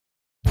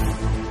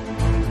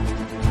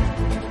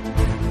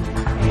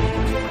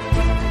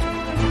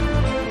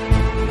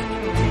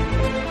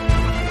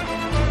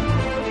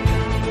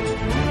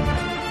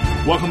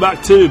Welcome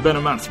back to Ben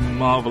and Matt's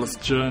Marvelous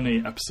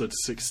Journey, episode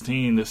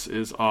 16. This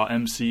is our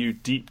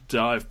MCU deep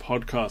dive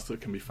podcast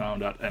that can be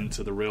found at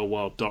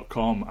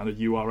entertherealworld.com, and a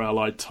URL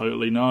I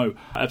totally know.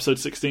 Episode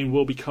 16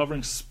 will be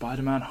covering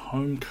Spider-Man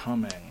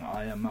Homecoming.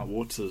 I am Matt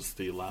Waters,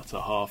 the latter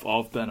half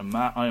of Ben and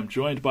Matt. I am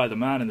joined by the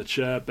man in the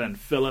chair, Ben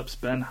Phillips.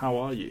 Ben, how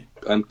are you?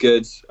 I'm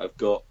good. I've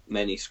got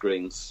many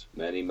screens.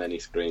 Many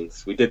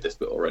screens. We did this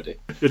bit already.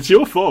 It's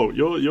your fault.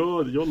 Your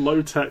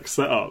low-tech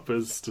setup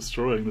is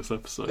destroying this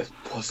episode. It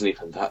wasn't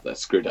even that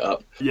screwed it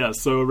up. Yeah,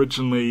 so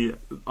originally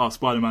our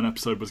Spider-Man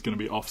episode was going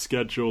to be off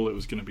schedule. It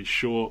was going to be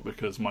short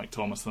because Mike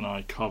Thomas and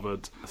I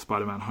covered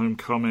Spider-Man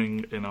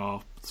Homecoming in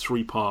our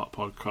 3-part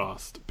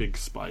podcast, Big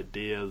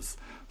Spideas.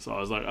 So I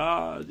was like,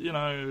 I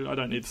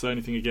don't need to say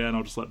anything again.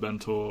 I'll just let Ben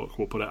talk.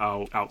 We'll put it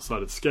out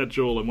outside of the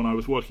schedule. And when I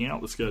was working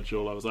out the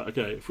schedule, I was like,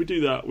 okay, if we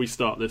do that, we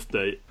start this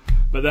date.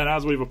 But then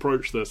as we've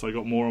approached this, I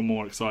got more and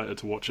more excited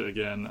to watch it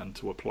again and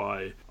to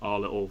apply our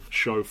little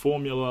show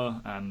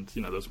formula. And,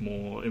 there's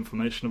more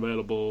information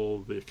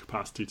available, the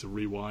capacity to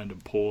rewind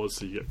and pause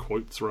so you get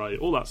quotes right,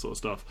 all that sort of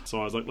stuff.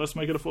 So I was like, let's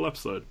make it a full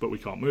episode. But we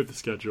can't move the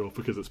schedule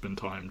because it's been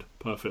timed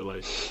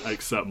perfectly,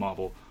 except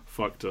Marvel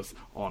fucked us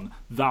on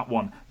that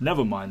one.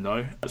 Never mind,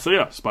 though. So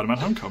yeah, Spider-Man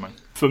Homecoming.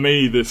 For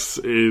me, this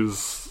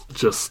is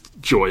just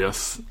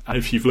joyous.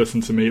 If you've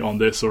listened to me on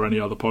this or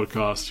any other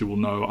podcast, you will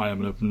know I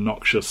am an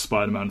obnoxious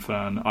Spider-Man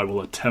fan. I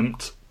will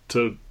attempt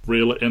to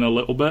reel it in a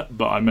little bit,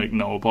 but I make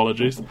no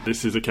apologies.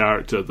 This is a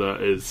character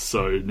that is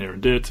so near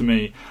and dear to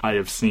me. I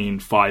have seen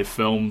 5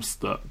 films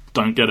that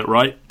don't get it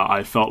right.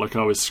 I felt like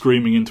I was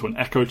screaming into an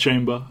echo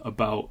chamber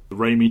about the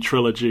Raimi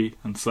trilogy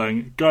and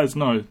saying, guys,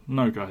 no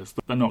guys,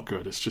 they're not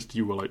good. It's just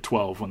you were like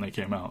 12 when they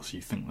came out, so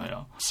you think they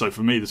are. So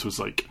for me, this was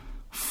like,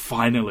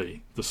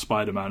 finally, the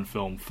Spider-Man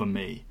film for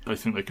me. I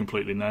think they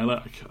completely nail it.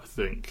 I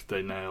think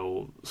they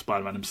nail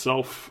Spider-Man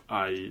himself.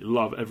 I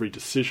love every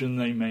decision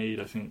they made.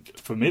 I think,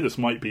 for me, this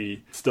might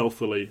be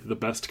stealthily the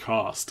best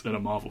cast in a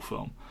Marvel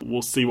film.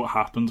 We'll see what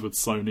happens with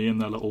Sony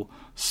and their little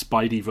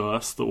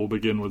Spideyverse that will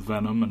begin with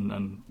Venom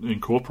and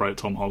incorporate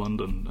Tom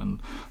Holland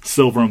and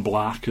Silver and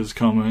Black is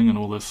coming and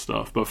all this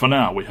stuff. But for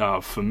now, we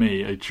have, for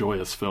me, a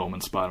joyous film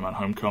in Spider-Man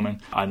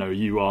Homecoming. I know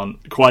you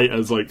aren't quite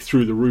as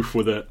through the roof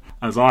with it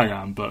as I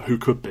am, but who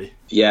could be?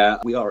 Yeah,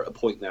 we are at a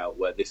point now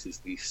where this is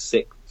the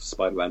 6th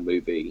Spider-Man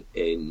movie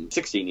in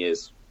 16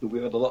 years.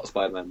 We've had a lot of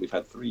Spider-Man. We've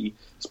had 3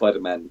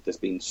 Spider-Man. There's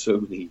been so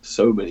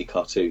many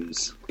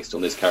cartoons based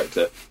on this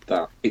character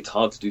that it's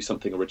hard to do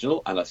something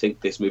original, and I think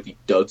this movie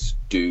does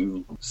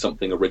do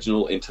something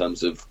original in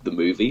terms of the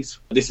movies.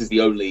 This is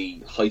the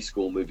only high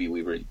school movie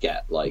we really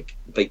get.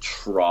 They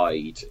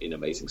tried in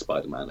Amazing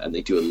Spider-Man, and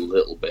they do a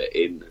little bit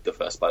in the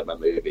first Spider-Man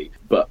movie,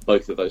 but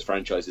both of those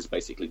franchises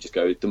basically just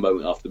go, the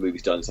moment after the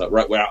movie's done, it's like,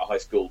 right, we're out of high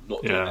school,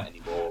 not doing that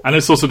anymore. And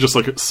it's also just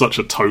such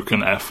a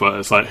token effort.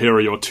 It's like, here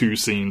are your 2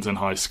 scenes in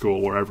high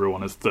school where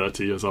everyone is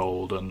 30 years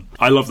old. And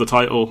I love the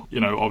title.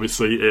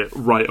 Obviously it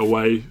right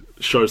away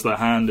shows their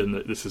hand in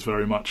that this is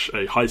very much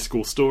a high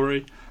school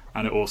story,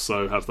 and it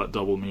also has that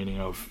double meaning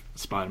of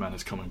Spider-Man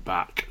is coming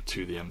back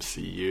to the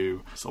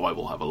MCU, so I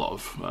will have a lot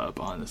of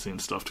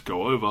behind-the-scenes stuff to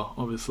go over,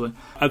 obviously.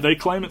 They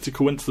claim it's a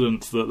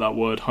coincidence that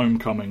word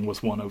homecoming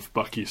was one of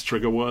Bucky's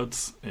trigger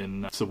words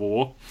in Civil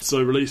War.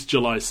 So released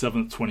July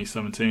 7th,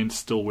 2017,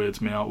 still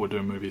weirds me out, we're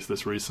doing movies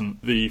this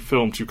recent. The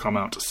film to come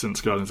out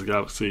since Guardians of the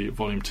Galaxy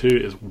Volume 2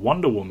 is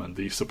Wonder Woman,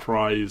 the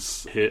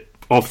surprise hit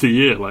of the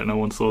year. No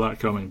one saw that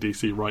coming.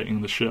 DC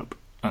righting the ship,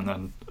 and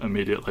then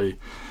immediately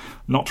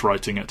not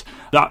writing it.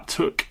 That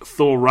took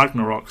Thor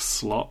Ragnarok's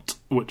slot,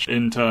 which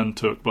in turn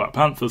took Black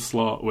Panther's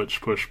slot,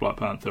 which pushed Black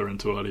Panther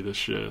into early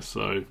this year.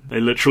 So they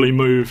literally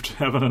moved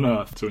heaven and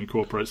earth to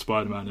incorporate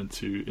Spider-Man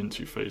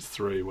into Phase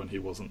 3 when he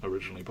wasn't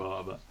originally part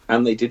of it.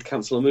 And they did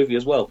cancel a movie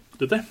as well.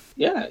 Did they?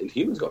 Yeah,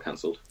 Inhumans got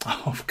cancelled.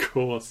 Of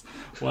course.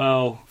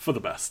 Well, for the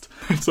best.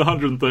 It's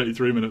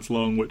 133 minutes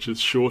long, which is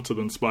shorter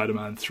than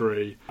Spider-Man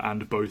 3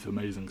 and both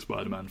Amazing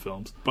Spider-Man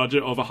films.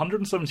 Budget of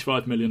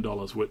 $175 million,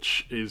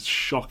 which is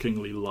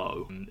shockingly low.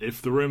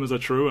 If the rumours are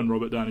true and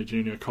Robert Downey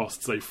Jr.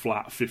 costs a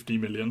flat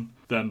 $50 million,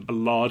 then a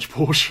large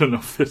portion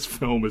of this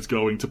film is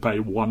going to pay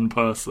one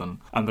person,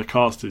 and the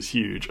cast is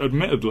huge.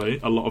 Admittedly,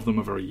 a lot of them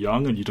are very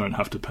young, and you don't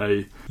have to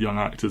pay young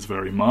actors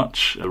very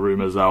much. There are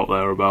rumours out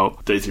there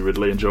about Daisy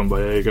Ridley and John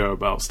Boyega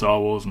about Star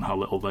Wars and how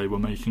little they were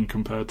making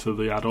compared to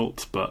the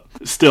adults, but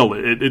still,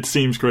 it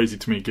seems crazy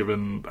to me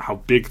given how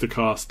big the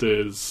cast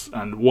is,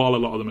 and while a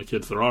lot of them are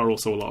kids, there are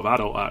also a lot of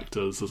adult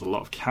actors, there's a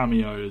lot of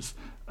cameos,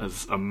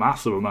 as a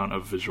massive amount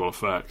of visual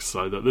effects,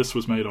 so that this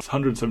was made of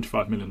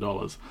 $175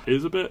 million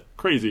is a bit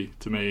crazy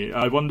to me.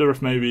 I wonder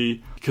if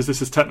maybe, because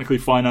this is technically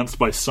financed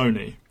by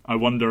Sony, I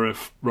wonder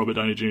if Robert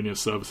Downey Jr.'s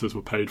services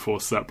were paid for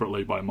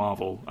separately by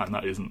Marvel, and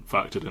that isn't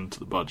factored into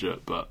the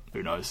budget, but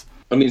who knows.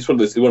 I mean, it's one of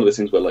those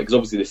things where, because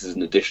obviously this is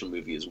an additional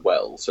movie as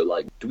well,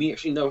 so, do we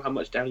actually know how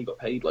much Downey got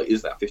paid?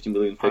 Is that $50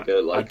 million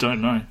figure? I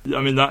don't know.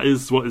 I mean, that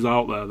is what is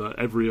out there, that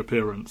every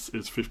appearance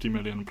is $50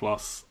 million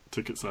plus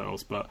ticket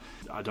sales, but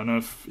I don't know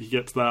if he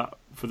gets that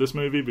for this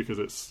movie because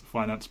it's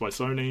financed by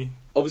Sony.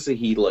 Obviously,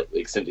 he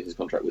extended his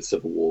contract with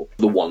Civil War,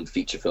 the one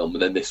feature film,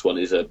 and then this one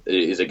is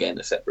again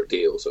a separate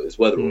deal. So it's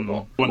whether or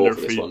not wonder more if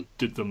for this he one.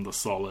 did them the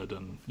solid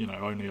and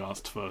only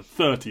asked for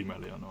 30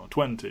 million or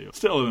 20,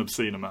 still an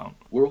obscene amount.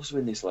 We're also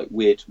in this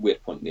weird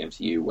point in the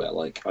MCU where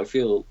I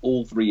feel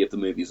all three of the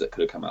movies that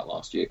could have come out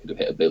last year could have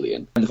hit $1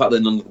 billion, and the fact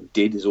that none of them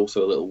did is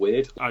also a little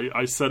weird.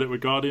 I said it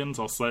with Guardians,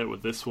 I'll say it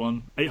with this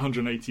one.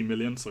 880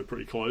 million, so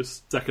pretty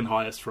close. Second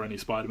highest for any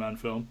Spider-Man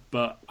film.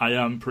 But I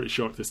am pretty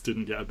shocked this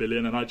didn't get $1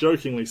 billion, and I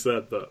jokingly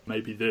said that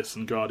maybe this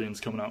and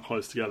Guardians coming out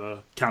close together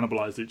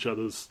cannibalised each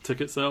other's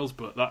ticket sales,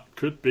 but that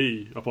could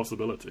be a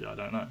possibility, I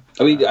don't know.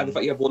 I mean, and the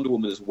fact you have Wonder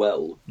Woman as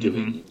well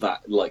doing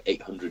that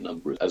 800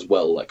 number as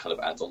well kind of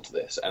adds on to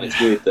this, and it's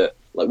weird that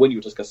when you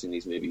were discussing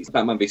these movies,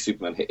 Batman v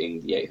Superman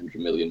hitting the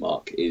 800 million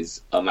mark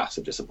is a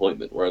massive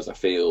disappointment, whereas I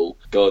feel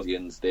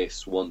Guardians,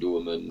 this, Wonder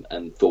Woman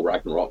and Thor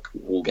Ragnarok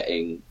all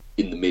getting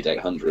in the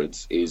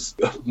mid-800s is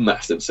a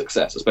massive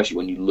success, especially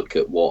when you look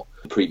at what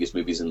the previous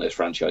movies in those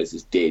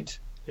franchises did.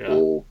 Yeah.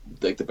 Or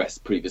the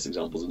best previous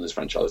examples in those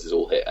franchises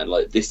all hit, and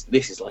this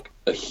is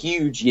a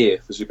huge year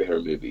for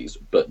superhero movies,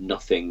 but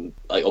nothing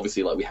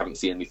obviously we haven't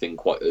seen anything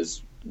quite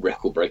as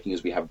record breaking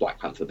as we have Black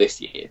Panther this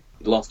year.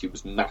 Last year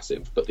was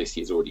massive, but this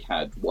year's already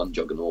had one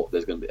juggernaut.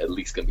 There's going to be at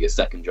least a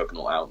second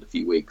juggernaut out in a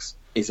few weeks.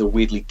 It's a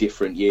weirdly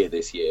different year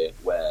this year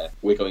where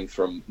we're going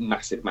from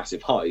massive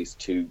highs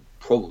to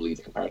probably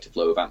the comparative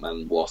low of Ant-Man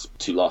and Wasp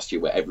to last year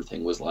where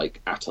everything was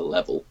at a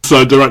level.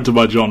 So directed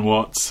by John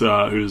Watts,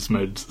 who's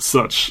made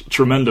such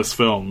tremendous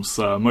films,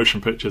 motion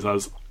pictures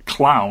as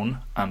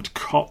Clown and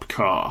Cop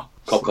Car.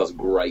 Cop Car's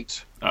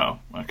great. Oh,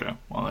 okay.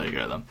 Well, there you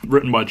go then.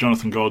 Written by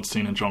Jonathan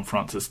Goldstein and John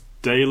Francis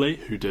Daly,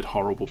 who did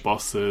Horrible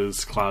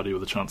Bosses, Cloudy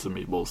with a Chance of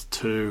Meatballs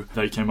 2.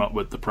 They came up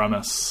with the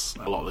premise.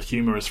 A lot of the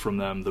humour is from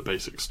them, the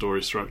basic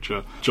story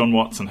structure. John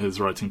Watts and his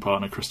writing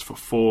partner Christopher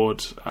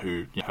Ford,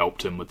 who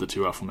helped him with the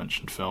two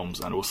aforementioned films,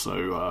 and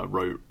also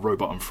wrote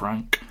Robot and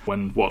Frank.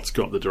 When Watts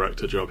got the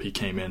director job, he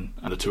came in,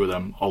 and the two of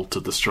them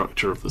altered the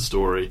structure of the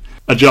story,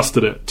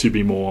 adjusted it to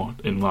be more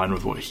in line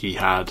with what he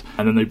had,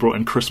 and then they brought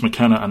in Chris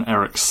McKenna and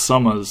Eric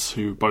Summers,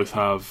 who both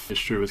have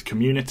history with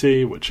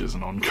Community, which is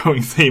an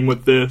ongoing theme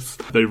with this.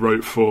 They wrote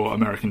for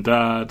American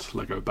Dad,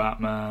 Lego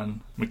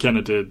Batman.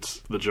 McKenna did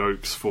the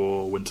jokes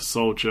for Winter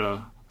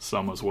Soldier.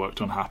 Summers worked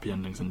on Happy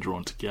Endings and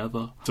Drawn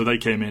Together. So they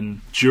came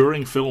in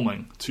during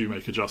filming to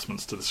make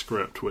adjustments to the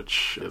script,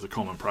 which is a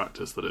common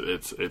practice, that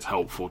it's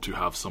helpful to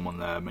have someone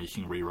there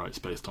making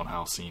rewrites based on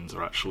how scenes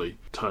are actually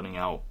turning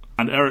out.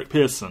 And Eric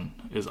Pearson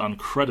is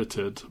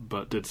uncredited,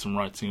 but did some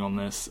writing on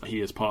this.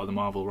 He is part of the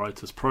Marvel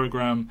Writers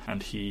Program,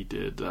 and he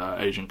did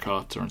Agent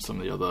Carter and some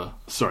of the other...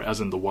 Sorry, as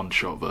in the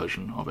one-shot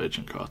version of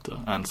Agent Carter,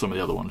 and some of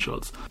the other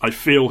one-shots. I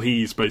feel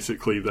he's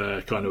basically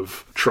their kind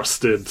of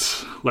trusted,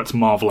 let's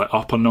Marvel it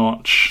up a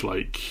notch,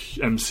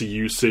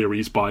 MCU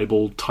series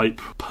Bible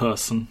type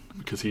person,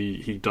 because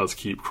he does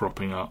keep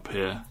cropping up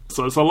here.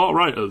 So there's a lot of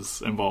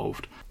writers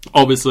involved.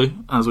 Obviously,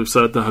 as we've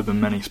said, there have been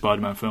many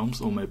Spider-Man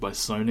films, all made by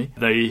Sony.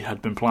 They had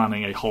been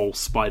planning a whole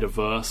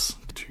Spider-Verse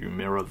to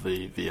mirror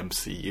the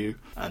MCU,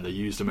 and they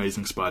used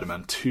Amazing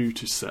Spider-Man 2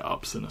 to set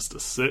up Sinister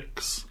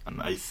Six, and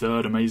a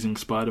third Amazing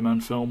Spider-Man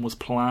film was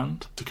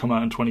planned to come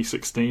out in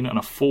 2016, and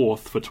a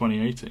fourth for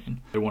 2018.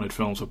 They wanted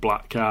films with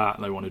Black Cat,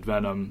 they wanted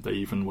Venom, they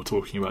even were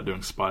talking about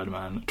doing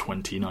Spider-Man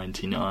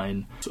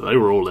 2099, so they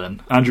were all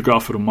in. Andrew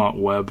Garfield and Mark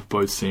Webb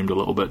both seemed a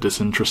little bit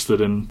disinterested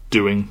in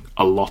doing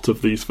a lot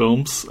of these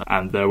films,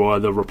 and there were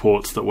the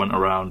reports that went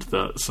around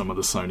that some of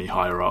the Sony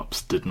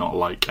higher-ups did not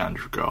like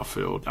Andrew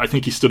Garfield. I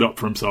think he stood up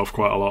for himself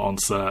quite a lot on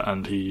set,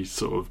 and he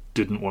sort of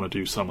didn't want to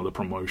do some of the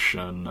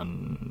promotion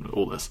and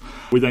all this.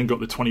 We then got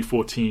the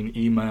 2014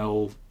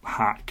 email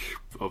hack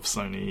of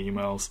Sony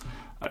emails,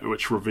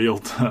 which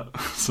revealed that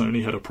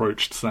Sony had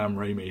approached Sam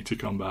Raimi to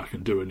come back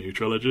and do a new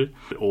trilogy.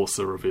 It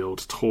also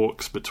revealed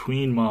talks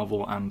between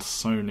Marvel and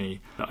Sony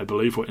that I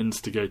believe were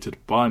instigated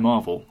by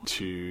Marvel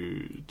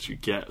to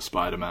get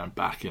Spider-Man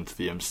back into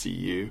the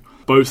MCU.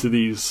 Both of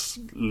these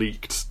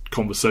leaked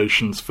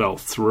conversations fell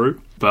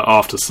through, but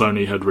after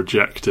Sony had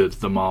rejected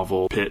the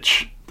Marvel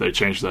pitch, they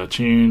changed their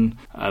tune,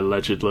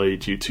 allegedly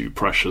due to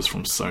pressures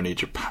from Sony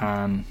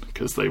Japan,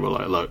 because they were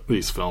like, look,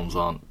 these films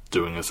aren't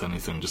doing us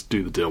anything, just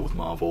do the deal with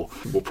Marvel,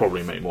 we'll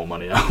probably make more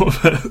money out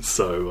of it.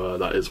 So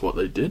that is what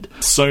they did.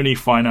 Sony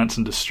finance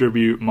and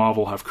distribute,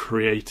 Marvel have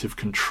creative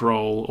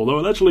control, although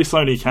allegedly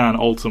Sony can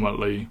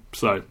ultimately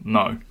say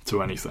no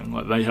to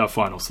anything. They have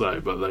final say,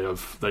 but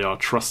they are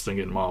trusting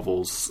in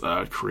Marvel's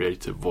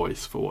creative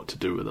voice for what to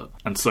do with it,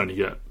 and Sony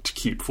get to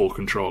keep full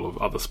control of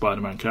other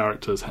Spider-Man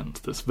characters, hence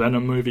this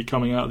Venom movie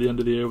coming out at the end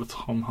of the year with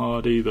Tom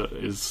Hardy that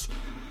is...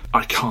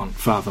 I can't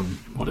fathom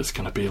what it's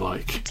going to be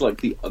like. It's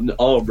like an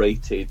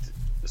R-rated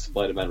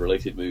Spider-Man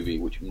related movie,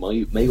 which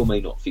may or may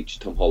not feature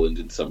Tom Holland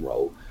in some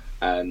role,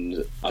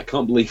 and I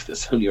can't believe that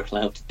Sony are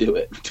allowed to do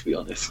it, to be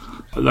honest.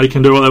 They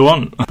can do what they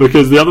want.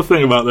 Because the other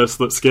thing about this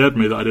that scared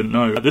me that I didn't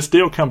know, this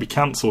deal can be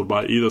cancelled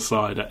by either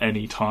side at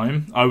any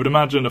time. I would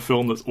imagine a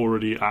film that's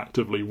already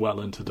actively well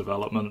into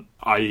development,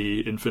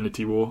 i.e.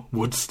 Infinity War,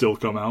 would still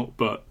come out,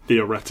 but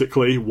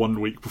theoretically,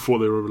 1 week before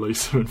they were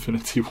released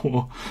Infinity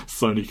War,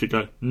 Sony could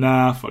go,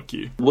 nah, fuck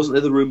you. Wasn't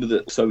there the rumour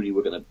that Sony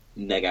were going to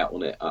neg out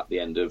on it at the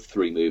end of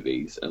 3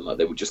 movies, and like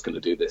they were just going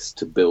to do this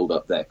to build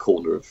up their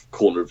corner of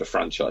the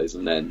franchise,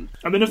 and then...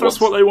 I mean, if that's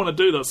what they want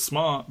to do, that's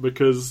smart,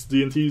 because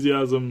the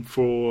enthusiasm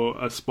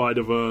for a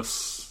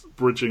Spider-Verse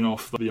bridging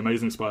off the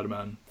Amazing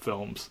Spider-Man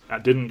films,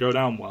 that didn't go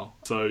down well.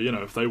 So, you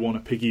know, if they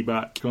want to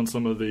piggyback on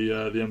some of the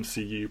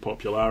MCU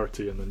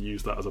popularity and then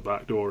use that as a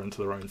backdoor into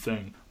their own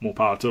thing, more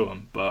power to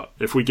them. But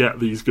if we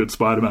get these good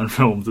Spider-Man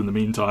films in the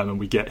meantime and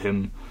we get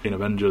him in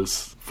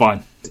Avengers,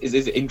 fine.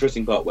 It's an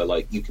interesting part where,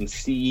 like, you can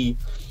see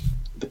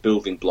the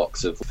building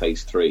blocks of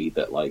Phase 3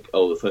 that, like,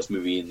 oh, the first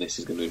movie in this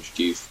is going to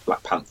introduce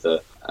Black Panther,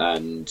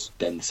 and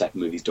then the second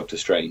movie is Doctor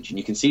Strange, and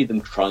you can see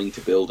them trying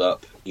to build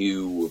up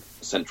new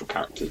central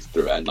characters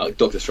through it. And like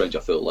Doctor Strange, I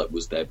feel like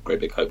was their great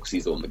big hope because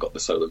he's the one that got the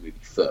solo movie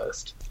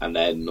first, and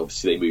then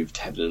obviously they moved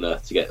Heaven and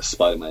Earth to get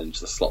Spider-Man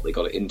into the slot they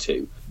got it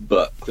into.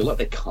 But I feel like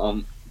they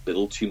can't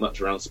build too much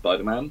around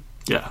Spider-Man.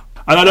 Yeah,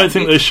 and I don't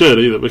think they should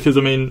either, because,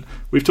 I mean,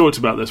 we've talked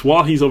about this.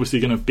 While he's obviously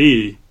going to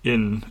be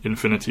in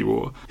Infinity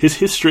War, his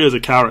history as a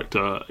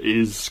character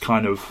is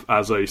kind of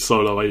as a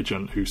solo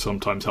agent who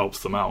sometimes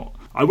helps them out.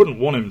 I wouldn't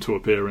want him to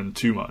appear in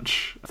too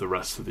much of the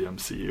rest of the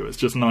MCU. It's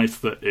just nice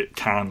that it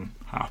can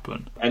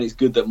happen. And it's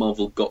good that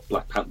Marvel got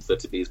Black Panther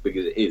to be as big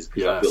as it is,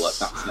 because I feel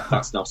like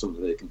that's now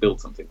something they can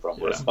build something from,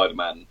 whereas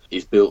Spider-Man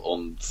is built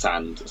on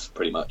sand,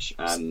 pretty much.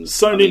 And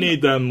Sony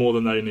need them more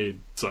than they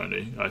need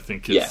Sony, I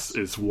think,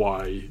 is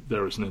why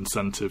there is an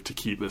incentive to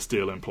keep this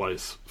deal in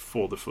place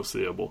for the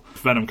foreseeable.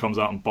 If Venom comes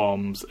out and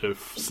bombs,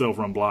 if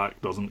Silver and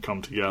Black doesn't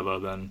come together,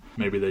 then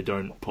maybe they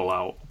don't pull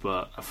out.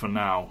 But for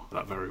now,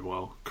 that very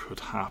well could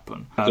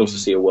happen. I could also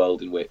see a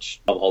world in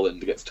which Tom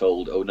Holland gets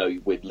told, oh no,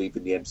 we're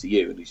leaving the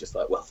MCU, and he's just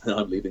like, well, then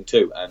I'm leaving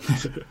too. And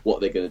what are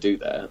they going to do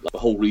there? Like, the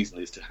whole reason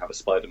is to have a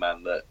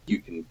Spider-Man that you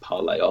can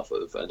parlay off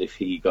of, and if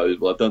he goes,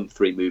 well, I've done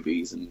 3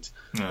 movies and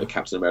a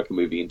Captain America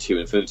movie and 2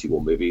 Infinity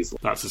War movies.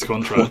 That's his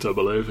contract, I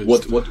believe.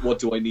 What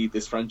do I need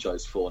this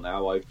franchise for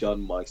now? I've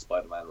done my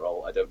Spider-Man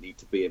role. I don't need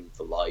to be him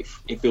for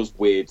life. It feels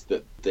weird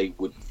that they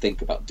would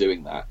think about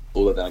doing that,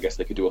 although then I guess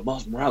they could do a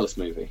Miles Morales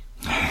movie.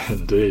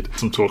 Indeed.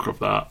 Some talk of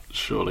that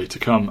surely to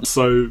come.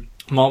 So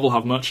Marvel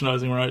have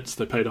merchandising rights.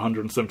 They paid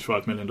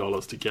 $175 million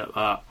to get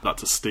that.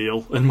 That's a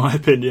steal, in my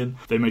opinion.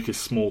 They make a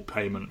small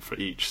payment for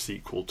each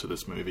sequel to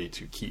this movie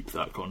to keep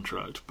that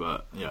contract,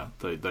 but yeah,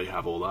 they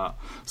have all that.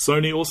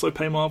 Sony also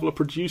pay Marvel a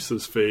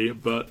producer's fee,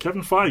 but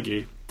Kevin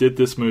Feige did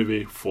this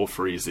movie for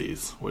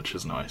freezies, which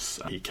is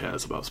nice. He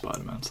cares about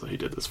Spider-Man, so he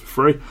did this for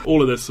free.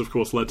 All of this, of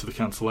course, led to the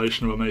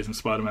cancellation of Amazing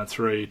Spider-Man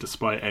 3,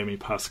 despite Amy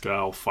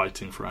Pascal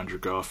fighting for Andrew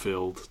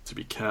Garfield to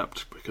be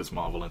kept, because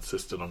Marvel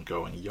insisted on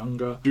going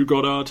younger. Drew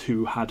Goddard,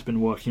 who had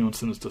been working on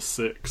Sinister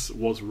 6,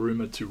 was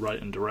rumoured to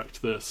write and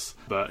direct this,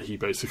 but he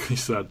basically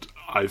said,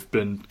 I've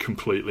been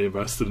completely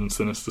invested in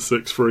Sinister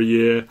 6 for a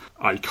year,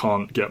 I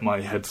can't get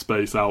my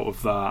headspace out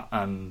of that,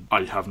 and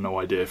I have no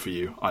idea for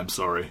you, I'm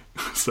sorry.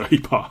 So he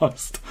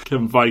passed.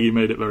 Kevin Feige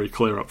made it very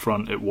clear up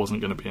front it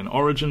wasn't going to be an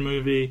origin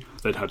movie.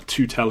 They'd had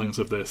 2 tellings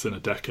of this in a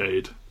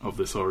decade, of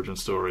this origin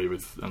story,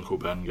 with Uncle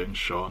Ben getting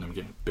shot and him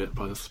getting bit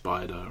by the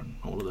spider and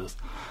all of this.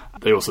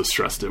 They also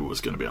stressed it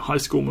was going to be a high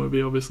school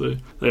movie, obviously.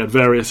 They had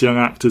various young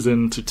actors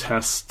in to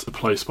test to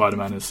play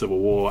Spider-Man in Civil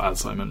War,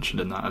 as I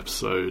mentioned in that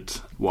episode,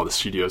 while the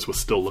studios were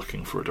still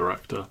looking for a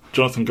director.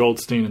 Jonathan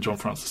Goldstein and John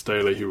Francis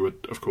Daley, who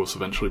would, of course,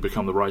 eventually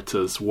become the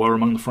writers, were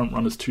among the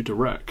frontrunners to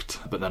direct.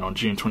 But then on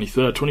June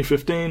 23rd,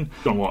 2015,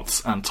 John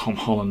Watts and Tom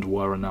Holland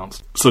were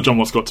announced. So John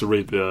Watts got to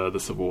read the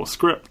Civil War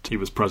script. He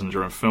was present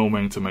during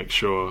filming to make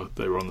sure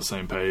they were on the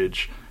same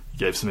page. He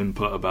gave some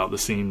input about the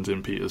scenes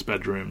in Peter's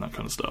bedroom, that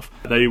kind of stuff.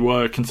 They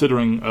were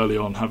considering early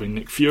on having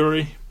Nick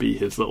Fury be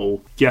his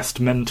little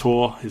guest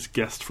mentor, his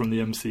guest from the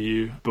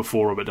MCU,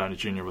 before Robert Downey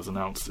Jr. was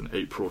announced in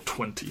April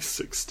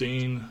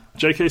 2016.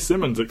 J.K.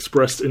 Simmons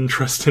expressed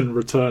interest in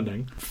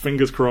returning.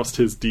 Fingers crossed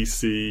his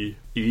DC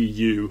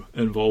EU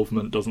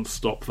involvement doesn't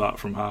stop that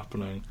from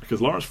happening,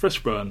 because Lawrence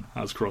Fishburne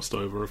has crossed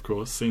over, of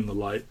course, seen the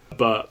light.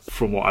 But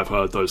from what I've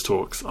heard, those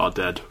talks are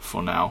dead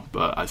for now,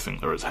 but I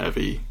think there is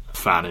heavy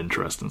fan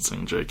interest in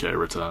seeing JK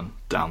return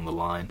down the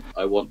line.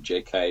 I want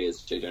JK as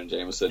J. Jonah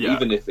Jameson,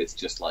 even if it's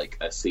just like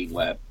a scene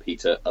where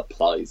Peter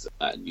applies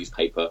a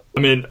newspaper.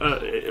 I mean,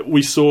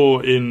 we saw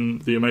in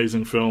the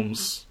Amazing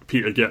films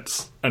Peter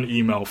gets an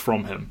email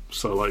from him.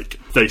 So, like,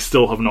 they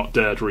still have not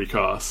dared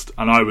recast.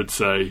 And I would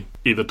say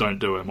either don't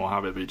do him or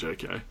have it be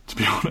JK, to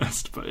be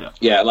honest. But yeah.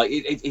 Yeah, like,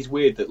 it's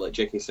weird that, like,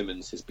 J.K.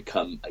 Simmons has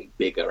become a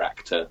bigger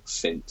actor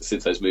since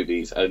those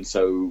movies. And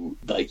so,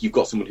 like, you've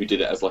got someone who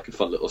did it as, like, a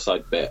fun little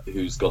side bit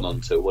who's gone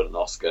on to win an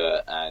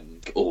Oscar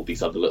and all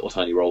these other little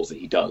tiny roles that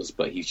he does.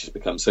 But he's just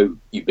become so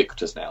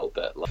ubiquitous now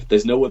that, like,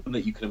 there's no one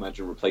that you can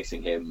imagine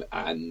replacing him.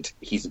 And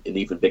he's an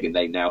even bigger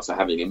name now. So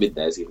having him in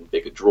there is even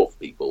bigger draw for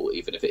people,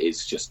 even if it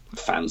is just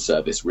fan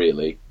service,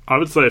 really. I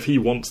would say if he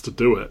wants to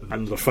do it,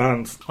 and the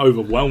fans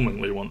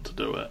overwhelmingly want to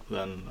do it,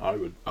 then I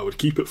would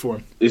keep it for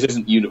him. This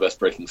isn't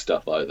universe-breaking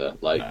stuff either.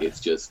 Like, no. It's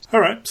just...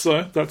 Alright,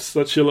 so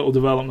that's your little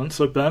development.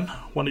 So, Ben,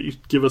 why don't you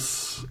give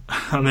us,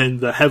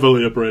 the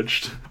heavily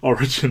abridged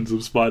origins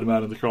of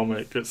Spider-Man in the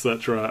comic,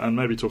 etc., and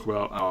maybe talk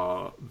about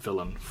our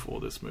villain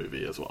for this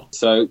movie as well.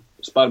 So,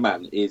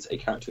 Spider-Man is a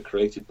character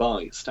created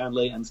by Stan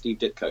Lee and Steve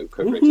Ditko,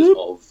 co-creators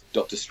of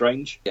Doctor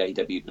Strange. Yeah, he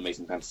debuted in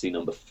Amazing Fantasy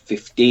number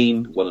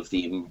 15, one of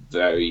the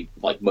very,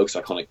 most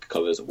iconic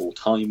covers of all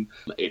time.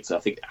 I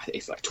think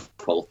it's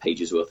 12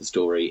 pages worth of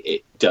story.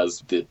 It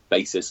does the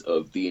basis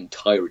of the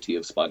entirety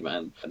of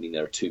Spider-Man.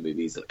 There are 2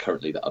 movies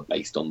that are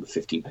based on the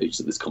 15 pages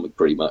of this comic,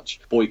 pretty much.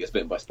 Boy gets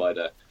bitten by a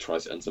spider,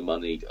 tries to earn some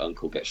money.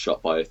 Uncle gets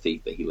shot by a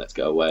thief that he lets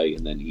go away,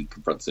 and then he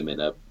confronts him in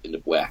a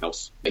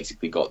warehouse.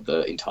 Basically got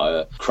the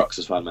entire crux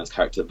of Spider-Man's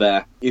character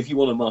there. If you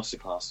want a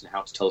masterclass in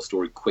how to tell a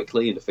story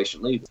quickly and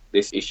efficiently,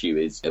 this issue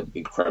is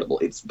incredible.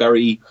 It's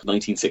very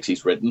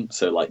 1960s written,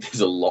 so there's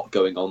a lot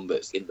going on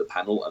that's in the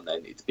panel, and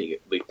then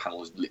the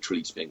panel is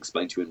literally just being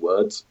explained to you in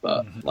words.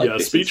 But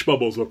speech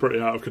bubbles were pretty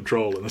out of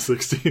control in the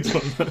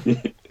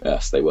 60s.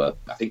 Yes, they were.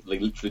 I think they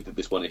literally did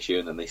this one issue,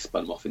 and then they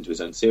spun him off into his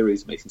own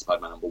series. Amazing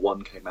Spider-Man number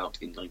 1 came out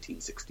in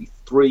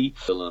 1963.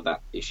 The villain of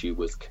that issue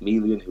was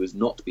Chameleon, who has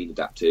not been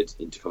adapted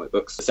into comic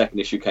books. The second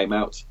issue came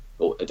out,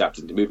 or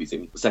adapted into movies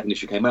even. The second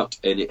issue came out,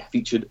 and it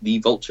featured the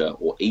Vulture,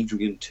 or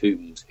Adrian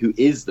Toomes, who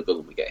is the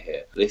villain we get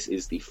here. This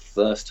is the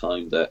first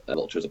time that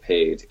Vulture has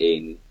appeared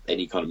in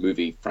any kind of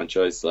movie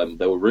franchise.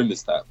 There were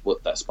rumours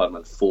that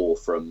Spider-Man 4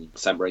 from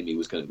Sam Raimi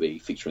was going to be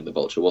featuring the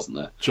Vulture, wasn't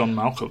there? John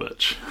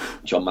Malkovich.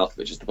 John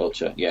Malkovich is the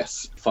Vulture,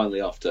 yes.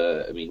 Finally,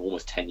 after,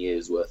 almost 10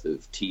 years worth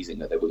of teasing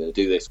that they were going to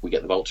do this, we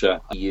get the Vulture.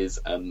 He is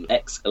an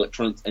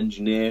ex-electronics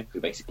engineer who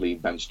basically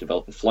managed to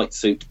develop a flight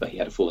suit, but he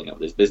had a falling out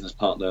with his business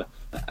partner,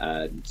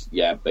 and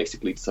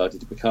basically decided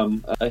to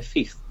become a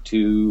thief,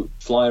 to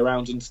fly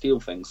around and steal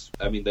things.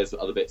 There's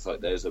other bits,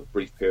 there's a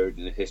brief period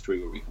in the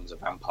history where he becomes a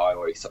vampire,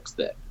 where he sucks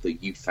the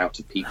youth out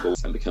of people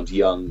and becomes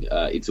young.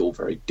 It's all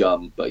very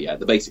dumb, but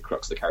the basic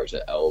crux of the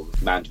character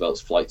of man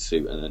develops flight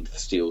suit and then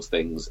steals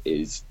things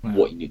is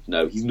what you need to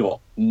know. He's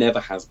never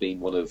has been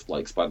one of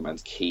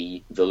Spider-Man's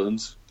key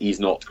villains. He's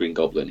not Green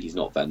Goblin, he's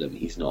not Venom,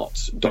 he's not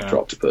Dr.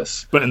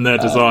 Octopus. But in their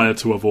desire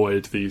to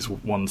avoid these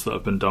ones that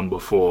have been done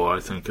before, I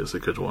think it's a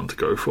good one to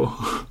go for.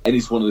 And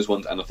it's one of those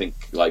ones, and I think,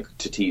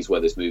 to tease where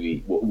this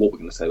movie, what we're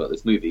going to say about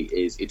this movie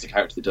is it's a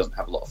character that doesn't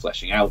have a lot of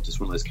fleshing out. It's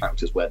one of those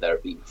characters where there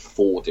have been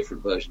 4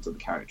 different versions of the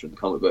character in the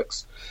comic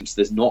books. So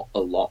there's not a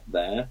lot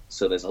there,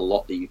 so there's a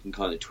lot that you can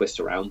kind of twist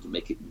around and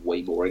make it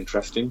way more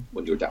interesting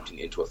when you're adapting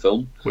it into a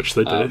film. Which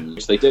they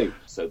do.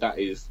 So that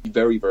is a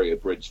very, very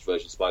abridged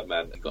version of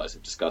Spider-Man. You guys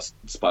have discussed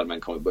Spider-Man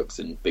comic books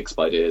in big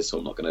Spideas, so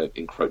I'm not going to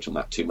encroach on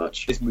that too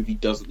much. This movie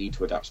doesn't need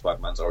to adapt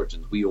Spider-Man's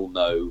origins. We all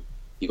know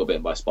he got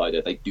bitten by a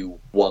spider. They do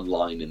one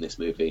line in this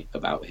movie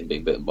about him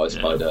being bitten by a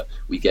spider.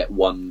 We get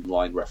one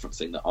line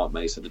referencing that Aunt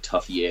May's had a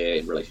tough year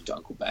in relation to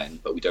Uncle Ben,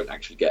 but we don't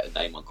actually get a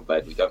name Uncle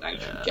Ben. We don't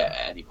actually get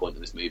at any point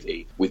in this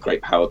movie. With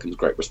great power comes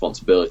great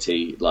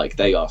responsibility.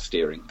 They are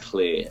steering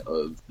clear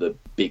of the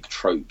big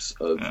tropes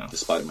of the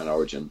Spider-Man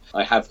origin.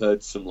 I have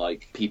heard some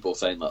people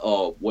saying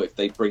what if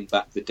they bring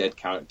back the dead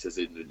characters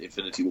in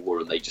Infinity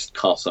War and they just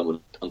cast someone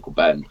Uncle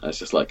Ben? And it's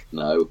just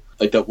no,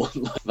 I don't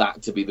want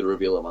that to be the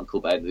reveal of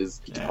Uncle Ben. Is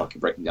Peter Parker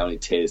breaking down in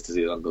tears to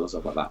see his uncle and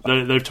stuff like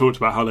that. They've talked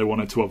about how they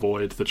wanted to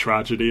avoid the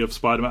tragedy of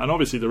Spider-Man, and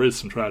obviously there is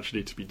some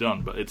tragedy to be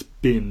done, but it's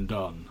been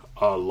done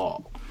a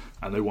lot.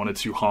 And they wanted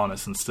to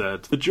harness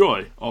instead the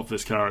joy of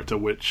this character,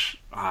 which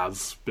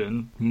has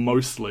been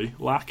mostly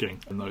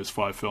lacking in those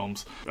 5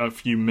 films. A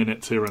few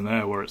minutes here and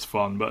there where it's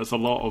fun, but it's a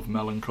lot of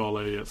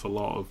melancholy, it's a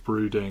lot of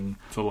brooding,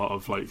 it's a lot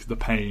of the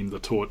pain, the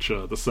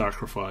torture, the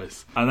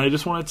sacrifice. And they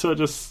just wanted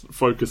to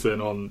focus in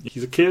on,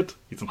 he's a kid,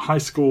 he's in high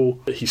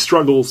school, he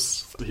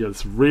struggles, he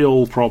has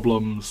real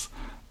problems,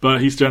 but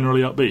he's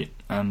generally upbeat.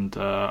 And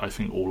I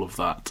think all of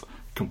that,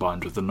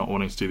 combined with the not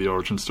wanting to do the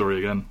origin story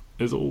again,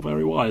 is all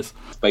very wise.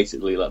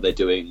 Basically, they're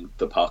doing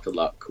the Parker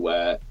luck,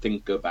 where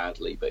things go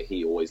badly, but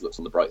he always looks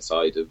on the bright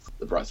side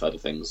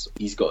of things.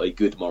 He's got a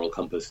good moral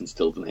compass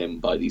instilled in him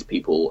by these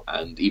people,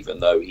 and even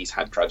though he's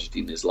had tragedy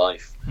in his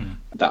life,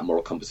 that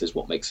moral compass is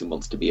what makes him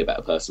want to be a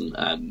better person,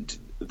 and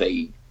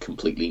they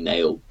completely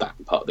nailed that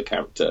part of the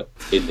character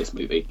in this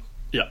movie.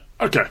 Yeah.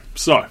 Okay,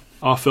 so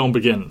our film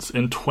begins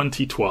in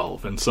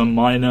 2012 in some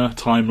minor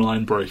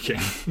timeline breaking.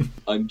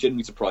 I'm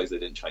genuinely surprised they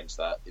didn't change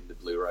that in the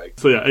Blu-ray.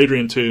 So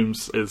Adrian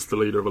Toomes is the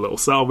leader of a little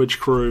salvage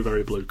crew,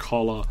 very blue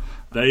collar,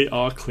 They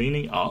are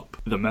cleaning up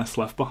the mess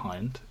left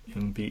behind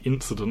in the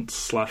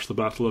incidents / the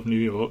Battle of New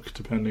York,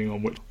 depending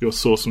on what your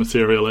source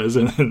material is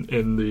in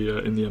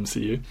the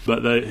MCU.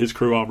 But his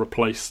crew are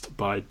replaced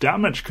by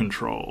damage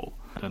control,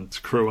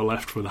 and crew are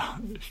left with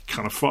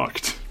kind of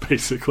fucked,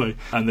 basically.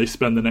 And they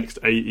spend the next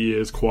 8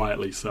 years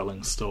quietly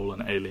selling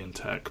stolen alien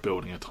tech,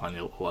 building a tiny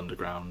little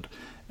underground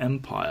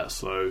empire.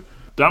 So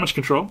damage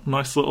control,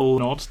 nice little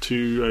nod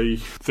to a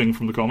thing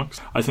from the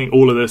comics. I think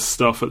all of this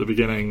stuff at the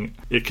beginning,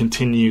 it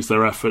continues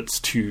their efforts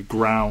to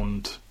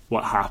ground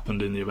what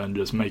happened in the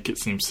Avengers, make it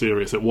seem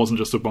serious. It wasn't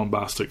just a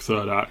bombastic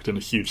third act in a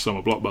huge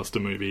summer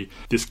blockbuster movie.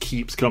 This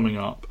keeps coming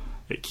up.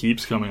 It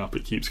keeps coming up.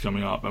 It keeps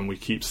coming up. And we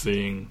keep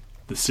seeing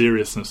the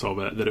seriousness of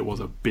it, that it was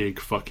a big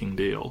fucking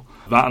deal.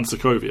 That and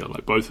Sokovia,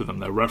 like both of them,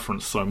 they're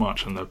referenced so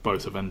much, and they're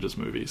both Avengers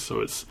movies, so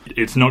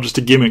it's not just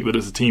a gimmick that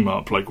it's a team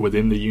up. Like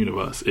within the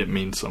universe, it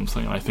means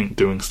something. And I think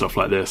doing stuff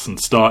like this and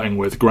starting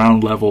with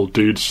ground level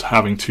dudes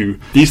having to,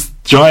 these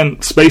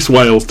giant space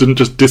whales didn't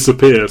just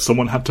disappear,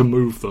 someone had to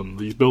move them,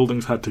 these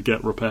buildings had to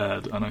get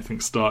repaired, and I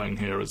think starting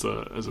here is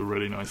a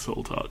really nice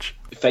little touch.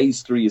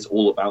 Phase 3 is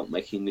all about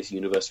making this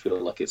universe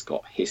feel like it's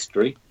got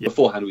history. Yeah.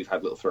 Beforehand we've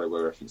had little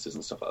throwaway references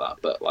and stuff like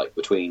that, but like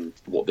between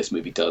what this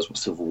movie does, what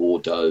Civil War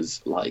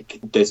does, like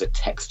there's a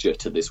texture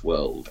to this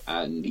world,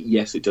 and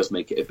yes, it does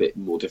make it a bit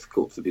more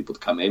difficult for people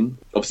to come in.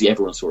 Obviously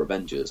everyone saw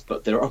Avengers,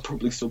 but there are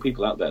probably still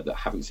people out there that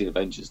haven't seen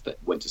Avengers that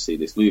went to see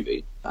this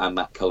movie, and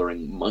that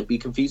colouring might be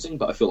confusing,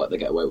 but I feel like they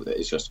get away with it.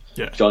 It's just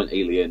giant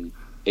alien,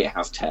 it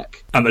has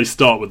tech. And they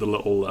start with the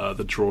little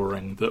the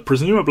drawing that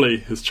presumably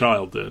his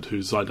child did,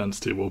 whose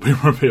identity will be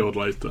revealed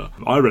later.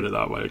 I read it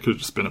that way. It could have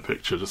just been a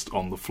picture just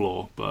on the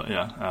floor. But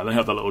yeah, they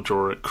have that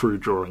little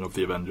crude drawing of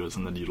the Avengers,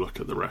 and then you look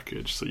at the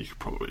wreckage, so you could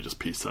probably just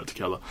piece that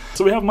together.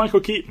 So we have Michael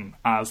Keaton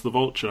as the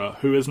Vulture,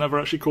 who is never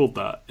actually called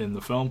that in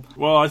the film.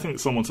 Well, I think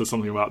someone said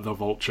something about the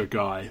Vulture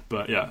guy,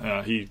 but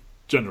he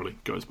generally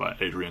goes by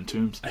Adrian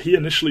Toomes. He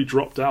initially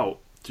dropped out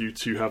due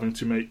to having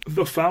to make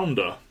The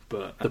Founder,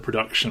 but the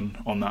production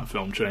on that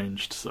film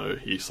changed, so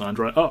he signed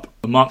right up.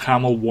 Mark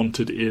Hamill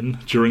wanted in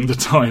during the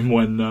time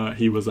when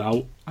he was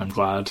out. I'm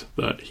glad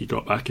that he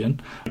got back in.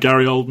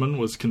 Gary Oldman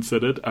was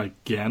considered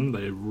again.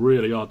 They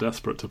really are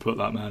desperate to put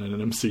that man in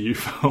an MCU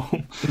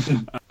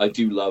film. I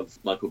do love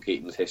Michael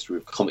Keaton's history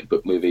of comic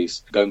book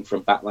movies. Going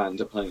from Batman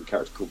to playing a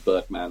character called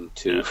Birdman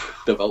to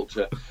the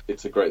Vulture.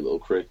 It's a great little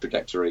career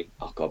trajectory.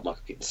 Oh god,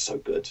 Michael Keaton's so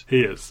good.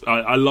 He is.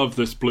 I love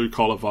this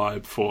blue-collar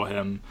vibe for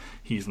him.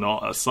 He's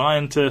not a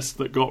scientist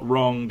that got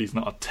wronged. He's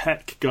not a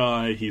tech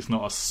guy. He's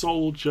not a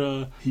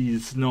soldier.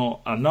 He's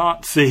not a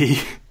Nazi.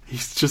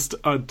 He's just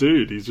a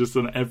dude. He's just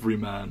an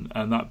everyman.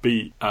 And that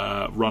beat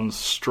runs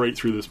straight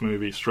through this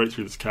movie, straight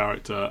through this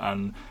character.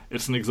 And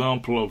it's an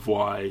example of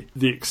why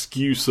the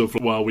excuse of,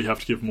 well, we have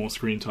to give more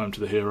screen time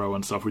to the hero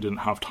and stuff, we didn't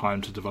have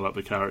time to develop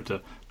the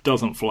character,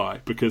 doesn't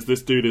fly. Because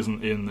this dude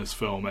isn't in this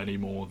film any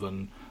more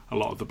than a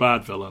lot of the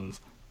bad villains.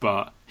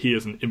 But he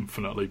is an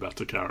infinitely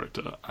better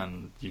character,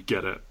 and you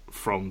get it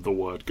from the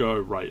word go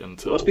right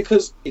until... Well,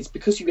 it's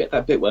because you get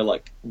that bit where,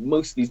 like,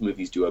 most of these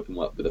movies do open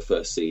up with the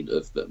first scene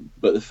of them,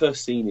 but the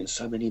first scene in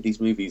so many of these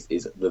movies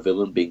is the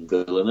villain being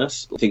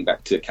villainous. Think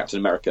back to Captain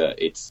America,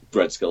 it's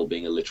Red Skull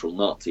being a literal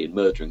Nazi and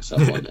murdering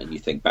someone, and you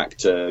think back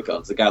to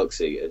Guardians of the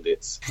Galaxy, and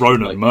it's...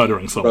 Ronan like,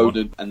 murdering someone.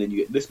 Ronan, and then you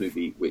get this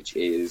movie, which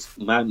is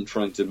man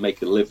trying to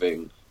make a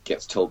living,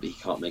 gets told that he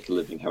can't make a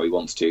living how he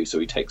wants to, so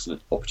he takes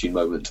an opportune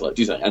moment to like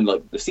do something. And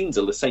like the scenes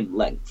are the same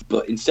length,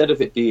 but instead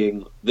of it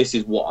being this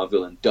is what our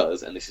villain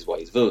does and this is why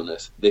he's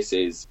villainous, this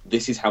is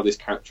how this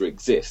character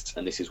exists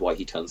and this is why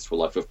he turns to a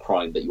life of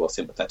crime that you are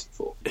sympathetic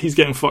for. He's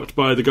getting fucked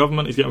by the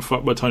government, he's getting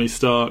fucked by Tony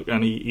Stark,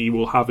 and he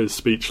will have his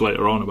speech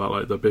later on about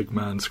like the big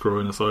man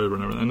screwing us over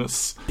and everything. And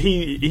it's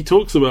he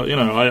talks about, you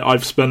know,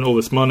 I've spent all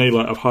this money,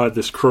 like I've hired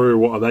this crew,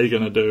 what are they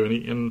going to do?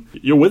 And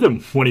you're with him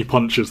when he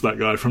punches that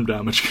guy from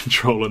Damage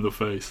Control in the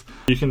face.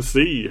 You can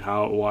see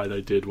why they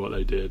did what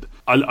they did.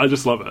 I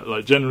just love it.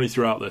 Like generally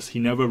throughout this, he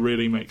never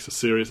really makes a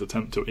serious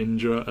attempt to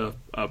injure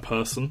a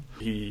person.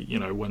 He, you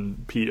know,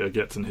 when Peter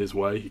gets in his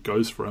way, he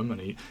goes for him and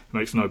he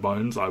makes no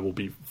bones. I will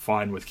be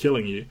fine with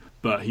killing you.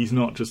 But he's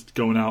not just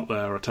going out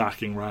there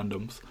attacking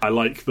randoms. I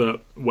like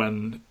that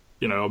when,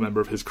 you know, a member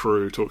of his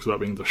crew talks about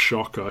being the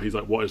Shocker. He's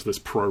like, what is this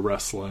pro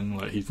wrestling?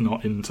 Like, he's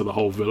not into the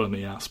whole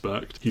villainy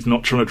aspect. He's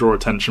not trying to draw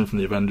attention from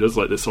the Avengers.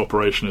 Like, this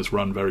operation is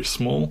run very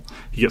small.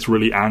 He gets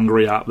really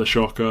angry at the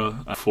Shocker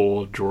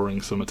for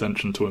drawing some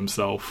attention to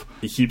himself.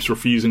 He keeps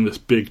refusing this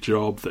big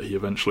job that he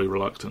eventually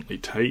reluctantly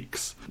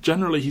takes.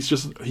 Generally,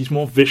 he's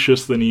more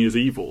vicious than he is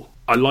evil.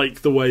 I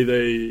like the way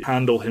they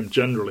handle him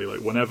generally. Like,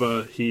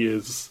 whenever he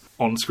is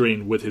on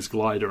screen with his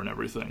glider and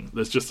everything.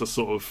 There's just a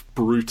sort of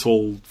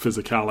brutal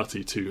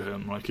physicality to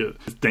him. Like,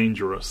 it's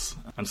dangerous.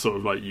 And sort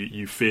of like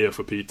you fear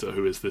for Peter,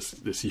 who is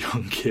this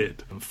young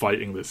kid,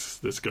 fighting this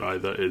guy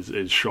that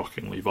is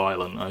shockingly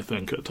violent, I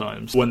think, at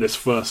times. When this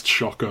first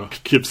shocker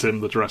gives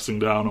him the dressing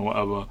down or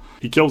whatever,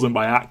 he kills him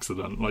by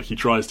accident. Like, he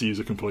tries to use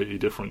a completely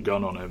different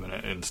gun on him and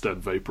it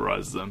instead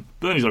vaporizes him.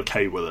 But then he's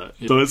okay with it.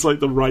 So it's like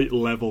the right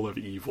level of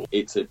evil.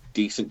 It's a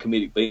decent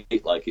comedic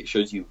beat. Like, it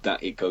shows you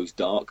that it goes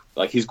dark.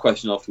 Like, his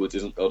question afterwards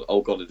isn't,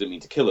 oh god, I didn't mean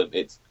to kill him.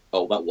 It's,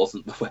 oh, that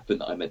wasn't the weapon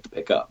that I meant to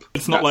pick up.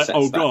 It's not like,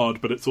 oh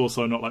god, but it's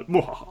also not like,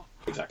 Mwah.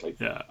 Exactly.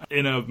 Yeah.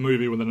 In a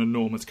movie with an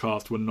enormous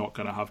cast, we're not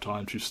going to have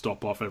time to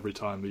stop off every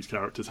time these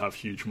characters have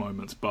huge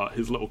moments, but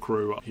his little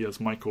crew, he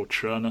has Michael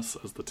Chernus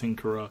as the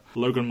Tinkerer,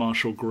 Logan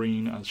Marshall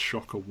Green as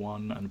Shocker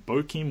 1, and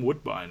Bokeem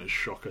Woodbine as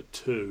Shocker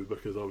 2,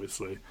 because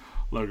obviously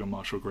Logan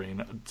Marshall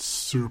Green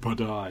super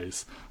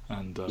dies,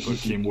 and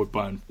Bokeem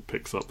Woodbine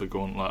picks up the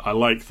gauntlet. I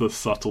like the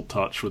subtle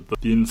touch with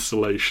the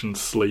insulation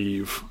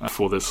sleeve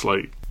for this,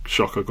 like,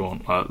 Shocker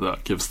gauntlet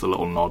that gives the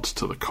little nod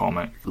to the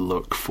comic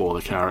look for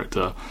the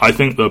character. I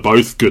think they're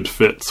both good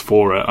fits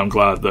for it. I'm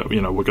glad that,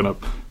 we're going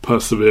to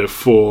persevere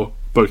for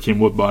Bokeem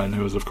Woodbine,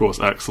 who is of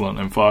course excellent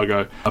in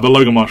Fargo. But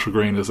Logan Marshall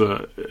Green is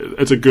a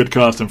good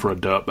casting for a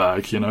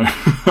dirtbag,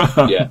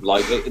 Yeah,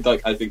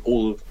 like I think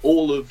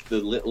all of the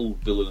little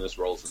villainous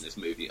roles in this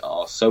movie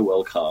are so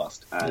well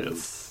cast, and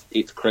yes.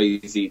 It's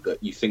crazy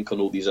that you think on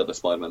all these other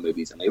Spider-Man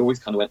movies, and they always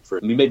kind of went for,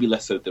 I mean, maybe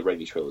less so the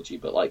Raimi trilogy,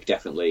 but like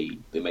definitely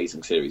the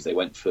Amazing series, they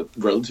went for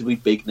relatively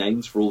big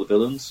names for all the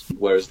villains,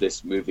 whereas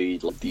this movie,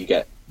 like, you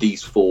get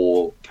these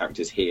four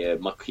characters here.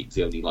 Michael Keaton's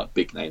the only like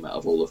big name out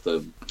of all of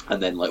them,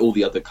 and then like all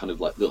the other kind of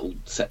like little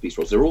set piece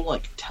roles, they're all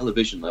like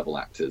television level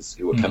actors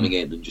who are coming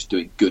in and just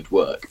doing good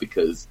work,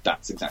 because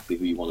that's exactly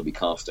who you want to be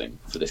casting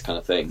for this kind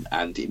of thing.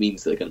 And it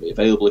means they're going to be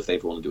available if they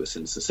ever want to do a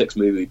Sinister Six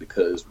movie,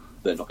 because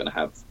they're not going to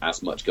have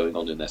as much going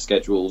on in their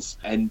schedules,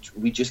 and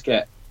we just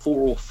get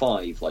 4 or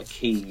 5 like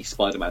key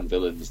Spider-Man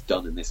villains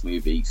done in this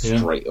movie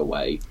straight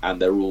away,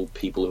 and they're all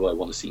people who I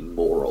want to see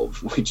more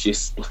of, which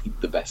is like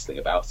the best thing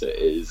about it.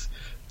 Is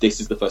this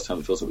is the first time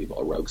it feels like we've got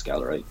a rogues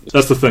gallery.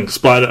 That's the thing.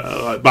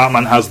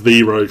 Batman has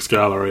the rogues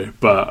gallery,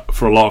 but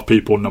for a lot of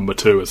people, number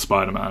 2 is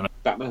Spider-Man.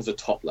 Batman has a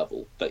top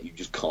level that you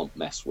just can't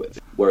mess with,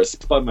 whereas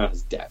Spider-Man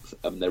has depth.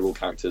 They're all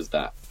characters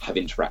that have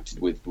interacted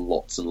with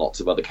lots and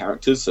lots of other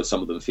characters, so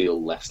some of them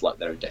feel less like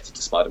they're indebted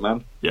to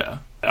Spider-Man. Yeah.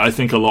 I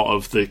think a lot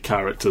of the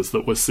characters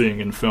that we're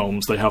seeing in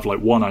films, they have like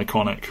one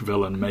iconic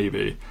villain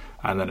maybe,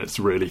 and then it's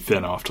really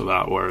thin after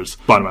that, whereas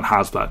Spider-Man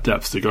has that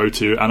depth to go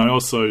to. And I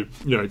also,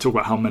 talk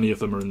about how many of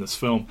them are in this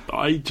film.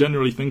 I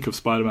generally think of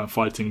Spider-Man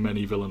fighting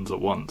many villains at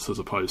once, as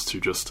opposed to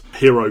just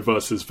hero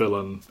versus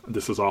villain,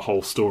 this is our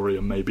whole story,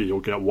 and maybe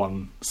you'll get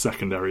one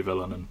secondary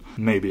villain and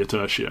maybe a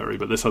tertiary,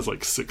 but this has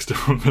like 6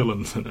 different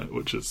villains in it,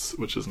 which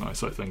is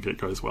nice. I think it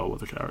goes well with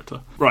the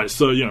character. Right,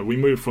 so, we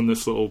move from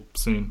this little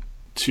scene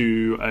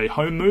to a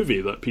home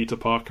movie that Peter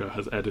Parker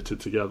has edited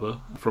together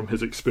from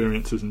his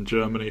experiences in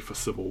Germany for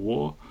Civil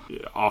War.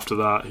 After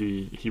that,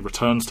 he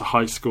returns to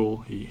high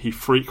school. He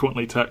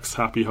frequently texts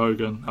Happy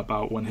Hogan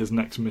about when his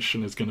next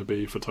mission is going to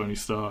be for Tony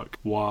Stark,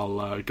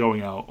 while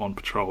going out on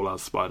patrol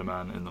as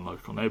Spider-Man in the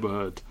local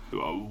neighborhood.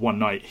 One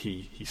night,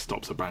 he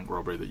stops a bank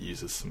robbery that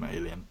uses some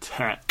alien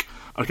tech.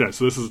 Okay,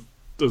 so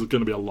there's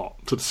going to be a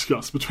lot to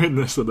discuss between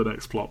this and the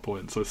next plot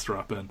point, so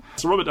strap in.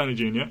 So Robert Downey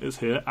Jr. is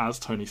here as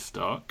Tony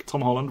Stark.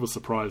 Tom Holland was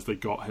surprised they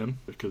got him,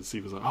 because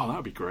he was like, oh,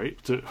 that'd be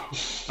great.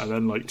 And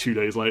then like 2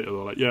 days later,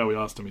 they're like, yeah, we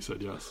asked him, he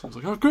said yes. I was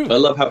like, oh, good. I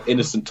love how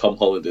innocent Tom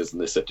Holland is in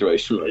this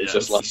situation, where he's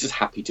just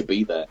happy to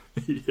be there.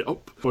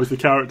 Yep. Both the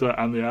character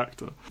and the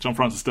actor. John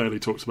Francis Daley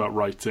talks about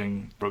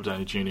writing Robert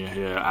Downey Jr.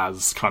 here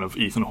as kind of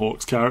Ethan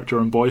Hawke's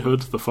character in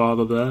Boyhood, the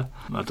father there.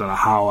 I don't know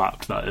how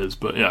apt that is,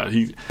 but yeah,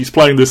 he's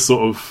playing this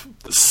sort of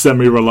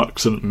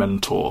semi-reluctant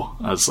mentor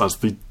as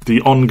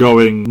the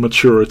ongoing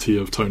maturity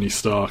of Tony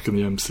Stark in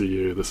the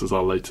MCU. This is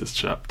our latest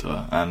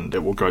chapter, and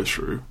it will go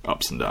through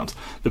ups and downs.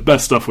 The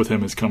best stuff with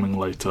him is coming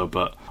later,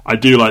 but I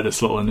do like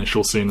this little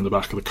initial scene in the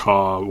back of the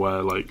car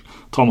where like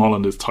Tom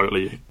Holland is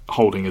totally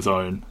holding his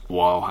own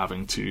while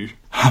having to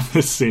have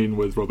this scene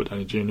with Robert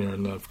Downey Jr.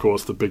 And of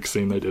course the big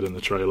scene they did in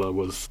the trailer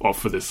was,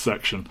 for this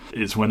section,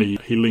 is when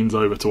he leans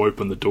over to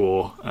open the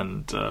door,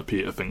 and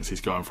Peter thinks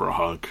he's going for a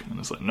hug, and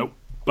it's like, nope.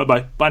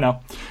 Bye-bye. Bye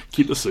now.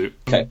 Keep the suit.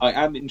 Okay, I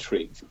am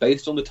intrigued.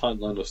 Based on the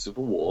timeline of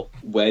Civil War,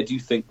 where do you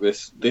think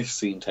this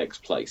scene takes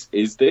place?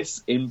 Is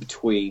this in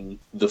between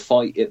the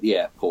fight at the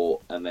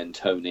airport and then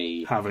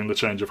Tony having the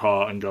change of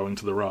heart and going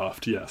to the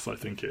raft? Yes, I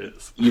think it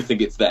is. You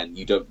think it's then?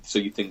 You don't? So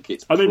you think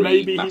it's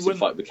maybe massive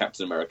fight with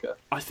Captain America?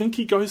 I think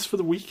he goes for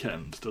the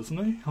weekend, doesn't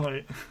he?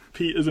 Like,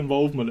 Peter's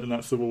involvement in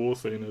that Civil War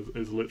scene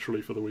is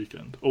literally for the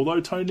weekend.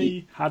 Although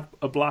Tony had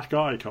a black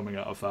eye coming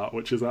out of that,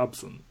 which is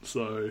absent,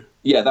 so...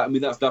 Yeah,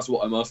 that's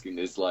what I'm asking,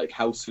 is like,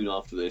 how soon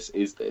after this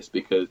is this?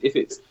 Because if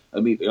it's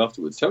immediately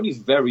afterwards, Tony's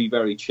very,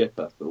 very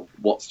chipper for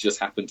what's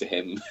just happened to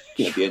him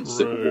at the end of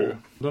Civil War.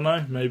 I don't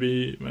know,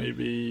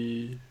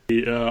 maybe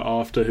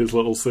After his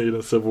little scene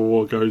in Civil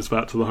War, goes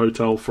back to the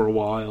hotel for a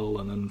while,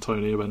 and then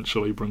Tony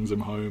eventually brings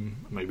him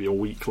home, maybe a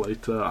week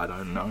later, I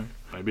don't know.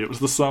 Maybe it was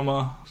the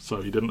summer,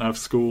 so he didn't have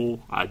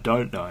school. I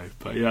don't know.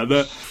 But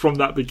yeah, from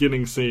that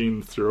beginning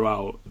scene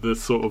throughout, the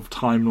sort of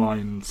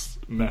timelines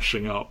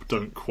meshing up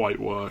don't quite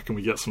work, and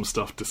we get some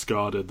stuff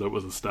discarded that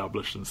was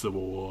established in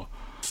Civil War.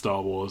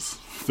 Star Wars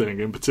thing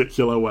in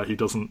particular, where he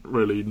doesn't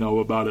really know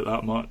about it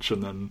that much,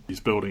 and then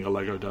he's building a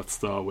Lego Death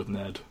Star with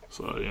Ned.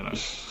 So,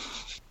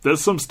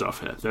 there's some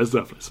stuff here. There's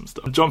definitely some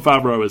stuff. Jon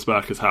Favreau is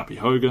back as Happy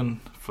Hogan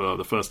for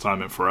the first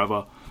time in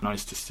forever.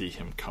 Nice to see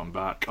him come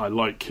back. I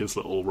like his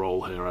little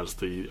role here as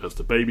the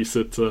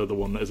babysitter, the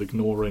one that is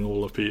ignoring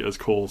all of Peter's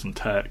calls and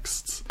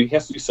texts. He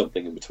has to do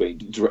something in between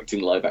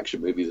directing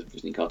live-action movies and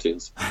Disney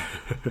cartoons.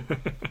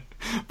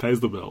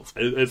 Pays the bills.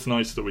 It's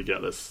nice that we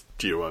get this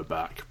duo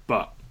back.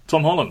 But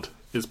Tom Holland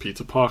is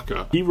Peter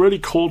Parker. He really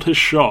called his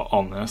shot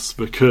on this,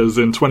 because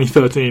in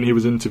 2013 he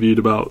was interviewed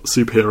about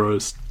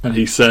superheroes, and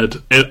he said,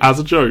 as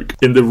a joke,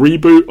 in the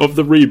reboot of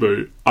the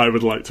reboot, I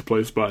would like to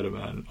play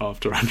Spider-Man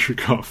after Andrew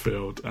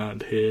Garfield,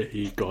 and here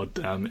he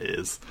goddamn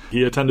is.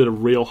 He attended a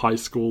real high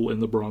school in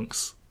the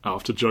Bronx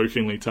after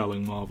jokingly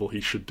telling Marvel he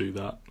should do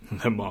that.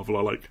 And then Marvel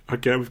are like,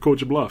 okay, we've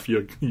called your bluff.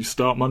 You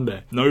start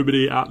Monday.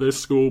 Nobody at this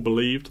school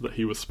believed that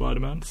he was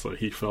Spider-Man, so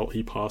he felt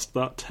he passed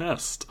that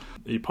test.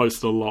 He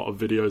posted a lot of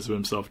videos of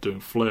himself doing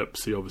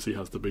flips. He obviously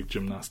has the big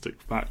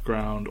gymnastic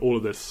background. All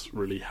of this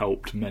really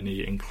helped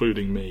many,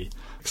 including me,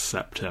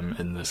 accept him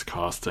in this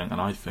casting.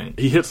 And I think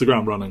he hits the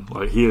ground running.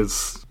 Like, he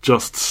is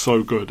just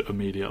so good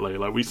immediately.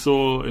 Like, we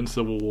saw in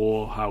Civil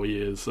War how he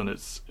is, and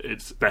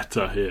it's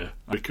better here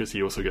because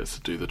he also gets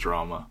to do the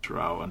drama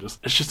throughout. And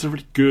it's just a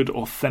really good,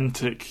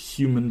 authentic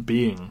human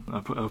being.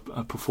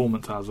 A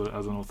performance as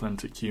an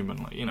authentic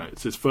human. Like,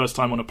 it's his first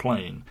time on a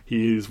plane.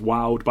 He is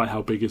wowed by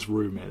how big his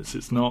room is.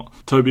 It's not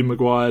Tobey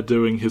Maguire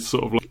doing his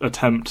sort of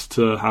attempt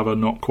to have a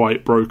not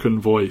quite broken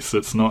voice.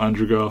 It's not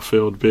Andrew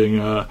Garfield being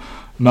a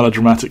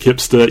melodramatic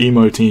hipster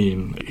emo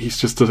teen. He's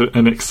just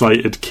an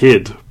excited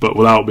kid, but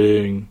without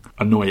being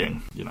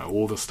annoying.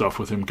 All the stuff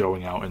with him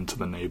going out into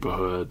the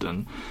neighborhood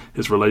and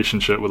his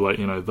relationship with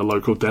the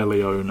local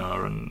deli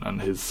owner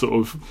and his sort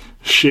of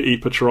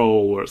shitty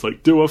patrol where it's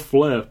like, do a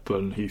flip,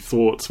 and he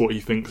thwarts what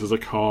he thinks is a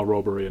car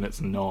robbery and it's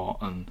not,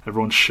 and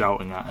everyone's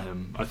shouting at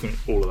him. I think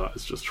all of that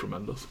is just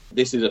tremendous.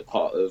 This is a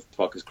part of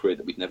Parker's career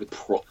that we've never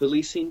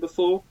properly seen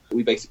before.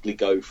 We basically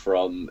go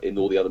from, in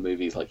all the other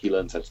movies, like, he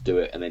learns how to do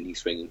it and then he's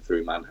swinging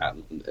through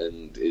Manhattan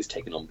and is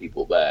taking on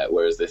people there,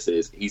 whereas this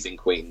is, he's in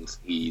Queens,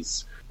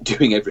 he's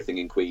doing everything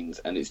in Queens,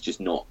 and it's just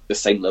not the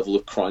same level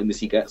of crime as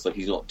he gets. Like,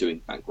 he's not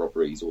doing bank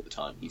robberies all the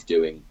time. He's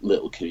doing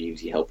little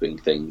community helping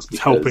things. He's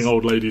helping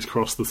old ladies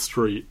cross the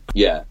street.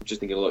 Yeah, just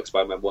thinking of like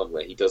Spider-Man 1,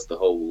 where he does the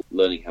whole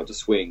learning how to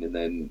swing, and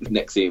then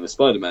next scene with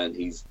Spider-Man,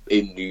 he's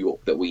in New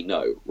York that we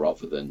know,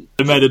 rather than...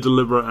 They made a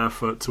deliberate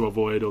effort to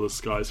avoid all the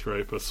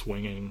skyscraper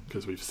swinging,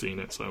 because we've seen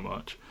it so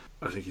much.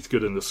 I think he's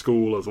good in the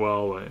school as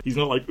well. Like, he's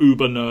not like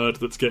uber nerd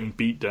that's getting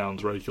beat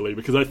downs regularly,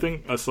 because I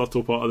think a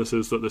subtle part of this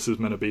is that this is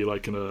meant to be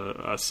like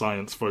a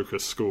science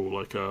focused school,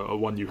 like a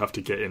one you have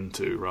to get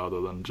into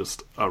rather than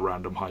just a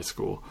random high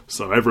school.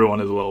 So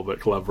everyone is a little bit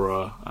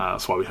cleverer.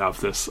 That's why we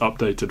have this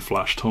updated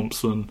Flash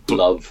Thompson.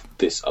 Love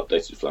this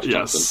updated Flash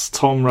Thompson. Yes,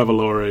 Tom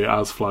Revolori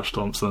as Flash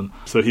Thompson.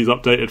 So he's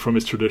updated from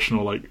his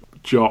traditional like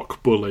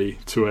jock bully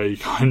to a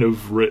kind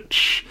of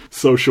rich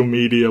social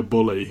media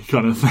bully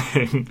kind of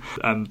thing.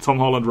 And Tom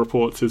Holland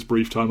reports his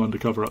brief time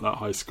undercover at that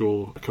high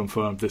school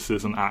confirmed this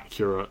is an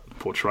accurate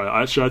portrayal.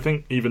 Actually, I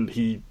think even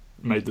he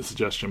made the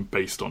suggestion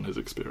based on his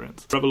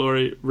experience.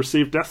 Revolori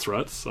received death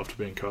threats after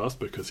being cast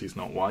because he's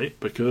not white,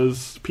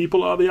 because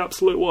people are the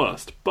absolute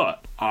worst.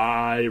 But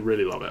I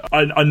really love it.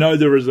 I know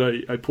there is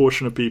a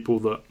portion of people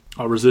that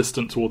are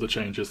resistant to all the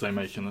changes they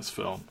make in this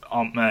film.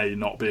 Aunt May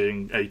not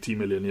being 80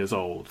 million years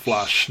old,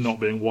 Flash not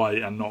being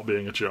white and not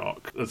being a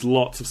jock. There's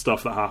lots of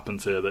stuff that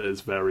happens here that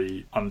is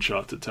very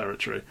uncharted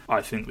territory.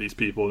 I think these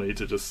people need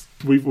to just...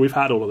 We've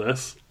had all of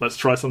this. Let's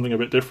try something a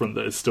bit different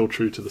that is still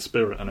true to the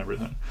spirit and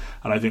everything.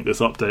 And I think this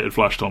updated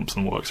Flash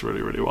Thompson works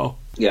really, really well.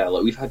 Yeah,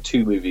 like, we've had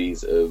 2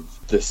 movies of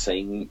the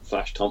same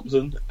Flash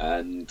Thompson,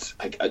 and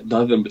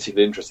none of them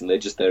particularly interesting. They're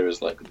just there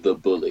as, like, the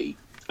bully.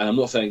 And I'm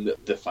not saying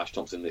that the Flash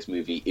Thompson in this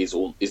movie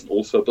isn't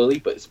also a bully,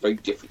 but it's a very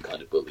different kind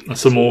of bully.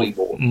 It's a more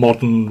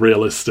modern,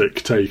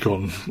 realistic take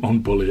on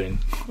bullying.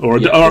 Or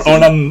an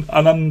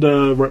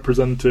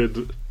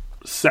underrepresented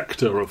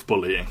sector of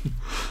bullying.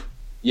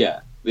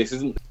 Yeah. This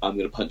isn't, I'm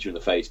going to punch you in the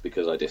face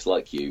because I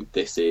dislike you.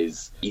 This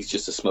is, he's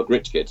just a smug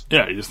rich kid.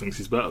 Yeah, he just thinks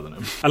he's better than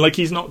him. And, like,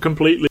 he's not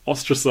completely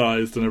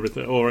ostracised and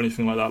everything, or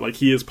anything like that. Like,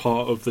 he is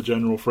part of the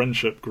general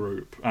friendship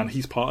group, and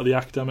he's part of the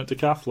academic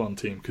decathlon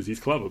team because he's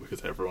clever,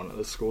 because everyone at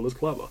this school is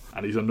clever.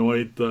 And he's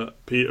annoyed that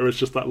Peter is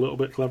just that little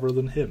bit cleverer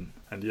than him.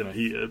 And,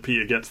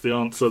 Peter gets the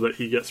answer that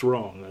he gets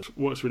wrong. It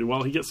works really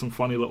well. He gets some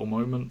funny little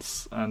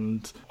moments,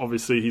 and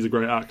obviously he's a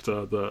great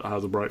actor that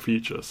has a bright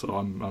future, so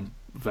I'm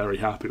very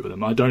happy with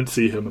him. I don't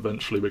see him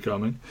eventually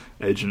becoming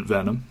Agent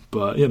Venom,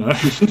 but, you know,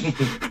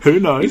 who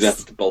knows? He's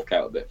have to bulk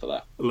out a bit for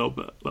that. A little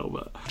bit.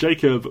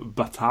 Jacob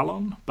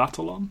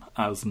Batalon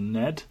as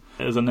Ned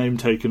is a name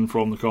taken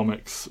from the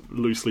comics,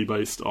 loosely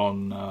based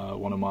on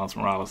one of Miles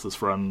Morales'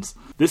 friends.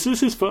 This is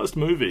his first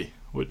movie,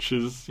 which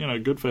is, you know,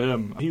 good for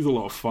him. He's a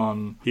lot of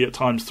fun. He at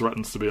times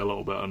threatens to be a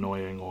little bit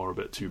annoying or a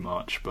bit too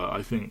much, but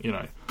I think, you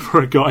know,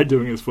 for a guy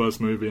doing his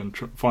first movie and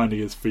finding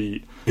his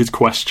feet, his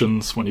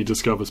questions when he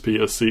discovers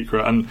Peter's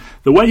secret, and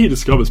the way he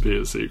discovers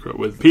Peter's secret,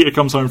 with Peter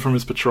comes home from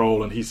his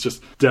patrol and he's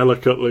just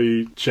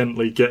delicately,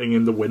 gently getting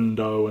in the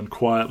window and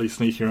quietly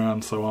sneaking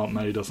around so Aunt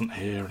May doesn't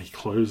hear, and he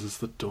closes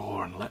the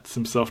door and lets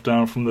himself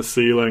down from the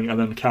ceiling, and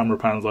then the camera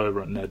pans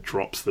over and Ned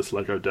drops this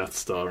Lego Death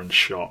Star in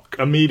shock.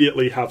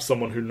 Immediately have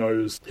someone who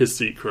knows his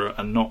secret,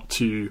 and not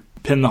to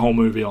pin the whole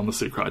movie on the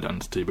secret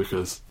identity,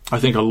 because I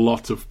think a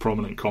lot of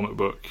prominent comic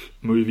book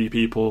movie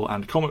people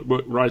and comic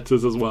book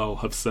writers as well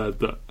have said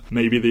that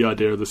maybe the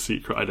idea of the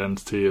secret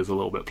identity is a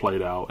little bit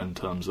played out in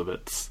terms of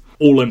its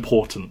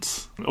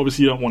all-importance.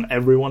 Obviously, you don't want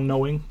everyone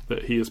knowing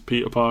that he is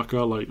Peter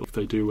Parker, like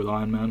they do with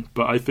Iron Man,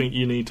 but I think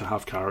you need to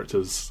have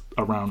characters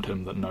around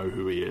him that know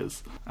who he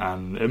is,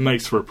 and it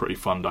makes for a pretty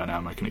fun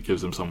dynamic, and it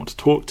gives him someone to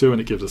talk to, and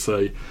it gives us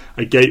a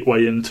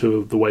gateway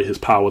into the way his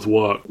powers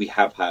work. We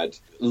have had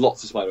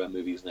lots of Spider-Man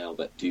movies now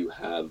that do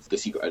have the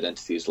secret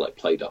identities like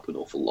played up an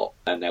awful lot,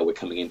 and now we're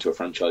coming into a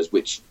franchise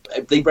which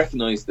they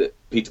recognise that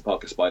Peter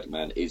Parker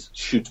Spider-Man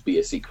should be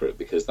a secret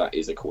because that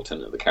is a core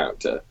tenet of the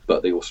character,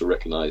 but they also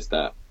recognise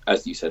that,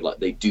 as you said, like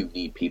they do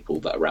need people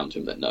that around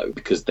him that know,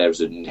 because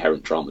there's an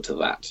inherent drama to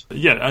that.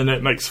 Yeah, and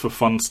it makes for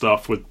fun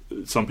stuff with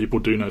some people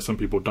do know, some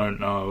people don't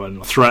know,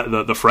 and the threat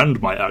that the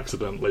friend might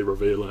accidentally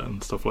reveal it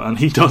and stuff like that. And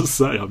he does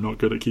say, I'm not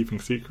good at keeping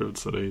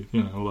secrets, and he,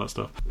 you know, all that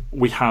stuff.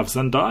 We have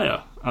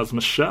Zendaya as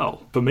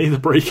Michelle. For me, the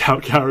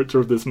breakout character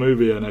of this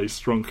movie and a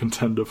strong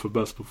contender for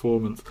best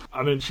performance.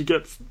 I mean, she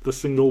gets the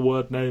single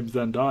word name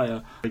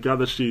Zendaya. I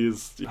gather she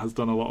has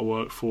done a lot of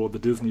work for the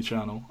Disney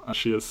Channel, and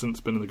she has since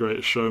been in The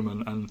Greatest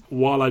Showman, and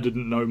while I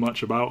didn't know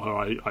much about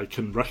her, I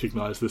can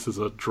recognise this as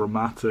a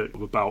dramatic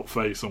about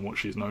face on what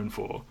she's known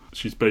for.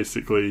 She's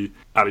basically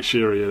Ali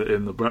Sheary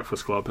in The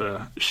Breakfast Club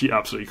here. She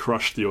absolutely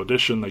crushed the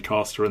audition. They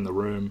cast her in the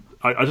room.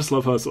 I just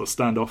love her sort of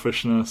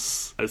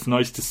standoffishness. It's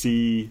nice to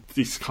see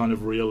this kind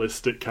of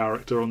realistic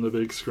character on the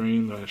big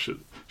screen.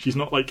 She's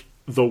not like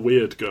the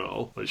weird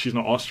girl. Like, she's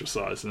not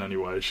ostracized in any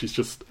way. She's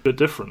just a bit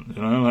different,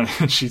 you know?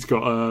 Like, she's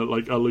got a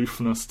like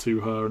aloofness to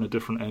her and a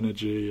different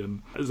energy.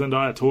 And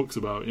Zendaya talks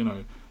about, you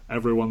know,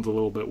 everyone's a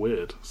little bit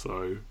weird,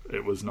 so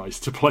it was nice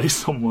to play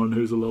someone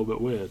who's a little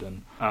bit weird.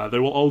 And they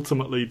will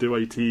ultimately do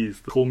a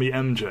tease, Call Me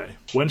MJ.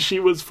 When she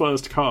was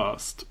first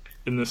cast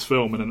in this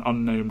film in an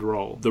unnamed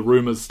role, the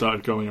rumours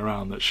started going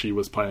around that she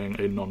was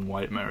playing a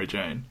non-white Mary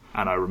Jane.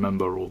 And I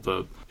remember all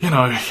the, you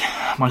know,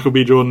 Michael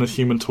B. Jordan as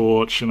Human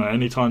Torch, you know,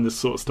 anytime this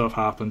sort of stuff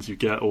happens, you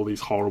get all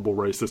these horrible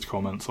racist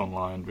comments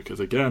online,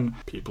 because again,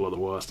 people are the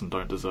worst and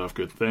don't deserve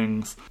good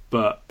things.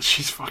 But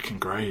she's fucking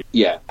great.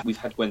 Yeah, we've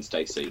had Gwen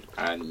Stacy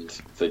and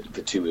for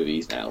 2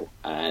 movies now,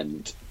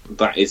 and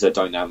that is a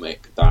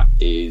dynamic that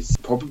is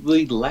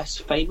probably less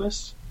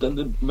famous than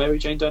the Mary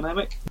Jane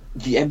dynamic.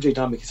 The MJ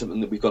dynamic is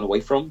something that we've gone away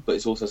from, but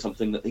it's also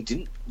something that they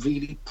didn't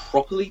really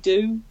properly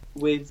do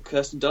with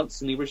Kirsten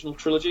Dunst in the original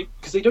trilogy,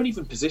 because they don't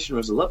even position her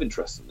as a love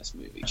interest in this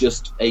movie,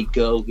 just a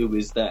girl who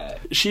is there.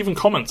 She even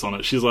comments on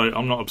it. She's like,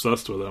 I'm not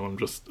obsessed with them, I'm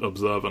just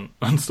observant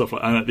and stuff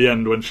like that. And at the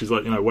end when she's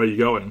like, you know, where are you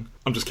going?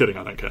 I'm just kidding,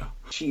 I don't care.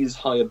 She is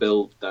higher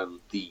billed than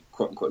the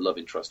quote-unquote love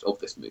interest of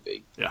this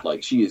movie. Yeah.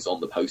 Like, she is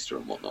on the poster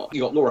and whatnot.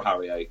 You got Laura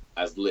Harrier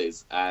as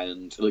Liz,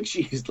 and, like,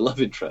 she is the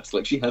love interest.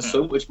 Like, she has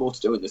so much more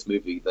to do in this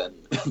movie than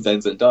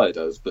Zendaya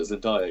does, but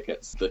Zendaya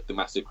gets the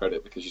massive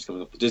credit because she's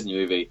coming off the Disney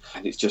movie,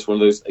 and it's just one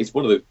of those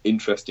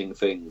interesting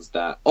things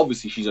that,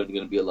 obviously, she's only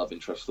going to be a love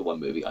interest for the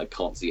one movie. I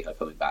can't see her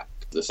coming back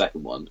to the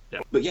second one. Yeah.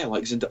 But yeah,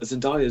 like,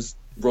 Zendaya's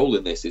role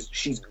in this is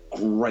she's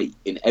great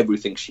in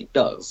everything she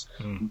does,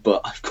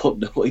 but I've got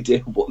no idea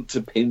what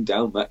to pin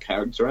down that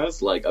character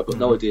as. Like, I've got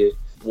no idea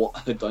what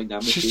her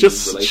dynamic is.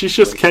 She's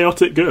just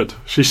chaotic good.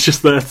 She's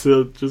just there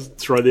to just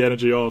throw the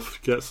energy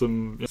off, get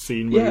some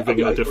scene moving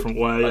in a different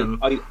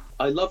way.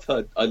 I love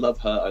her. I love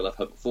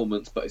her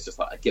performance, but it's just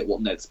like, I get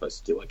what Ned's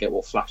supposed to do. I get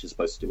what Flash is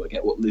supposed to do. I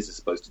get what Liz is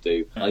supposed to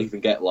do. I even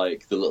get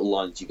like the little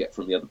lines you get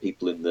from the other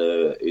people in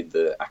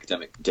the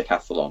academic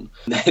decathlon.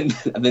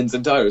 And then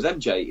Zendaya as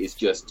MJ is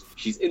just,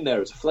 she's in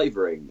there as a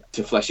flavouring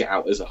to flesh it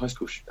out as a high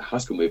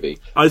school movie.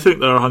 I think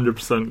they're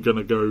 100% going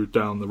to go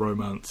down the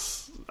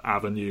romance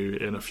avenue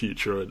in a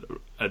future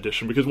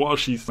edition, because while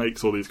she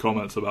makes all these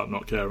comments about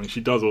not caring,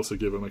 she does also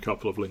give him a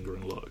couple of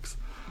lingering looks.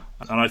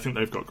 And I think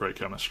they've got great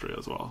chemistry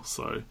as well.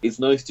 So it's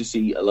nice to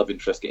see a love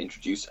interest get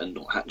introduced and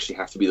not actually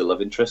have to be the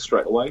love interest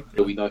straight away.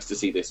 It'll be nice to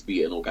see this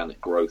be an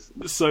organic growth.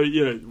 So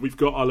yeah, we've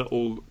got our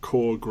little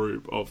core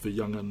group of the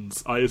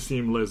young'uns. I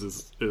assume Liz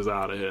is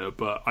out of here,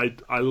 but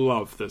I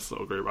love this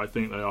little group. I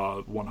think they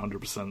are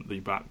 100%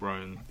 the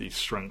backbone, the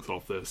strength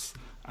of this,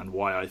 and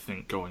why I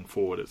think going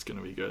forward it's going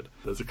to be good.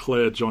 There's a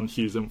clear John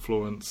Hughes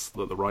influence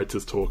that the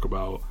writers talk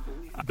about,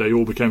 They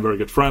all became very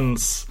good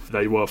friends.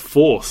 They were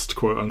forced,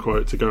 quote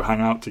unquote, to go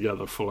hang out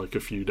together for like a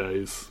few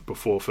days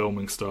before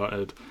filming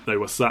started. They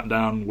were sat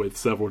down with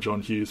several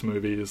John Hughes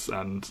movies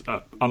and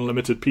an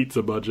unlimited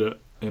pizza budget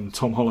in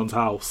Tom Holland's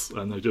house,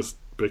 and they just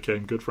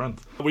became good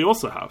friends. We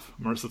also have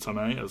Marissa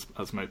Tomei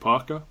as May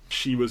Parker.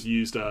 She was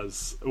used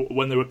as,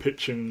 when they were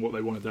pitching what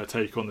they wanted their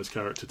take on this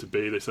character to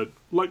be, they said,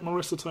 like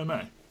Marissa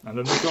Tomei. And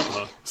then they got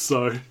her.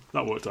 So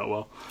that worked out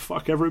well.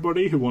 Fuck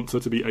everybody who wants her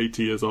to be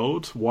 80 years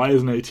old. Why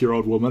is an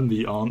 80-year-old woman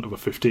the aunt of a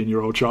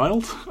 15-year-old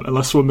child?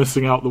 Unless we're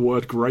missing out the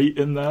word great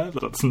in there,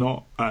 that's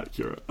not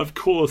accurate. Of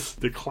course,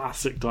 the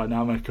classic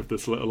dynamic of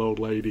this little old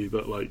lady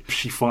that, like,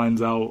 she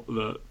finds out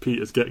that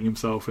Peter's getting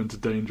himself into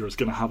danger, is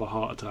going to have a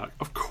heart attack.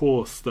 Of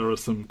course, there are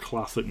some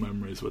classic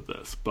memories with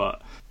this,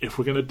 but if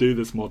we're going to do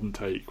this modern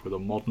take with a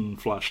modern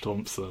Flash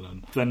Thompson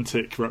and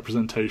authentic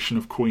representation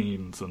of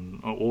Queens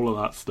and all of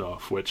that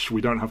stuff, which we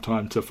don't have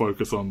time to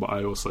focus on, but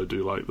I also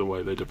do like the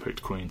way they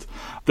depict Queens,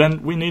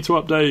 then we need to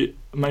update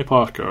May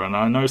Parker. And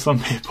I know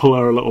some people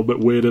are a little bit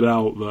weirded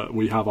out that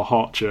we have a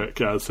hot chick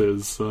as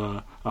his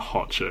a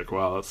hot chick.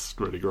 Wow, that's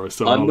really gross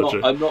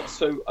terminology. I'm not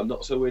so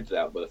weirded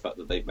out by the fact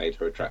that they've made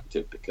her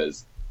attractive,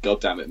 because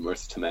God damn it,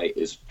 Marissa Tomei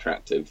is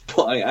attractive.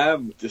 What I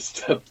am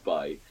disturbed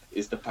by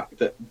is the fact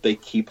that they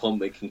keep on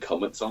making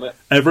comments on it.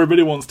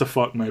 Everybody wants to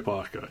fuck May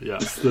Parker,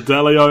 yes. The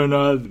deli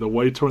owner, the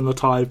waiter in the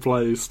Thai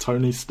place,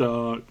 Tony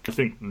Stark, I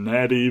think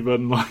Ned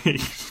even,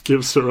 like,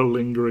 gives her a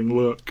lingering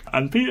look.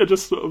 And Peter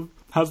just sort of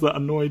has that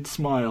annoyed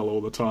smile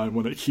all the time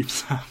when it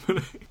keeps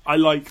happening. I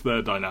like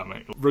their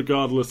dynamic.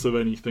 Regardless of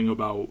anything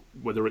about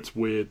whether it's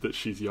weird that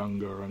she's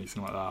younger or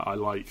anything like that, I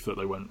like that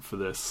they went for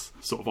this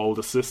sort of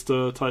older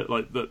sister type,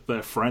 like that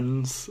they're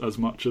friends as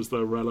much as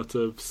they're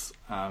relatives.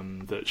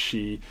 That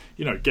she,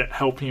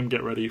 helping him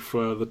get ready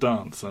for the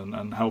dance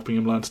and helping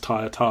him learn to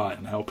tie a tie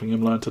and helping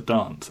him learn to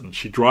dance. And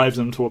she drives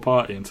him to a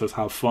party and says,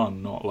 have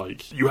fun, not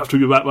like, you have to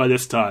be back by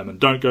this time and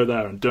don't go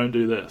there and don't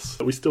do this.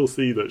 We still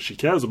see that she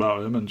cares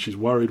about him and she's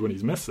worried when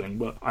he's missing,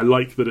 but I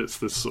like that it's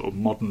this sort of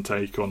modern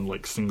take on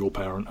like single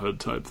parenthood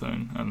type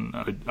thing,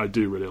 and I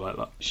do really like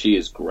that. She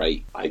is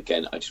great. I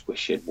just wish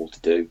she had more to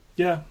do.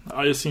 Yeah,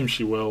 I assume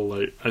she will.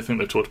 Like, I think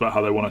they talked about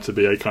how they want her to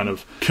be a kind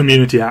of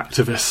community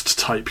activist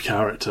type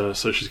character,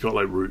 so she's got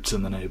like roots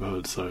in the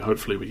neighbourhood, so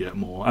hopefully we get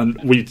more. And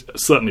we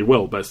certainly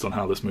will, based on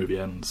how this movie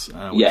ends.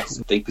 Yes,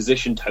 they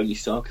position Tony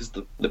Stark as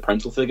the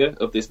parental figure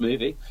of this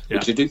movie,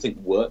 which I do think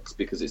works,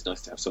 because it's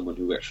nice to have someone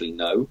who we actually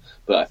know,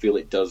 but I feel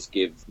it does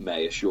give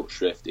May a short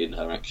shrift in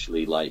her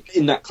actually, like,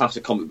 in that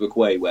classic comic book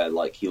way where,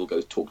 like, he'll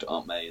go talk to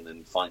Aunt May and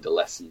then find a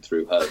lesson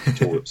through her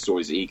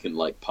stories that he can,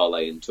 like,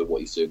 parlay into what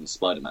he's doing with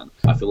Spider-Man.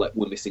 I feel like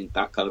we're missing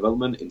that kind of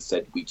element.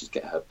 Instead, we just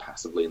get her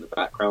passively in the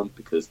background,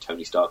 because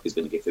Tony Stark is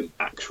going to give him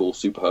actual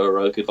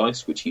superheroic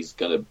advice, which he's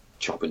going to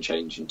chop and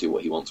change and do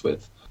what he wants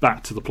with.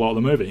 Back to the plot of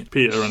the movie.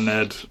 Peter and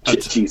Ned...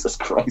 Jesus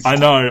Christ. I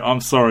know,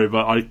 I'm sorry,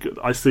 but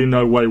I see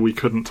no way we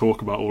couldn't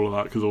talk about all of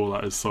that, because all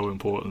that is so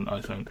important,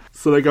 I think.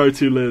 So they go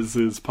to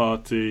Liz's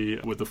party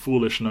with the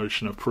foolish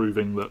notion of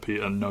proving that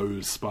Peter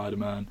knows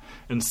Spider-Man.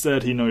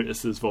 Instead, he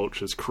notices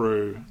Vulture's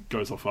crew,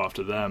 goes off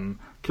after them,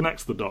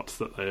 connects the dots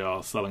that they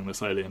are selling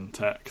this alien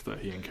tech that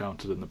he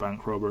encountered in the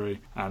bank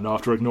robbery, and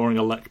after ignoring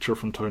a lecture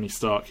from Tony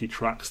Stark, he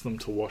tracks them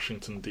to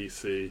Washington,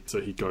 D.C.,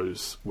 so he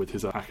goes with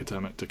his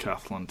academic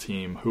decathlon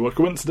team, who are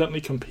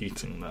coincidentally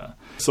competing there.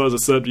 So as I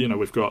said,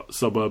 we've got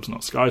suburbs,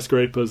 not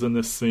skyscrapers in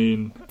this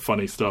scene.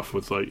 Funny stuff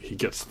with, like, he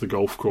gets to the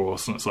golf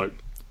course, and it's like,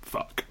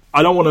 fuck.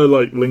 I don't want to,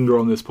 like, linger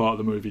on this part of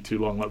the movie too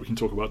long. Like, we can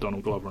talk about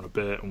Donald Glover in a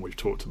bit, and we've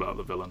talked about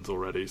the villains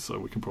already, so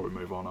we can probably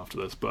move on after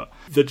this. But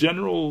the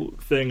general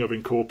thing of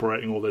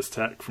incorporating all this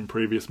tech from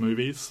previous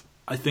movies,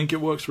 I think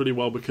it works really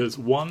well because,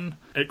 one,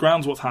 it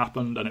grounds what's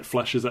happened, and it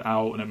fleshes it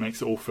out, and it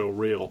makes it all feel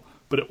real.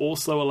 But it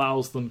also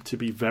allows them to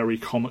be very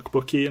comic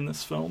booky in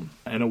this film,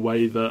 in a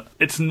way that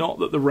it's not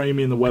that the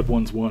Raimi and the Webb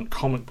ones weren't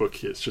comic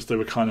booky, it's just they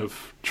were kind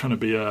of trying to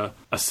be a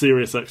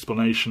serious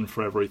explanation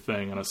for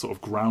everything and a sort of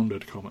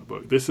grounded comic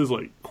book. This is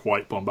like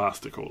quite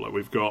bombastical. Like,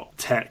 we've got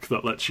tech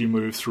that lets you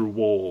move through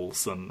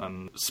walls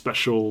and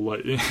special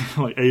like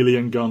like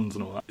alien guns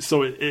and all that.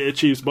 So it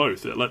achieves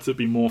both. It lets it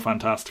be more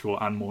fantastical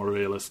and more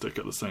realistic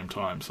at the same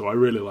time. So I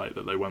really like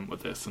that they went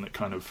with this, and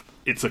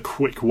it's a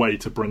quick way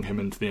to bring him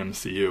into the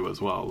MCU as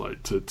well, like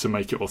to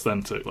make it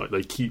authentic. Like,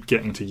 they keep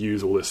getting to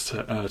use all this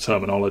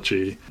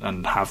terminology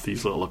and have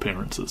these little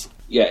appearances.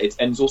 Yeah,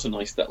 and it's also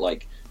nice that,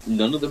 like,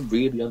 none of them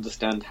really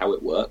understand how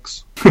it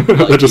works. Like,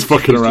 they're just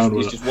fucking around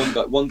with it. It's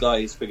just one guy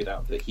has figured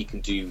out that he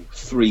can do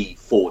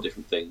 3-4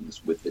 different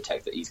things with the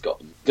tech that he's got.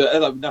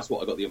 And that's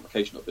what I got the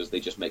implication of, is they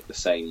just make the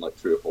same, like,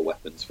 3 or 4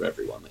 weapons for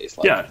everyone. It's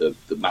like the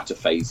matter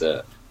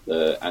phaser,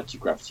 the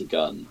anti-gravity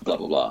gun, blah,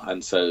 blah, blah.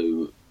 And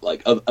so,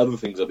 like, other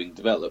things are being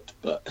developed,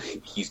 but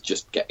he's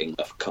just getting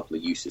a couple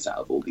of uses out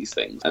of all these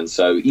things. And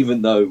so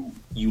even though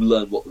you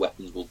learn what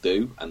weapons will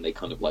do, and they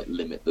kind of, like,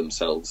 limit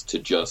themselves to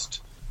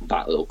just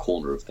that little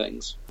corner of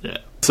things. Yeah.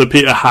 So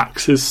Peter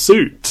hacks his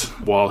suit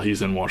while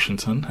he's in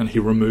Washington, and he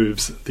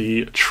removes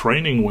the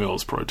training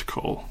wheels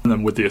protocol. And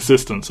then with the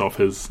assistance of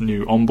his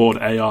new onboard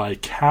AI,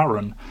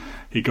 Karen,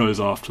 He goes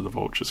after the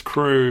Vulture's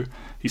crew.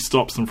 He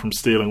stops them from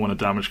stealing one of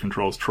Damage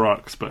Control's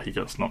trucks, but he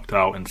gets knocked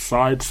out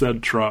inside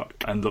said truck,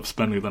 ends up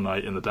spending the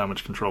night in the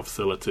Damage Control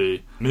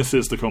facility,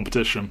 misses the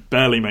competition,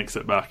 barely makes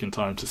it back in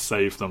time to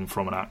save them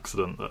from an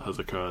accident that has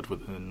occurred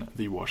within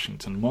the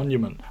Washington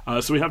Monument.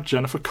 So we have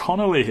Jennifer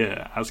Connelly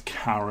here as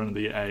Karen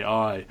the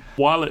AI.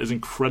 While it is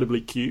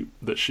incredibly cute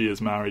that she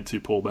is married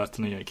to Paul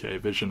Bettany, aka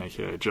Vision,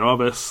 aka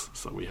Jarvis,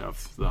 so we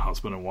have the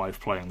husband and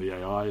wife playing the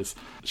AIs,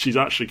 she's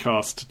actually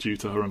cast due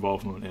to her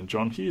involvement in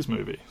John Hughes'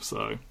 movie,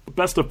 so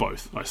best of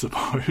both, I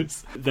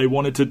suppose. They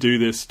wanted to do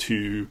this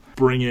to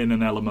bring in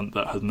an element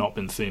that has not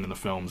been seen in the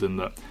films, in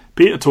that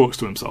Peter talks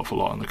to himself a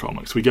lot in the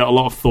comics. We get a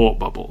lot of thought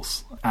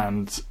bubbles,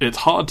 and it's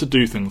hard to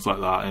do things like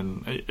that,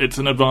 and it's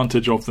an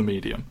advantage of the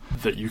medium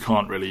that you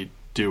can't really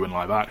do in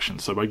live action.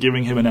 So by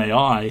giving him an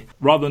AI,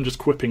 rather than just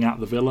quipping at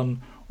the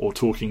villain or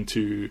talking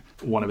to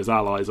one of his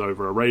allies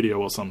over a radio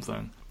or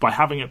something, by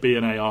having it be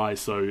an AI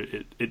so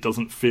it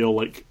doesn't feel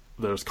like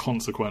there's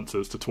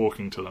consequences to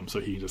talking to them, so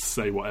he can just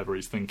say whatever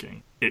he's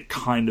thinking, it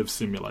kind of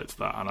simulates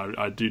that, and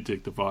I do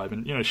dig the vibe.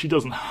 And, you know, she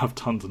doesn't have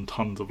tons and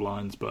tons of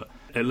lines, but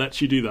it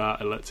lets you do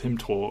that, it lets him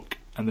talk,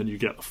 and then you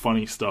get the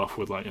funny stuff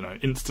with, like, you know,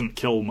 instant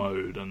kill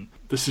mode, and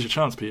this is your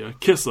chance, Peter,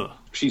 kiss her.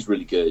 She's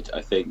really good,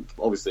 I think.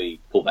 Obviously,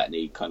 Paul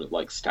Bettany kind of,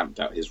 like,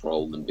 stamped out his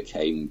role and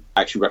became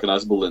actually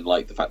recognisable in,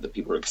 like, the fact that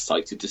people are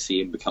excited to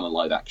see him become a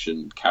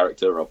live-action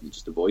character rather than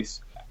just a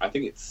voice. I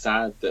think it's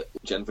sad that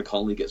Jennifer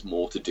Connelly gets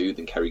more to do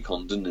than Kerry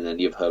Condon in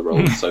any of her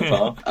roles so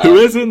far. Who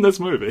is in this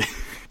movie?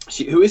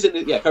 Who is in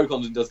it? Yeah, Kerry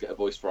Condon does get a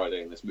voice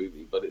Friday in this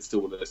movie, but it's still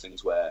one of those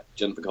things where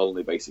Jennifer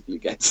Connelly basically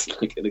gets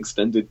like an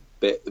extended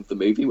bit of the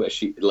movie where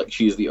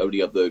she's the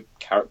only other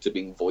character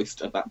being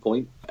voiced at that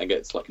point and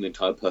gets like an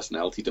entire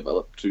personality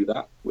developed through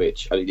that,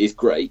 which I mean is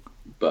great.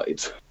 But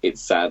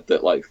it's sad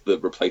that like the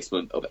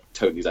replacement of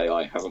Tony's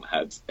AI hasn't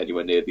had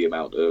anywhere near the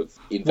amount of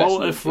investment.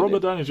 Well, if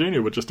Robert Downey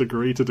Jr. would just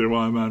agree to do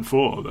Iron Man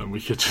 4, then we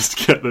could just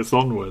get this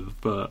on with.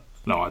 But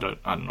no,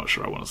 I'm not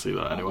sure I want to see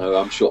that anyway.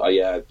 I'm sure.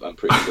 I'm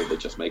pretty sure they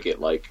just make it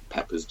like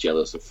Pepper's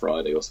jealous of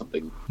Friday or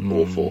something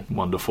awful.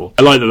 Wonderful.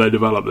 I like that they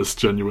develop this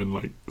genuine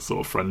like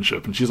sort of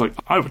friendship, and she's like,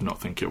 I would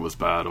not think it was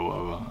bad or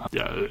whatever.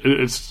 Yeah,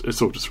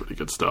 it's all just really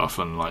good stuff,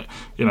 and like,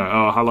 you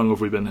know, how long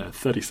have we been here?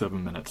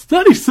 37 minutes.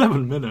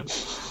 37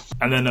 minutes.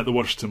 And then at the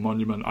Washington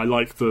Monument, I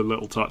like the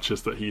little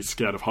touches that he's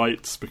scared of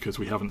heights because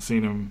we haven't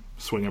seen him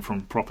swinging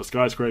from proper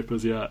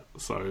skyscrapers yet.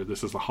 So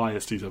this is the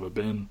highest he's ever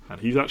been, and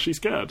he's actually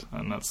scared,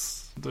 and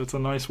that's a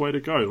nice way to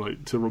go,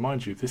 like to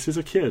remind you this is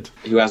a kid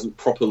who hasn't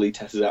properly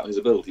tested out his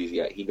abilities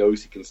yet. He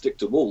knows he can stick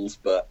to walls,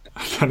 but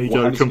can he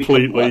go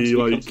completely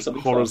like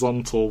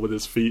horizontal with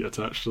his feet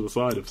attached to the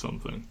side of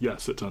something?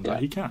 Yes, it turns out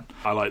he can.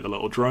 I like the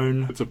little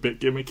drone. It's a bit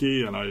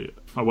gimmicky, and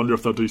I wonder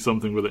if they'll do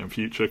something with it in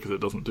future because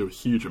it doesn't do a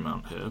huge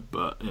amount here,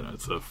 but you know,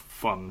 it's a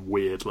fun,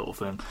 weird little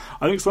thing.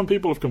 I think some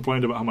people have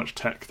complained about how much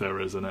tech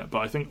there is in it, but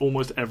I think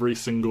almost every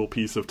single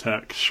piece of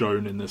tech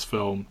shown in this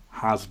film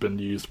has been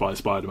used by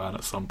Spider-Man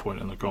at some point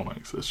in the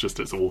comics.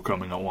 It's all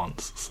coming at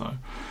once. So,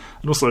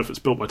 and also if it's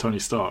built by Tony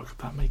Stark,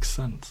 that makes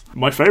sense.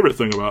 My favourite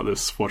thing about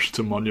this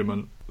Washington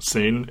Monument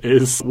scene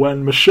is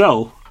when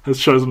Michelle has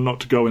chosen not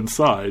to go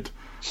inside,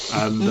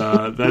 and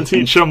their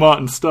teacher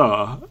Martin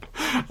Starr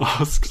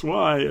asks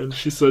why, and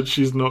she said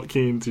she's not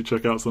keen to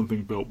check out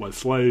something built by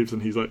slaves,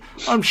 and he's like,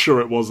 I'm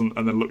sure it wasn't,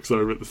 and then looks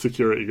over at the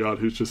security guard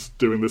who's just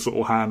doing this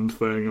little hand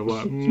thing of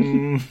like,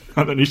 and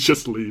then he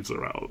just leaves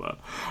her out of that.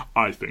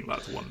 I think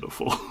that's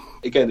wonderful.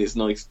 Again, it's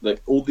nice, like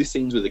all these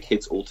scenes with the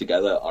kids all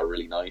together are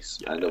really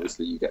nice, and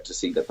obviously you get to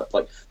see that,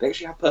 like, they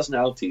actually have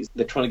personalities.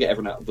 They're trying to get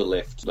everyone out of the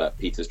lift that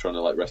Peter's trying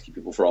to like rescue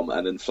people from,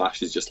 and then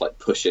Flash is just like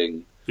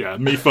pushing. Yeah,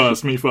 me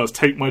first,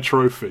 take my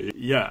trophy.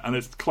 Yeah, and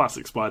it's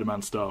classic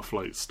Spider-Man stuff,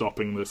 like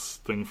stopping this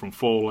thing from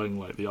falling,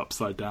 like the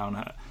upside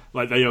down.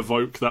 Like they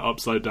evoke that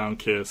upside down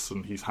kiss,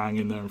 and he's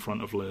hanging there in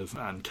front of Liz,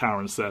 and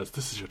Karen says,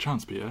 "This is your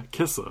chance, Peter,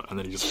 kiss her," and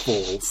then he just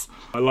falls.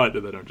 I like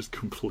that they don't just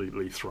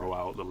completely throw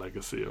out the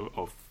legacy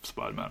of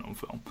Spider-Man on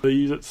film. They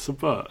use it to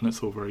subvert, and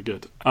it's all very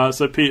good.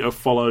 So Peter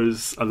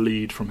follows a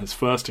lead from his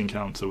first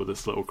encounter with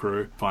this little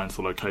crew, finds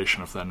the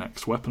location of their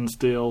next weapons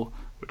deal,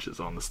 which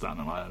is on the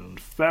Staten Island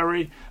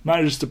ferry,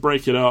 manages to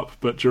break it up,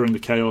 but during the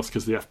chaos,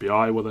 because the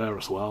FBI were there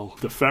as well,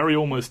 the ferry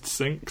almost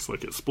sinks,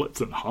 like it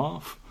splits in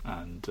half,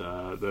 and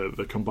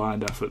the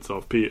combined efforts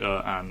of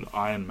Peter and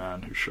Iron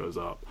Man, who shows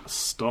up,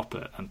 stop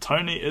it. And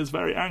Tony is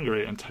very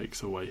angry and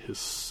takes away his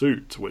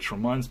suit, which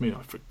reminds me,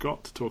 I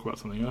forgot to talk about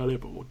something earlier,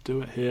 but we'll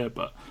do it here.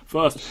 But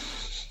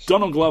first,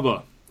 Donald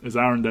Glover is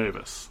Aaron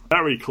Davis,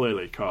 very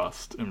clearly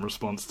cast in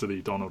response to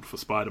the Donald for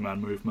Spider-Man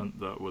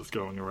movement that was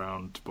going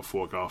around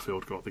before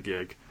Garfield got the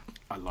gig.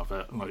 I love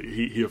it. Like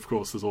he of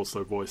course has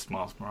also voiced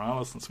Miles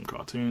Morales in some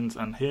cartoons,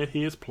 and here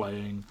he is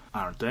playing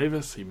Aaron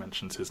Davis. He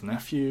mentions his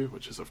nephew,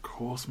 which is of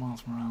course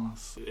Miles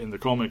Morales. In the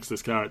comics,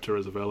 this character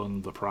is a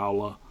villain, the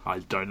Prowler. I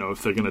don't know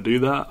if they're going to do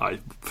that.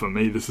 For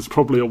me, this is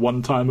probably a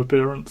one-time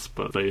appearance,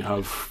 but they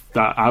have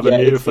that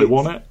avenue if they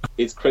want it.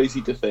 It's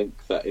crazy to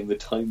think that in the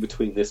time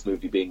between this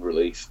movie being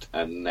released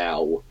and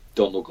now,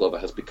 Donald Glover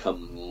has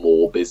become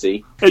more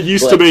busy. It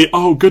used to be,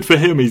 oh, good for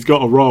him, he's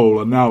got a role,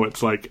 and now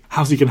it's like,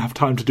 how's he going to have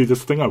time to do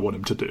this thing I want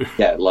him to do?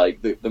 Yeah,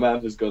 like, the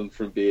man has gone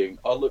from being,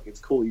 oh, look, it's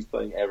cool he's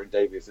playing Aaron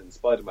Davis in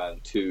Spider-Man,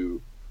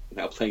 to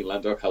now playing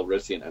Lando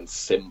Calrissian and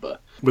Simba.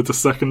 With the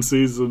second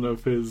season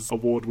of his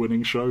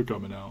award-winning show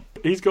coming out.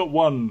 He's got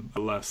one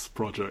less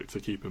project to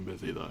keep him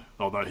busy, though,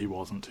 although he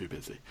wasn't too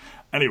busy.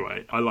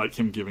 Anyway, I like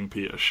him giving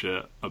Peter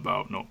shit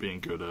about not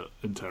being good at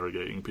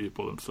interrogating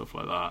people and stuff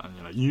like that,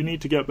 and, you need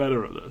to get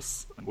better at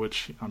this,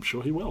 which I'm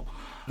sure he will.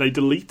 They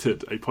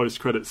deleted a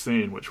post-credit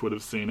scene which would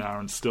have seen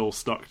Aaron still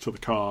stuck to the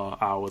car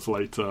hours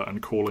later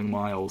and calling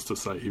Miles to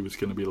say he was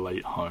going to be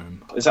late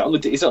home. Is that on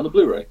the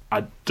Blu-ray?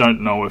 I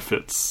don't know if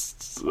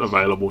it's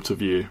available to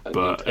view,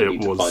 but I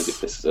need it was... to find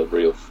if this is a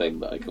real thing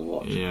that I can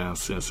watch.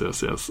 Yes.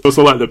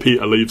 Also like that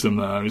Peter leaves him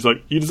there and he's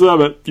like, you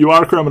deserve it, you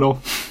are a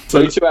criminal.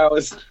 22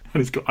 hours.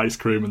 And he's got ice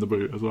cream in the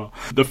boot as well.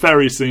 The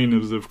ferry scene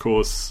is, of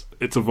course,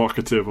 it's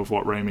evocative of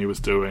what Raimi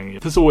was doing.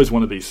 There's always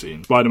one of these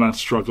scenes. Spider-Man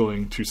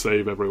struggling to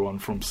save everyone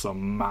from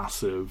some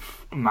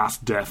massive mass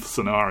death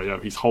scenario.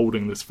 He's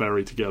holding this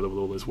ferry together with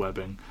all his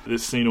webbing.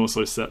 This scene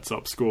also sets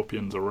up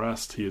Scorpion's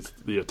arrest. He is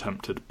the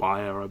attempted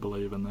buyer, I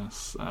believe, in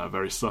this,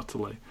 very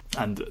subtly.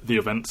 And the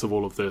events of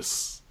all of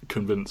this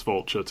convince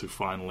Vulture to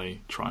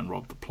finally try and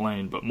rob the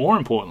plane. But more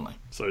importantly,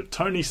 so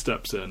Tony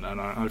steps in,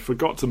 and I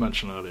forgot to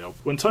mention earlier,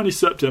 when Tony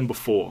stepped in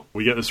before,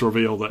 we get this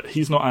reveal that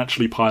he's not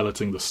actually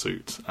piloting the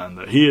suit, and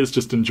that he is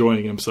just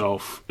enjoying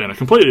himself in a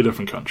completely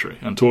different country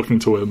and talking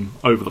to him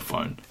over the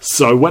phone.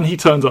 So when he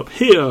turns up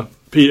here,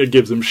 Peter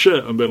gives him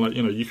shit and being like,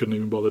 you couldn't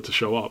even bother to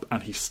show up,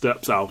 and he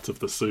steps out of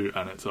the suit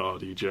and it's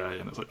RDJ,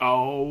 and it's like,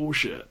 oh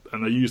shit.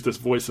 And they use this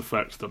voice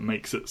effect that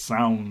makes it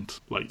sound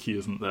like he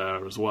isn't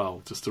there as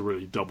well, just to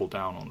really double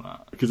down on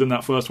that. Because in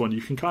that first one,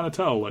 you can kind of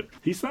tell, like,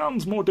 he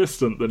sounds more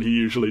distant than he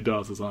usually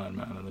does as Iron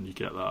Man, and then you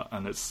get that,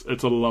 and it's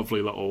a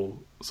lovely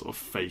little sort of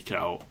fake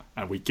out,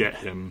 and we get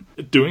him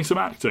doing some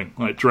acting,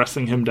 like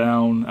dressing him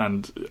down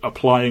and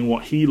applying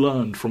what he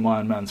learned from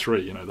Iron Man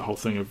 3, the whole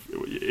thing of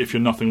if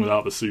you're nothing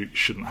without the suit, you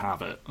shouldn't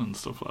have it, and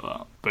stuff like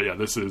that. But yeah,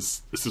 this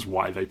is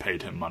why they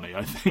paid him money,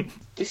 I think.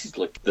 This is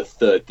like the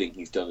third thing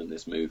he's done in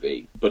this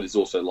movie, but it's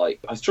also like,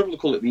 I struggle to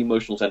call it the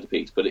emotional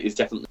centerpiece, but it is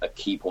definitely a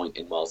key point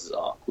in Miles'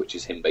 arc, which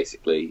is him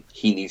basically,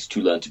 he needs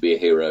to learn to be a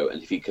hero,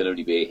 and if he can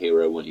only be a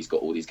hero when he's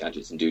got all these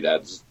gadgets and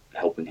doodads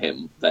helping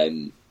him,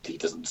 then he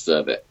doesn't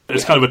deserve it.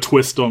 It's kind of a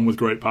twist on with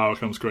great power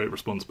comes great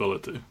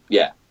responsibility.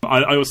 Yeah.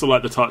 I also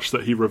like the touch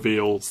that he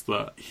reveals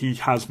that he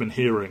has been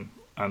hearing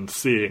and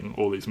seeing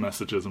all these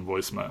messages and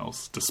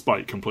voicemails,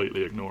 despite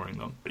completely ignoring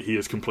them. He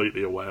is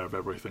completely aware of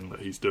everything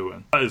that he's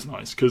doing. That is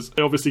nice, because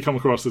they obviously come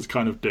across as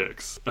kind of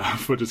dicks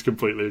for just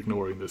completely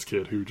ignoring this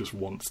kid who just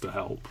wants to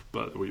help.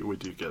 But we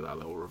do get that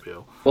little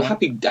reveal. Well,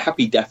 Happy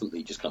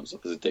definitely just comes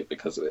up as a dick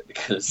because of it,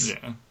 because...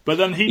 Yeah. But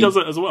then he does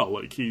it as well.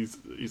 Like, he's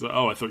like,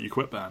 oh, I thought you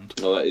quit band.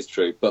 Well, that is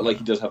true. But, like,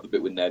 he does have the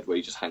bit with Ned where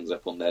he just hangs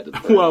up on Ned.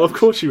 Well, of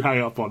course you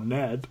hang up on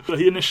Ned. But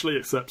he initially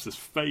accepts his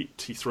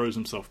fate. He throws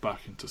himself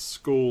back into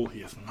school. He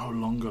is no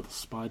longer the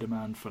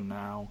Spider-Man for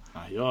now.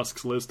 He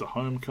asks Liz to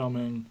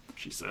homecoming.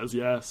 She says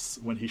yes.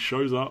 When he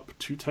shows up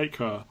to take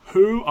her,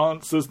 who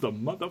answers the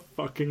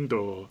motherfucking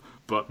door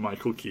but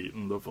Michael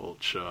Keaton, the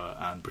Vulture?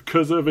 And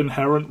because of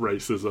inherent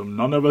racism,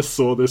 none of us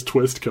saw this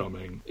twist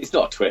coming. It's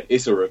not a twist,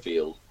 it's a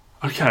reveal.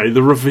 Okay,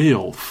 the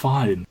reveal,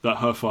 fine. That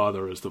her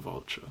father is the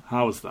Vulture.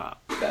 How is that?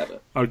 Better.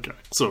 Okay.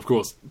 So, of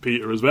course,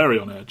 Peter is very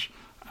on edge.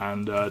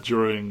 And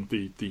during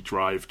the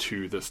drive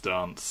to this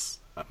dance,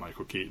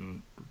 Michael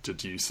Keaton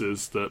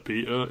deduces that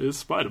Peter is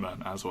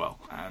Spider-Man as well.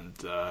 And,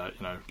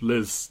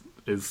 Liz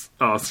is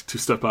asked to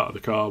step out of the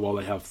car while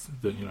they have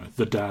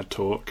the dad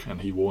talk,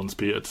 and he warns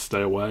Peter to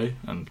stay away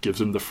and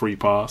gives him the free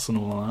pass and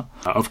all of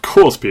that. Of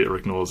course Peter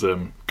ignores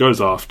him,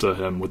 goes after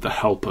him with the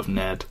help of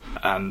Ned,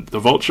 and the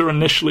Vulture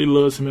initially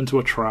lures him into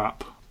a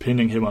trap,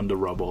 pinning him under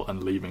rubble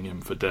and leaving him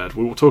for dead.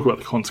 We will talk about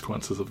the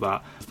consequences of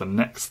that as the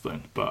next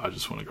thing, but I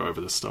just want to go over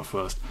this stuff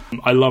first.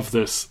 I love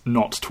this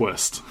not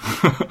twist.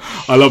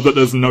 I love that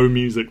there's no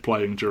music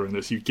playing during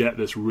this. You get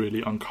this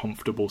really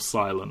uncomfortable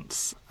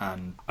silence,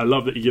 and I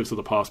love that he gives her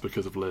the pass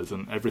because of Liz,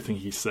 and everything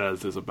he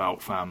says is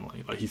about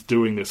family. Like, he's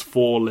doing this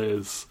for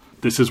Liz.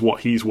 This is what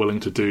he's willing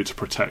to do to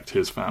protect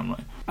his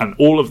family. And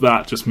all of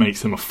that just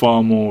makes him a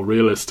far more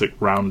realistic,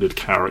 rounded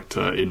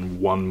character in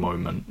one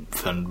moment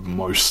than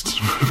most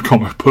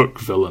comic book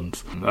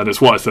villains. And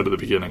it's what I said at the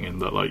beginning, in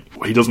that, like,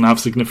 he doesn't have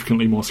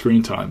significantly more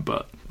screen time,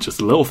 but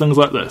just little things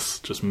like this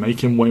just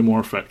make him way more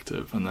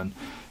effective. And then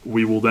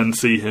we will then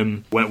see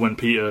him when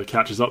Peter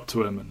catches up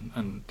to him,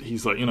 and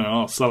he's like,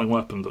 selling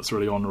weapons, that's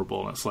really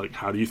honourable. And it's like,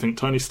 how do you think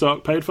Tony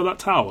Stark paid for that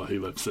tower he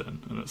lives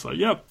in? And it's like,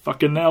 yeah,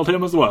 fucking nailed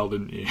him as well,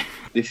 didn't you?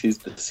 This is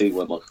the scene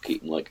where Michael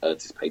Keaton,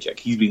 earns his paycheck.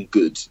 He's been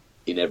good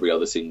in every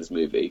other scene in this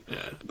movie. Yeah.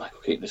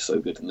 Michael Keaton is so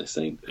good in this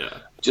scene. Yeah.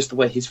 just the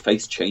way his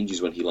face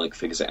changes when he like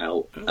figures it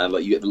out, and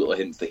like you get the little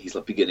hints that he's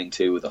like beginning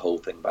to with the whole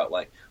thing about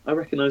like, I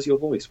recognise your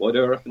voice. Why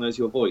do I recognise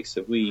your voice?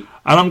 Have we?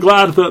 And I'm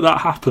glad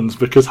that happens,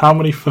 because how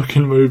many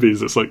fucking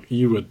movies it's like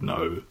you would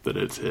know that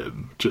it's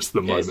him just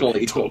the moment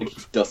he talks. Not like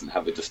he doesn't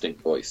have a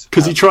distinct voice,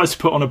 because he tries to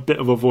put on a bit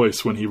of a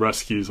voice when he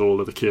rescues all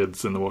of the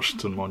kids in the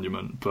Washington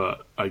Monument,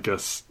 but I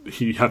guess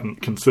he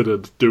hadn't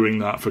considered doing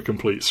that for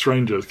complete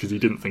strangers because he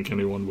didn't think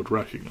anyone would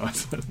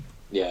recognise him.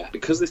 Yeah,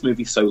 because this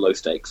movie's so low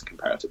stakes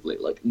comparatively,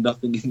 like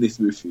nothing in this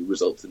movie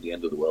results in the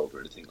end of the world or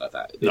anything like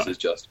that. This is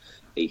just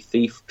a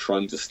thief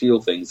trying to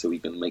steal things so he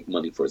can make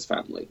money for his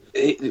family.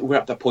 We're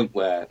at that point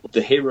where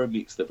the hero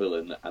meets the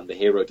villain and the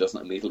hero doesn't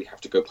immediately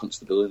have to go punch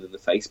the villain in the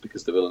face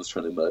because the villain's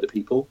trying to murder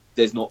people.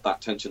 There's not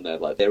that tension there.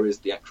 Like, there is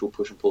the actual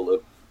push and pull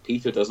of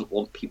Peter doesn't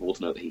want people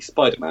to know that he's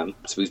Spider-Man,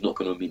 so he's not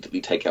going to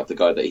immediately take out the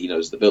guy that he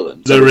knows is the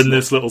villain. They're in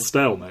this little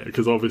stalemate,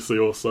 because obviously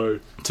also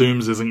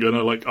Toombs isn't going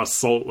to like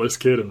assault this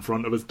kid in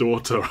front of his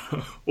daughter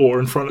or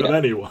in front of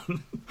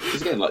anyone.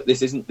 Because again, like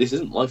this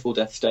isn't life or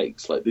death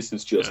stakes. Like, this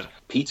is just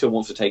Peter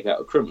wants to take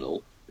out a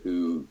criminal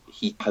who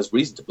he has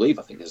reason to believe,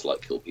 I think, has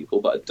like killed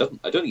people, but I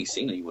don't think he's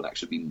seen anyone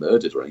actually be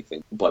murdered or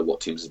anything by what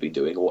Toombs has been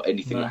doing, or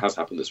anything that has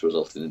happened that's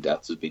resulted in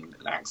deaths has been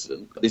an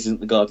accident. This isn't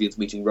the Guardians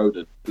meeting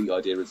Ronan. The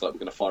idea is like, we're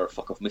going to fire a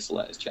fuck-off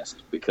missile at his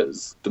chest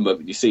because the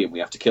moment you see him, we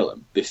have to kill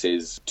him. This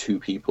is two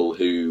people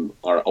who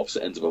are at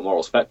opposite ends of a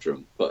moral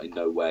spectrum, but in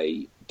no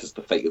way does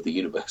the fate of the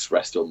universe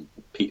rest on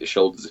Peter's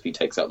shoulders if he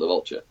takes out the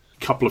Vulture.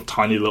 Couple of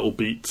tiny little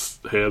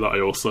beats here that I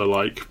also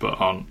like, but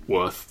aren't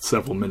worth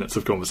several minutes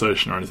of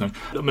conversation or anything.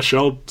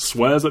 Michelle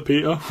swears at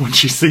Peter when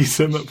she sees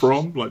him at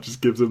prom, like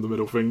just gives him the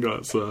middle finger.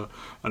 It's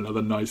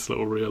another nice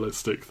little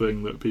realistic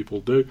thing that people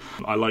do.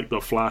 I like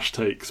that Flash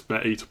takes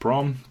Betty to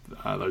prom.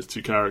 Those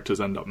two characters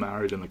end up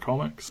married in the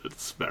comics.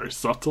 It's very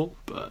subtle,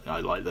 but I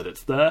like that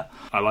it's there.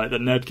 I like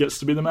that Ned gets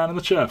to be the man in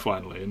the chair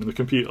finally in the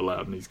computer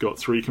lab, and he's got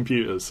 3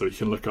 computers so he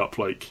can look up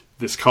like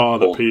this car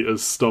that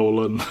Peter's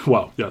stolen.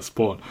 Well, yes,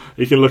 porn.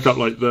 He can look up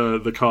like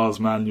the car's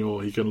manual.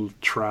 He can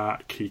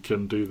track. He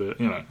can do the.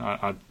 You know,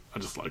 I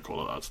just like all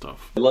of that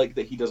stuff. I like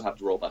that he doesn't have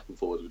to roll back and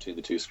forward between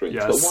the 2 screens.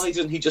 Yes. But why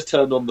didn't he just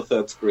turn on the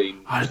 3rd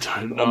screen? I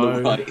don't know. On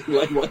the right?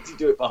 Like, why did he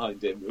do it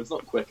behind him? It was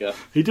not quicker.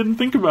 He didn't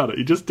think about it.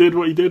 He just did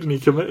what he did and he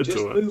committed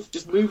to it.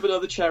 Just move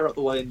another chair out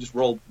the way and just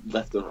roll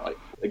left and right.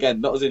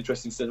 Again, not as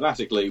interesting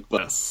cinematically,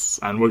 but... Yes,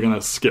 and we're going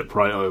to skip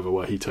right over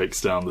where he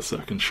takes down the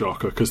second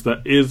shocker, because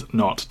there is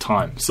not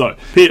time. So,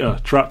 Peter,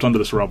 trapped under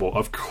this rubble,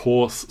 of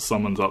course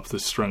summons up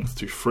this strength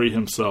to free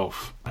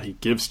himself. He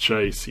gives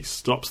chase, he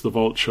stops the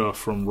Vulture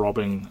from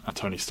robbing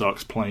Tony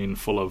Stark's plane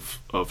full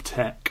of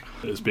tech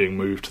that is being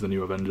moved to the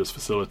new Avengers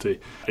facility.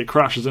 It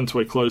crashes into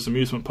a closed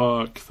amusement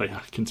park, they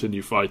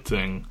continue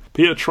fighting.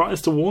 Peter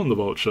tries to warn the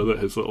Vulture that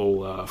his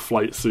little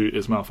flight suit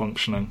is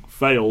malfunctioning.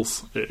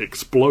 Fails. It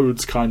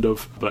explodes, kind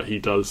of, but he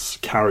does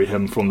carry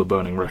him from the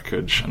burning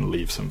wreckage and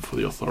leaves him for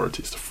the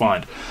authorities to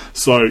find.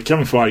 So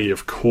Kevin Feige,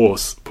 of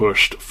course,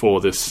 pushed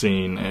for this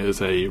scene. It is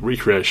a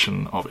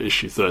recreation of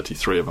issue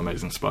 33 of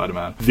Amazing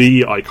Spider-Man.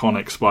 The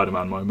iconic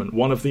Spider-Man moment.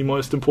 One of the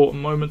most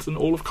important moments in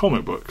all of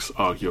comic books,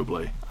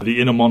 arguably.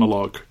 The inner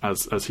monologue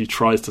as he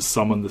tries to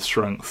summon the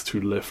strength to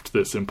lift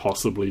this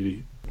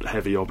impossibly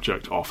heavy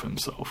object off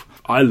himself.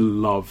 I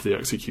love the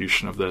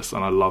execution of this,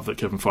 and I love that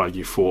Kevin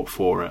Feige fought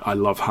for it. I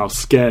love how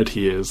scared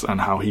he is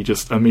and how he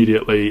just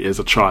immediately is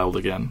a child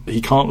again. He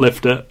can't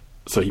lift it,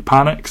 so he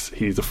panics,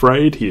 he's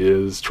afraid, he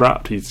is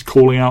trapped, he's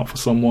calling out for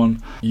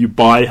someone. You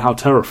buy how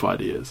terrified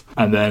he is.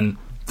 And then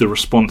the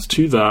response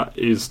to that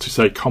is to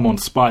say, "Come on,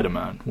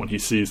 Spider-Man," when he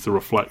sees the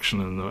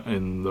reflection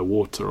in the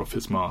water of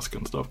his mask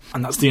and stuff.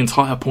 And that's the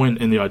entire point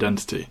in the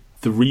identity.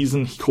 The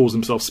reason he calls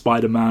himself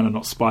Spider-Man and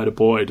not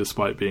Spider-Boy,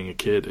 despite being a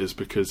kid, is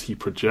because he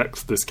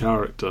projects this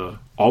character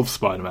of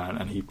Spider-Man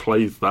and he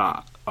plays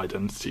that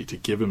identity to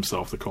give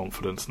himself the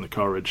confidence and the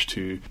courage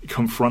to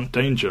confront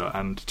danger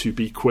and to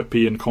be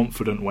quippy and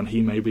confident when he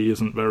maybe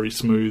isn't very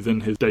smooth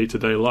in his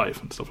day-to-day life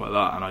and stuff like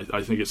that. And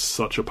I think it's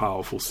such a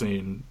powerful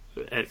scene,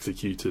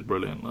 executed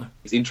brilliantly.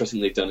 It's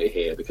interesting they've done it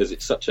here because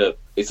it's such an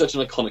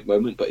iconic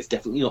moment, but it's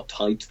definitely not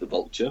tied to the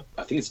Vulture.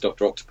 I think it's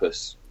Dr.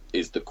 Octopus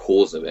is the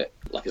cause of it.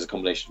 Like, it's a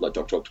combination of like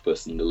Dr.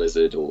 Octopus and the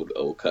Lizard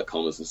or Kurt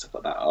Connors and stuff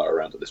like that are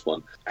around at this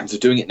one. And so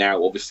doing it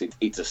now, obviously,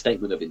 it's a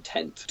statement of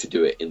intent to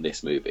do it in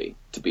this movie.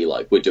 To be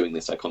like, we're doing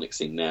this iconic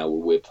scene now,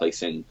 we're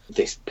placing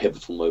this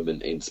pivotal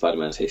moment in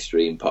Spider-Man's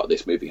history in part of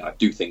this movie. And I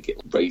do think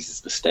it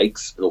raises the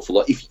stakes an awful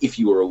lot if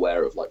you were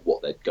aware of like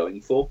what they're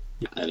going for.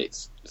 And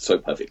it's so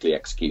perfectly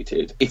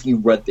executed. If you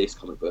read this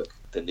comic book,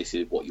 then this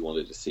is what you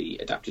wanted to see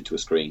adapted to a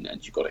screen,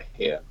 and you got it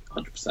here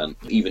 100%.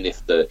 Even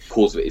if the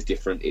cause of it is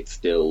different, it's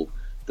still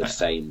the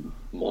same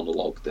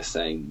monologue, the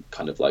same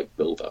kind of like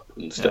build-up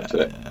and stuff to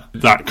it. Yeah.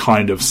 That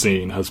kind of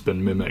scene has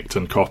been mimicked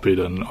and copied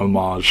and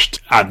homaged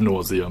ad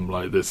nauseum.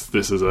 Like this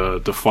is a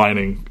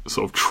defining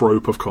sort of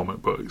trope of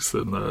comic books,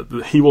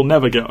 and he will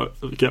never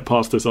get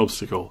past this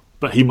obstacle,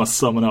 but he must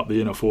summon up the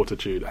inner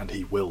fortitude, and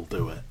he will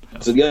do it.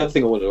 So the other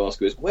thing I wanted to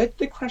ask you is, where did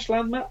they crash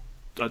land, Matt?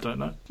 I don't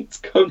know. It's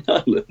Coney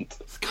Island.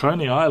 It's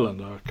Coney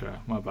Island. Okay,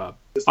 my bad.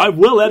 I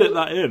will edit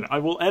that in. I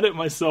will edit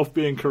myself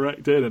being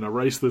correct in and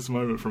erase this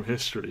moment from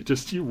history.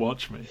 Just you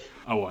watch me.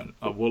 I won't.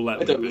 I will let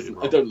I don't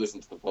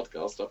listen to the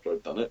podcast after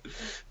I've done it.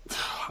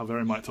 How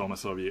very Mike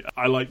Thomas of you.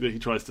 I like that he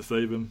tries to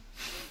save him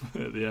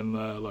at the end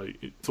there. Like,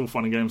 it's all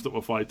fun and games that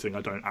we're fighting.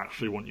 I don't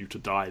actually want you to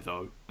die,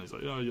 though. And he's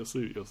like, oh, you'll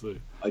see.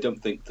 I don't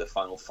think the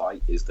final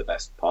fight is the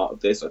best part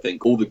of this. I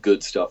think all the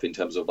good stuff in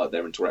terms of like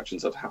their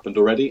interactions have happened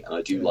already, and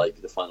I do like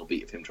the final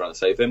beat of him trying to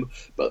save him.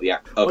 But I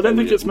don't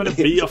think it's meant to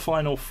be a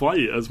final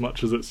fight as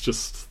much as it's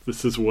just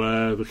this is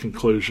where the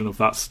conclusion of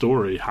that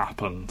story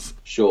happens.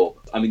 Sure.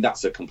 I mean,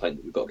 that's a complaint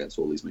that we've got against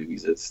all these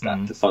movies. It's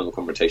that the final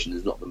confrontation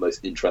is not the most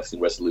interesting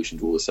resolution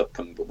to all the stuff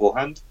coming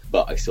beforehand.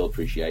 But I still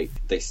appreciate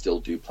they still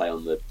do play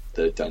on the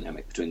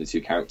dynamic between the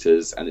two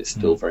characters, and it's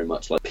still very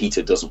much like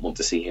Peter doesn't want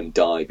to see him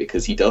die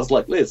because he does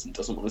like Liz and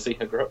doesn't want to see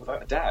her grow up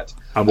without a dad.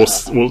 And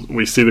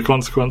we see the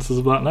consequences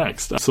of that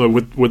next. So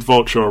with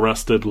Vulture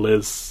arrested,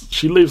 Liz,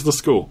 she leaves the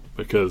school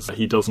because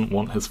he doesn't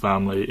want his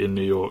family in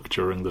New York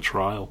during the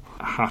trial.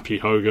 Happy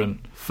Hogan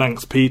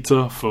thanks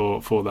Peter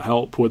for the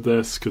help with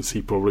this because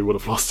he probably would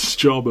have lost his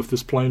job if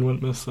this plane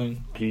went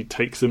missing. He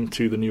takes him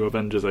to the New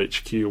Avengers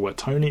HQ where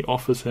Tony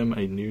offers him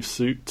another new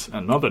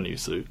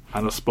suit,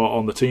 and a spot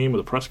on the team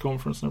with a press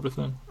conference and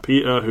everything.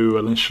 Peter, who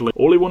initially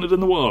all he wanted in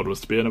the world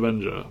was to be an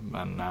Avenger,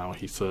 and now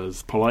he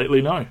says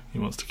politely no. He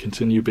wants to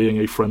continue being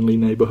a friendly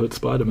neighborhood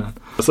Spider-Man.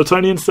 So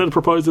Tony instead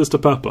proposes to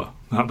Pepper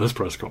at this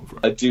press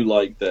conference. I do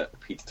like that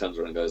Peter turns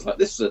around and goes like,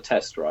 this was a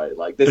test, right?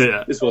 Like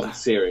this wasn't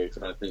serious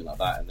or anything like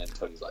that. And then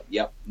Tony's like,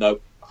 yep, no,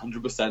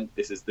 100%.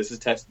 This is a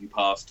test. You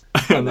passed.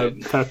 And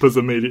then Pepper's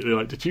immediately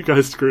like, did you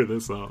guys screw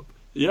this up?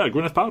 Yeah,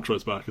 Gwyneth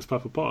Paltrow's back as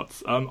Pepper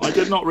Potts. I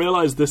did not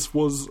realise this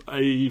was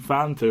a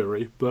fan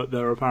theory, but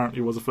there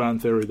apparently was a fan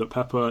theory that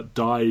Pepper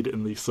died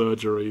in the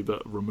surgery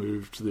that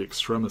removed the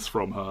extremis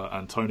from her,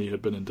 and Tony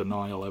had been in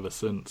denial ever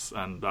since,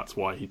 and that's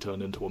why he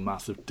turned into a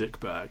massive dick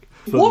bag.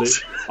 What?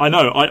 I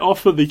know, I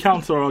offer the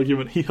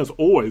counter-argument he has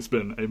always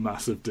been a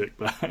massive dick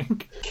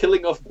bag.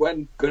 Killing off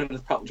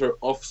Gwyneth Paltrow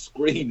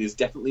off-screen is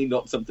definitely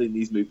not something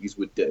these movies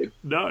would do.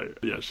 No.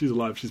 Yeah, she's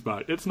alive, she's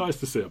back. It's nice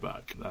to see her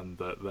back, and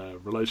that their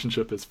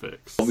relationship is fixed.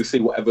 Obviously,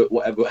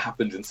 whatever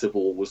happened in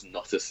Civil War was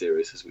not as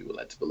serious as we were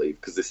led to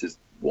believe, because this is,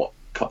 a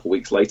couple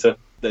weeks later?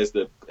 There's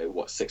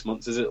 6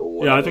 months, is it?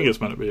 Or yeah, I think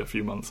it's meant to be a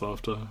few months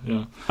after,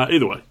 yeah.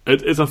 Either way,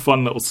 it's a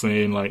fun little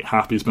scene. Like,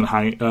 Happy's been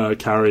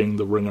carrying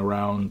the ring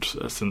around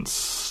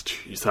since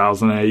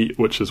 2008,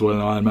 which is when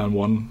Iron Man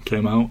 1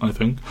 came out, I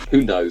think.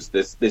 Who knows?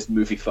 This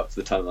movie fucks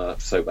the timeline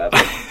up so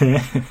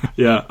badly.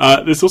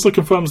 Yeah, this also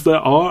confirms there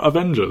are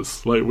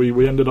Avengers. Like,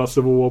 we ended our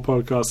Civil War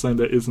podcast saying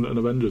there isn't an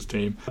Avengers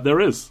team. There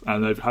is,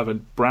 and they have a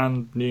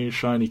brand new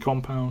shiny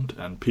compound,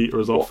 and Peter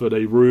is offered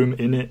a room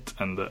in it,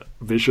 and that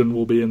Vision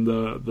will be in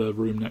the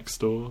room next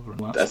door.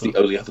 That's the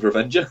only other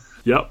Avenger?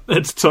 Yep,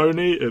 it's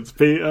Tony, it's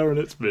Peter, and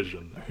it's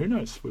Vision. Who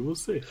knows? We will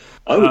see.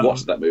 I would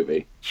watch that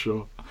movie.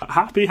 Sure.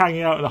 Happy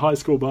hanging out in a high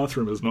school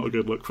bathroom is not a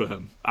good look for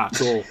him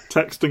at all.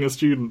 Texting a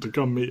student to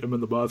come meet him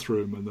in the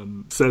bathroom and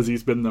then says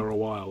he's been there a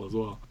while as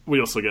well. We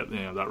also get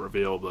that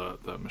reveal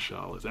that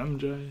Michelle is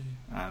MJ,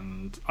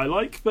 and I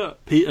like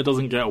that Peter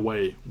doesn't get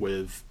away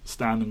with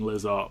standing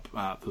Liz up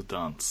at the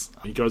dance.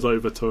 He goes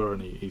over to her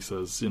and he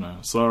says,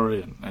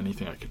 sorry, and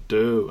anything I could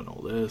do, and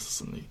all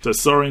this, and he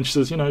says sorry, and she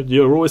says,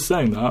 you're always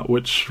saying that,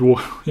 which,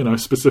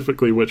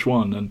 specifically which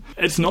one, and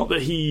it's not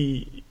that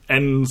he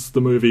ends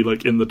the movie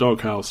like in the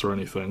doghouse or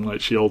anything. Like,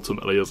 she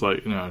ultimately is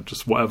like,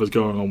 just whatever's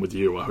going on with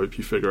you, I hope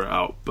you figure it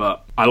out.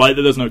 But I like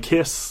that there's no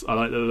kiss. I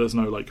like that there's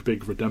no like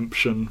big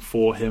redemption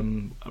for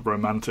him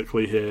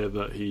romantically here,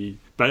 that he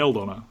bailed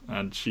on her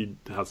and she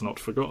has not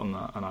forgotten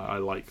that, and I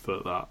like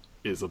that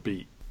is a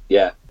beat.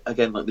 Yeah,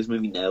 again, like, this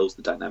movie nails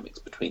the dynamics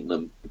between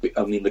them.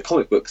 I mean, the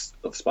comic books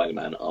of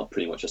Spider-Man are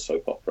pretty much a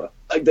soap opera.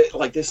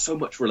 Like there's so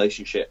much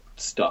relationship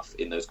stuff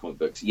in those comic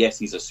books. Yes,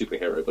 he's a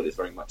superhero, but it's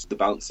very much the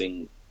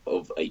balancing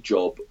of a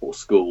job or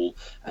school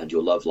and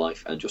your love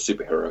life and your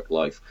superhero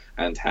life,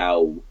 and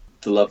how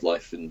the love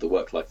life and the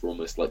work life are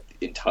almost like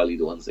entirely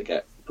the ones that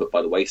get put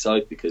by the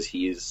wayside because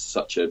he is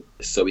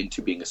so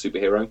into being a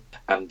superhero.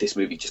 And this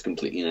movie just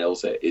completely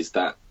nails it, is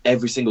that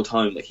every single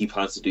time that he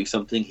plans to do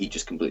something, he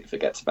just completely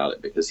forgets about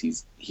it because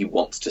he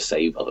wants to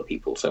save other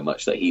people so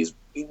much that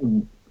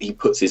he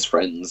puts his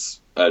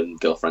friends and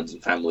girlfriends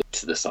and family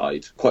to the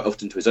side, quite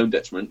often to his own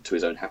detriment, to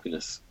his own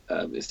happiness.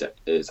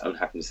 His own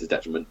happiness is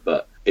detriment,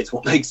 but it's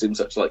what makes him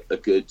such like a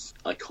good,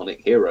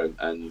 iconic hero,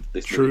 and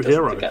this true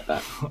hero, get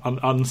that an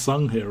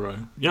unsung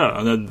hero. Yeah,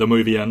 and then the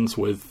movie ends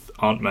with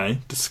Aunt May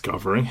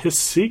discovering his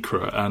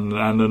secret and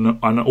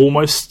an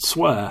almost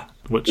swear.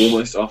 Which,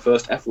 almost our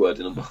first F word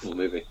in a Marvel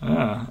movie.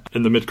 Yeah.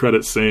 In the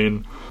mid-credits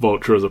scene,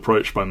 Vulture is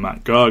approached by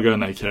Matt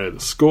Gargan, aka the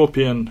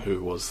Scorpion,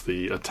 who was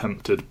the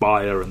attempted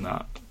buyer in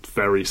that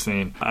very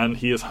scene, and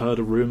he has heard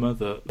a rumour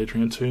that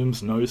Adrian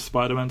Toomes knows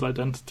Spider-Man's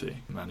identity,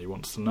 and he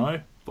wants to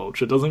know.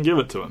 Vulture doesn't give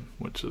it to him,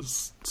 which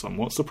is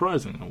somewhat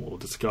surprising, and we'll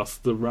discuss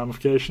the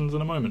ramifications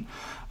in a moment.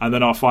 And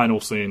then our final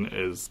scene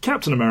is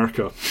Captain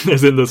America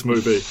is in this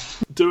movie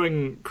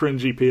doing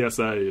cringy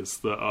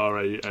PSAs that are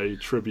a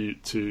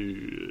tribute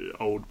to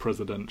old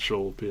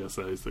presidential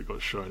PSAs that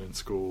got shown in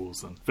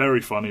schools. And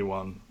very funny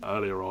one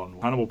earlier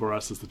on. Hannibal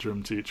Buress is the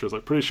gym teacher. I was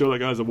like, pretty sure that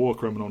guy's a war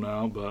criminal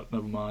now, but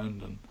never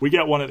mind. And we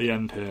get one at the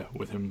end here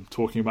with him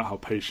talking about how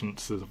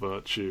patience is a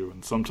virtue,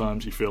 and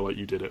sometimes you feel like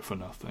you did it for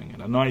nothing.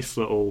 And a nice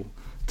little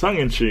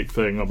tongue-in-cheek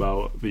thing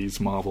about these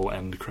Marvel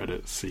end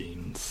credit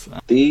scenes.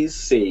 These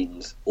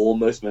scenes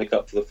almost make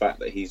up for the fact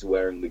that he's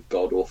wearing the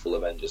god-awful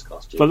Avengers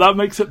costume. But that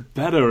makes it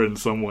better in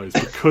some ways,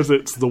 because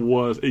it's the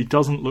worst. He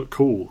doesn't look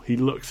cool. He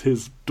looks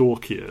his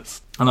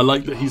dorkiest. And I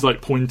like that he's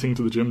like pointing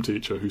to the gym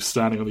teacher who's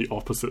standing on the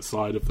opposite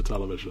side of the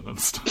television and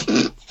stuff.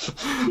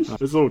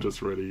 It's all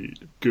just really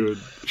good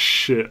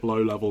shit,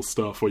 low-level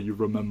stuff where you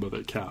remember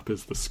that Cap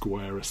is the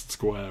squarest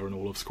square in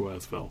all of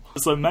Squaresville.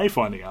 So May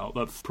finding out,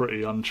 that's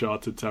pretty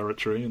uncharted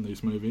territory in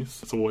these movies.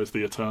 It's always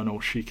the eternal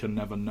she can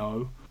never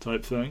know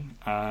type thing,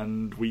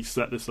 and we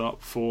set this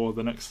up for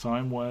the next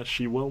time where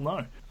she will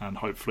know, and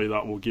hopefully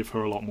that will give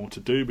her a lot more to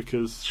do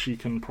because she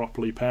can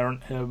properly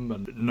parent him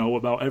and know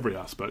about every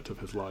aspect of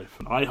his life.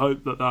 And I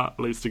hope that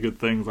leads to good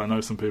things. I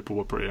know some people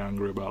were pretty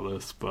angry about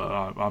this, but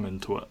I'm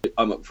into it.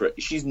 I'm up for it.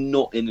 She's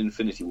not in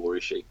Infinity War,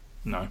 is she?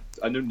 No.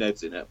 I know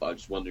Ned's in it, but I'm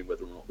just wondering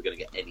whether or not we're going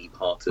to get any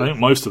part of I think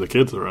most of the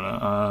kids are in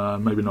it.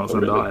 Maybe not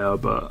Zendaya,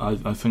 but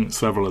I think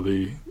several of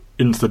the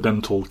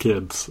incidental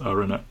kids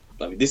are in it.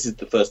 I mean, this is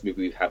the first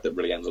movie we've had that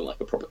really ends on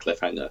like a proper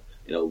cliffhanger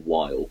in a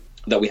while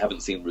that we haven't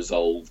seen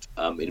resolved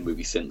in a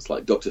movie since.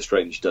 Like Doctor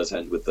Strange does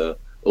end with the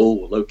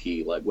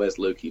Loki, like where's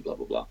Loki, blah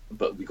blah blah.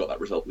 But we got that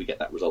result. We get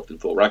that resolved in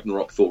Thor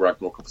Ragnarok. Thor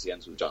Ragnarok obviously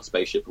ends with a giant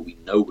spaceship, but we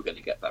know we're going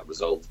to get that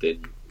resolved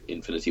in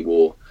Infinity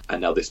War.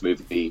 And now this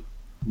movie,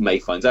 May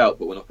finds out,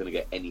 but we're not going to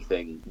get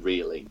anything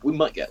really. We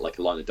might get like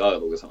a line of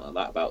dialogue or something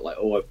like that about like,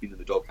 I've been in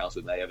the doghouse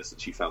with May ever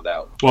since she found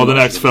out. Well, the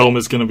next film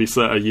is going to be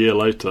set a year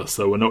later,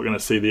 so we're not going to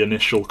see the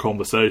initial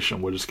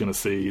conversation. We're just going to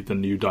see the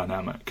new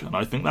dynamic, and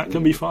I think that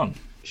can be fun.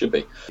 Should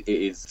be.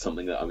 It is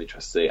something that I'm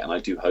interested to see, and I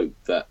do hope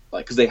that,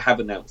 like, because they have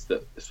announced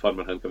that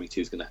Spider-Man Homecoming 2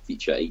 is going to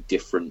feature a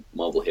different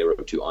Marvel hero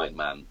to Iron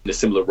Man in a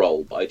similar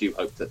role, but I do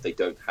hope that they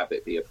don't have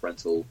it be a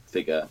parental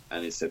figure,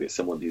 and instead it's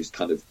someone who's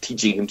kind of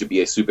teaching him to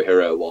be a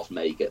superhero whilst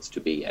May gets to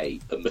be a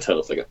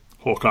maternal figure.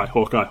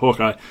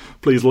 Hawkeye,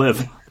 please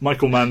live.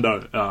 Michael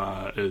Mando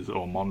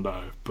or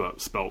Mondo, but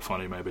spelt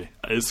funny maybe,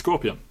 is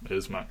Scorpion,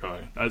 is Matt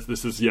Guy. As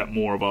this is yet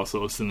more of our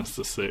sort of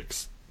Sinister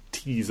Six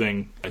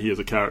teasing. He is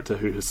a character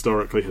who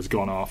historically has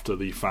gone after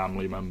the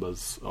family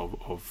members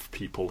of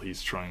people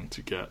he's trying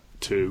to get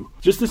to.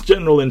 Just this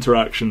general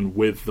interaction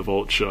with the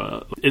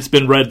Vulture. It's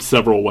been read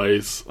several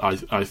ways.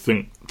 I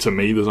think, to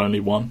me, there's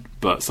only one,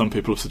 but some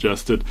people have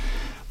suggested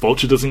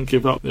Vulture doesn't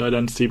give up the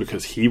identity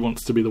because he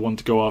wants to be the one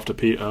to go after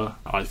Peter.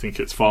 I think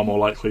it's far more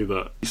likely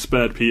that he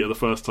spared Peter the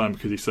first time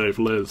because he saved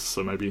Liz,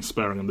 so maybe he's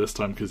sparing him this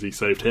time because he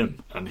saved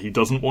him. And he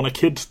doesn't want a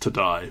kid to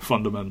die,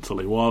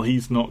 fundamentally. While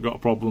he's not got a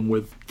problem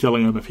with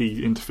killing him if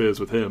he interferes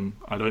with him,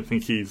 I don't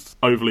think he's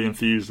overly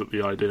enthused at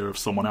the idea of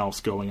someone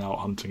else going out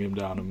hunting him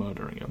down and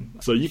murdering him.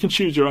 So you can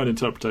choose your own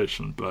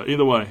interpretation, but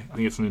either way, I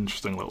think it's an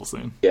interesting little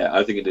scene. Yeah,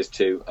 I think it is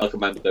too. Michael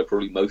Mando,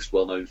 probably most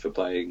well known for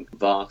playing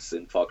Vars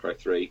in Far Cry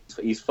 3.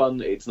 He's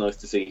fun. It's nice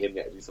to see him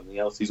get to do something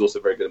else. He's also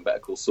very good in Better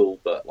Call Saul,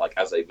 but like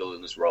as a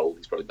villainous role,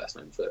 he's probably best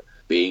known for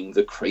being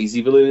the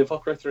crazy villain in Far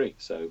Cry 3.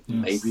 So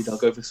maybe they'll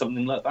go for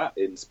something like that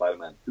in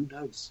Spider-Man.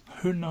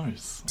 Who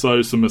knows?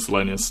 So some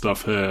miscellaneous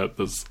stuff here.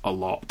 There's a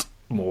lot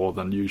more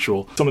than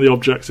usual. Some of the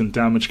objects in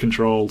damage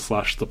control /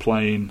 the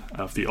plane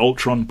have the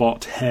Ultron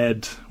bot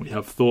head. We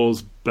have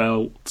Thor's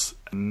belt,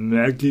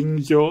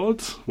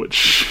 Negingjord,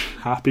 which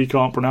Happy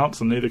can't pronounce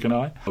and neither can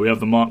I. We have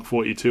the Mark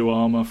 42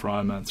 armor for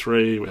Iron Man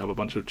 3. We have a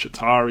bunch of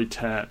Chitauri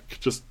tech,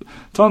 just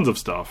tons of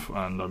stuff,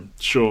 and I'm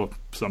sure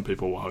some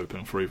people were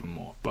hoping for even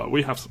more, but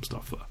we have some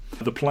stuff there.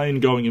 The plane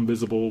going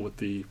invisible with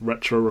the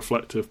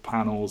retro-reflective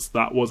panels,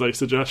 that was a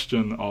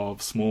suggestion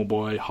of small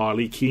boy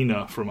Harley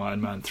Keener from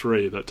Iron Man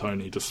 3 that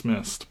Tony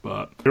dismissed,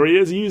 but here he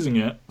is using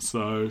it,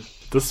 so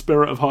the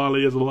spirit of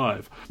Harley is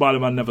alive.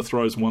 Spider-Man never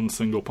throws one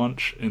single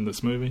punch in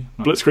this movie.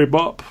 Blitzkrieg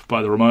Bop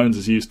by the Ramones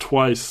is used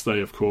twice. They,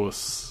 of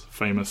course,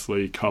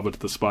 famously covered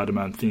the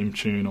Spider-Man theme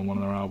tune on one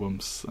of their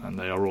albums, and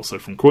they are also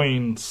from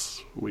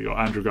Queens. We got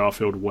Andrew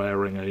Garfield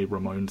wearing a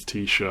Ramones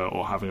t-shirt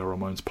or having a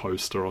Ramones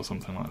poster or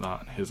something like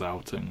that in his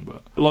outing.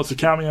 But lots of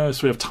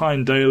cameos. We have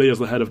Tyne Daly as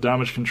the head of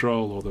damage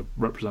control, or the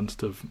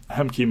representative.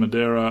 Hemke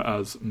Madeira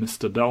as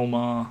Mr.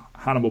 Delmar.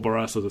 Hannibal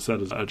Buress, as I said,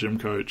 as a gym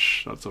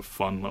coach. That's a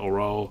fun little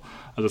role.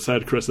 As I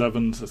said, Chris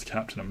Evans as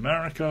Captain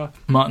America.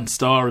 Martin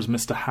Starr as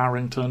Mr.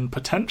 Harrington.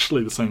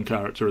 Potentially the same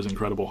character as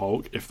Incredible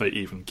Hulk, if they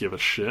even give a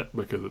shit,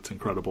 because it's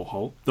Incredible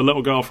Hulk. The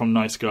little girl from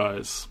Nice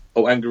Guys.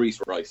 Oh, Angerise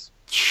Rice.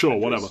 Sure,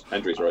 whatever.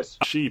 Angerise Rice.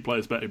 She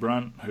plays Betty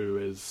Brant,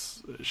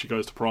 she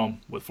goes to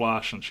prom with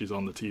Flash, and she's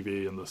on the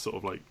TV in the sort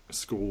of like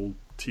school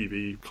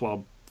TV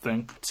club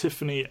thing.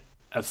 Tiffany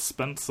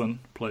Espenson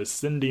plays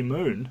Cindy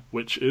Moon,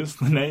 which is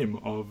the name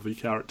of the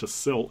character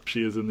Silk.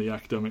 She is in the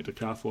academic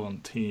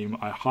decathlon team.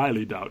 I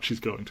highly doubt she's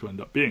going to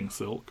end up being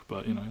Silk,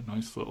 but,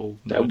 nice little...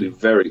 That would be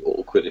very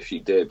awkward if she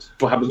did.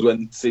 What happens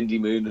when Cindy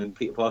Moon and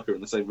Peter Parker are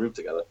in the same room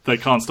together? They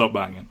can't stop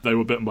banging. They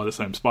were bitten by the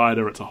same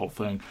spider. It's a whole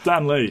thing.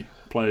 Stan Lee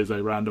plays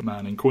a random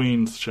man in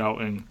Queens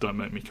shouting, "Don't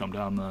make me come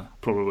down there."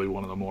 Probably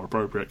one of the more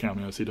appropriate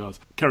cameos he does.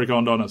 Kerry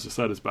Condon, as I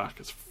said, is back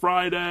as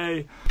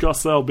Friday.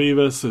 Gus L.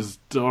 Beavis is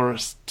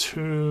Doris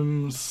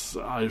Toombs.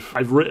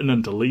 I've written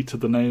and deleted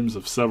the names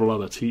of several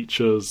other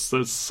teachers.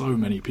 There's so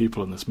many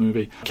people in this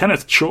movie.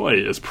 Kenneth Choi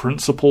is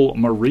Principal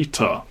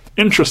Morita.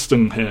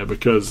 Interesting here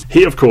because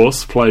he, of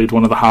course, played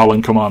one of the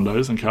Howling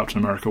Commandos in Captain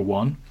America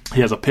 1.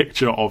 He has a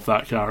picture of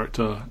that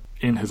character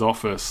in his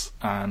office,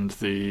 and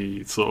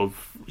the sort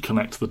of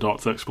connect the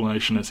dots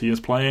explanation is he is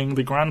playing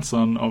the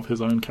grandson of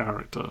his own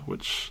character,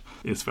 which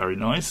is very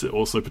nice. It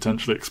also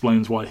potentially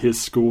explains why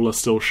his school are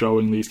still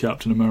showing these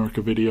Captain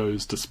America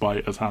videos,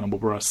 despite, as Hannibal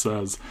Buress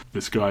says,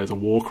 this guy is a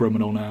war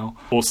criminal now.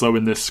 Also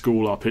in this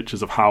school are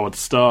pictures of Howard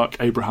Stark,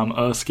 Abraham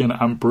Erskine,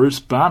 and Bruce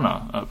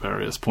Banner at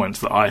various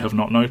points that I have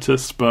not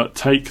noticed, but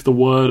take the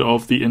word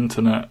of the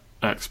internet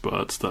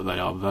experts that they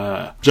are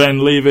there.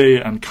 Jane Levy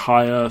and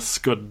Kaya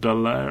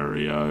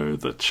Scudelario,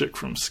 the chick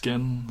from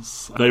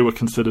Skins, they were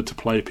considered to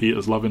play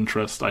Peter's love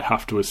interest. I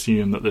have to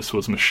assume that this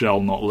was Michelle,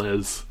 not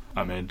Liz.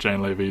 I mean,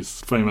 Jane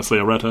Levy's famously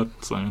a redhead,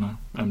 so,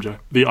 MJ.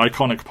 The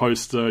iconic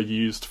poster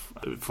used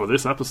for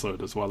this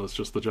episode, as well as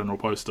just the general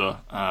poster,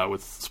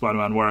 with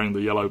Spider-Man wearing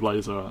the yellow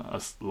blazer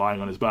lying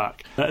on his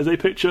back. That is a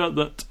picture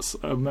that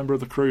a member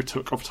of the crew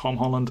took of Tom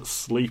Holland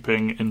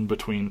sleeping in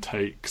between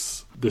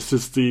takes. This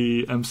is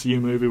the MCU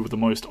movie with the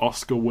most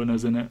Oscar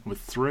winners in it, with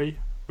 3.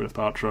 Gwyneth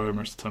Paltrow,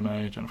 Marissa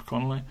Tomei, Jennifer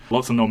Connelly.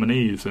 Lots of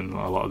nominees in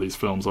a lot of these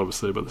films,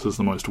 obviously, but this is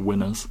the most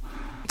winners.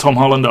 Tom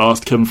Holland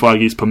asked Kevin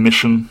Feige's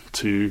permission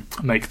to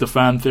make the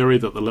fan theory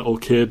that the little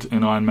kid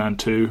in Iron Man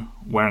 2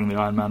 wearing the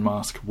Iron Man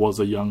mask was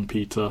a young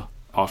Peter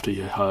after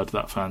he heard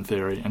that fan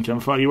theory, and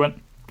Kevin Feige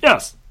went,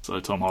 yes! So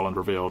Tom Holland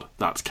revealed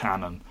that's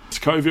canon.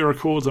 Sokovia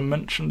Accords are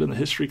mentioned in the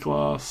history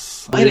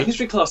class. I had a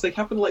history class. They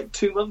happened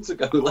 2 months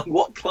ago.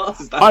 What class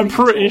is that? I'm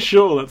pretty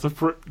sure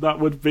that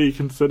would be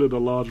considered a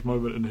large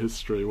moment in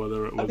history.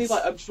 Whether it was,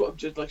 I'm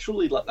just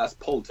surely that's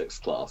politics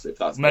class. If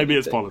that's maybe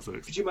it's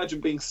politics. Could you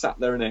imagine being sat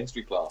there in a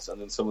history class and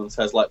then someone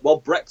says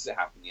well, Brexit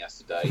happened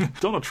yesterday.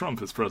 Donald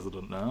Trump is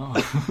president now.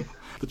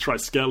 The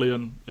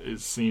Triskelion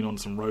is seen on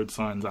some road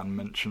signs and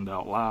mentioned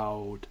out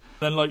loud.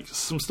 Then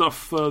some stuff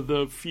for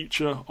the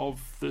future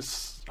of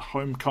this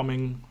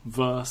Homecoming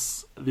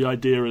verse. The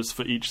idea is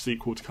for each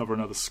sequel to cover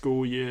another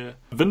school year.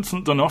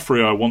 Vincent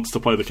D'Onofrio wants to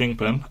play the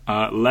Kingpin.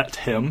 Let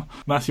him.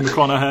 Matthew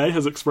McConaughey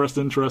has expressed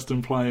interest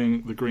in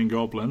playing the Green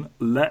Goblin.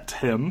 Let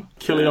him.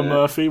 Cillian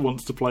Murphy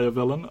wants to play a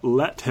villain.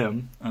 Let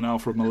him. And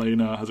Alfred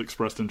Molina has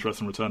expressed interest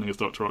in returning as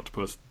Dr.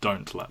 Octopus.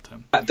 Don't let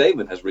him. Matt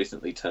Damon has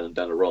recently turned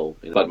down a role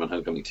in Spider-Man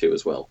Homecoming 2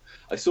 as well.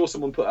 I saw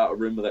someone put out a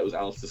rumour that it was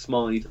Alistair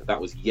Smythe. That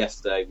was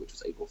yesterday, which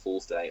was April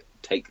Fool's Day.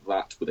 Take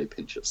that with a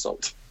pinch of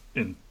salt.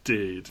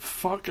 Indeed.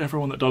 Fuck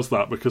everyone that does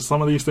that, because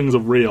some of these things are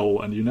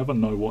real and you never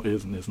know what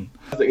is and isn't.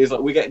 I think it's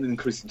we're getting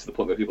increasingly to the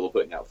point where people are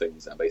putting out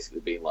things and basically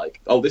being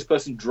like, oh, this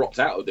person dropped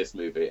out of this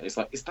movie, and it's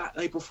is that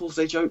an April Fool's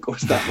Day joke, or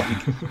is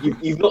that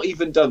you've not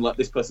even done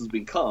this person's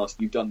been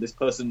cast, you've done this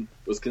person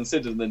was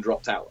considered and then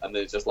dropped out, and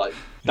then it's just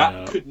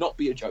that could not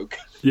be a joke.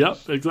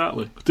 Yep,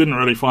 exactly. Didn't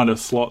really find a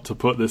slot to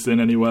put this in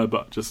anywhere,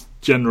 but just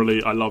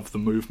generally I love the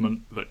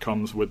movement that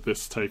comes with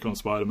this take on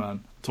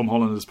Spider-Man. Tom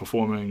Holland is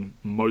performing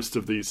most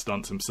of these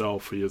stunts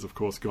himself. He has, of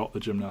course, got the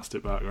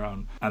gymnastic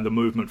background, and the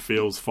movement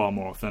feels far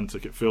more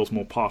authentic. It feels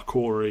more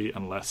parkour-y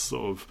and less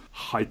sort of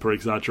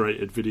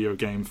hyper-exaggerated video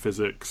game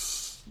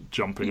physics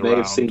jumping around. You may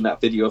have seen that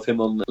video of him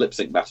on the lip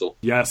sync battle.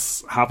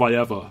 Yes, have I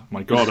ever?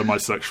 My God, am I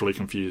sexually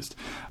confused.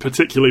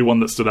 Particularly one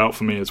that stood out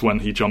for me is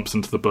when he jumps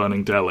into the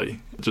burning deli.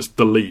 Just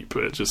the leap,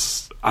 it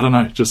just, I don't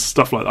know, just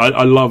stuff like that.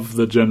 I love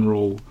the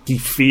general, he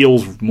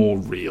feels more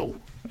real.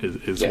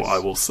 Is yes. What I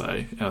will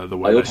say. The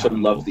way I also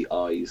love the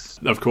eyes.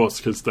 Of course,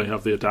 because they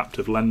have the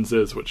adaptive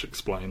lenses, which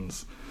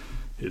explains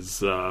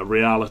his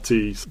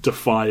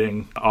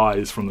reality-defying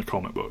eyes from the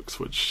comic books,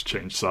 which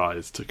change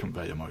size to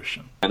convey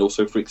emotion. And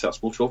also freaks out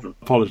small children.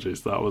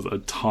 Apologies, that was a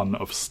ton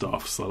of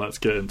stuff, so let's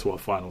get into our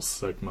final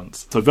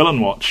segments. So,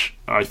 Villain Watch.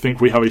 I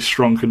think we have a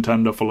strong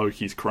contender for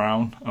Loki's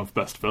crown of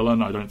best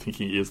villain. I don't think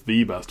he is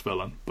the best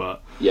villain,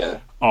 but yeah.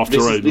 After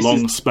a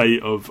long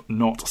spate of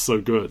not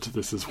so good,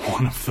 this is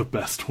one of the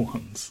best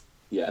ones.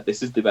 Yeah,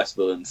 this is the best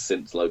villain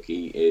since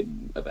Loki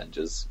in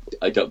Avengers.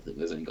 I don't think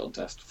there's any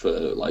contest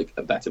for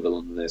a better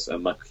villain than this.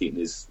 And Michael Keaton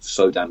is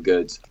so damn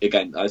good.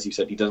 Again, as you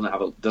said, he doesn't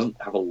have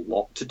a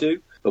lot to do,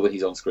 but when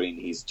he's on screen,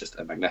 he's just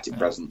a magnetic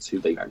presence who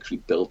they've actually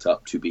built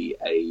up to be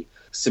a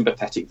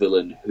sympathetic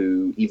villain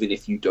who, even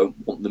if you don't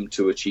want them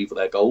to achieve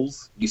their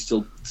goals, you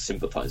still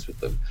sympathise with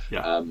them.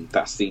 Yeah.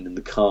 That scene in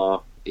the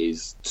car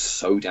is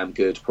so damn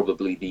good,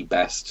 probably the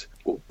best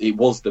well, it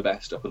was the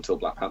best up until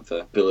Black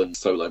Panther. Villain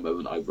solo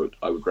moment,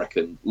 I would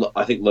reckon.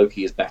 I think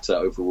Loki is better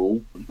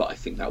overall, but I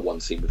think that one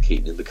scene with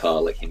Keaton in the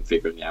car, like him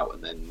figuring it out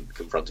and then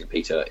confronting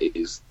Peter, it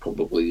is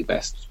probably the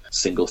best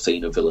single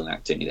scene of villain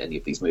acting in any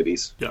of these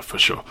movies. Yeah, for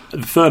sure.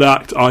 The third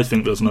act, I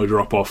think there's no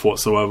drop-off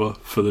whatsoever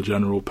for the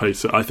general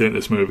pace. I think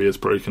this movie is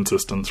pretty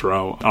consistent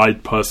throughout. I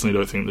personally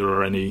don't think there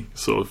are any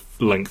sort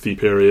of lengthy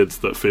periods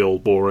that feel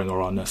boring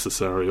or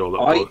unnecessary or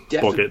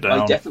that bog it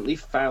down. I definitely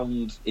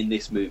found in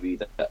this movie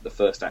that the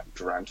first act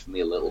dragged for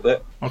me a little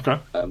bit. Okay.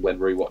 When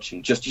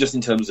rewatching, just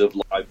in terms of,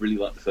 I really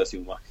liked the first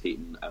scene with Michael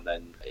Keaton, and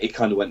then it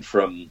kind of went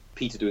from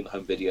Peter doing the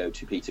home video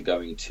to Peter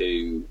going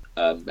to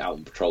out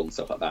on patrol and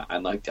stuff like that,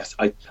 and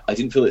I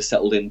didn't feel it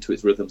settled into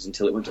its rhythms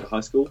until it went to high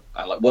school.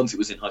 And like once it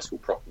was in high school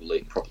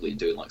properly and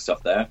doing like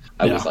stuff there,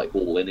 I was like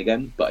all in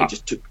again. But it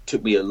just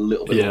took me a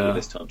little bit longer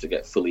this time to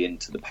get fully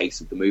into the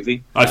pace of the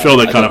movie. I feel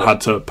they kind of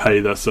had to pay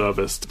their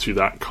service to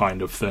that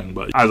kind of thing.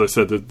 But as I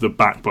said, the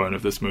backbone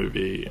of this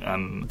movie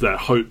and their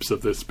hopes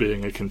of this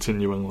being a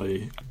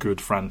continually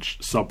good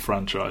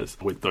sub-franchise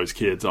with those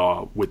kids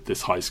are with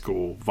this high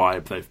school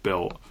vibe they've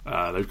built.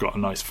 They've got a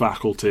nice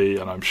faculty,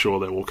 and I'm sure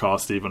they will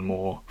cast even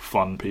more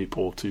fun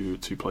people to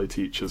play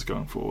teachers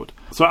going forward.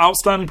 So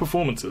outstanding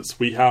performances.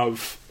 We have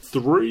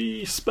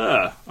 3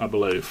 spare, I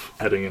believe,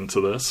 heading into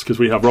this, because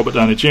we have Robert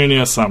Downey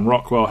Jr., Sam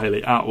Rockwell,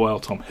 Hayley Atwell,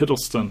 Tom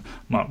Hiddleston,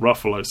 Mark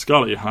Ruffalo,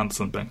 Scarlett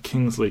Johansson, Ben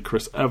Kingsley,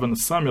 Chris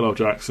Evans, Samuel L.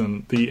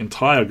 Jackson, the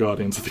entire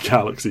Guardians of the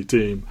Galaxy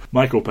team,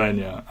 Michael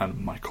Pena, and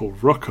Michael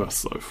Rooker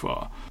so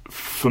far.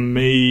 For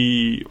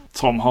me,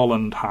 Tom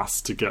Holland has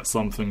to get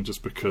something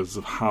just because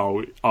of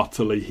how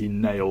utterly he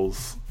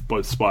nails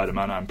both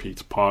Spider-Man and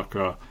Peter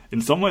Parker. In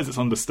some ways it's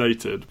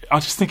understated. I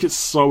just think it's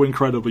so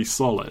incredibly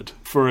solid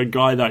for a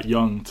guy that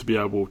young to be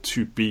able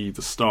to be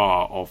the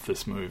star of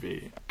this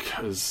movie.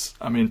 Because,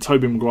 I mean,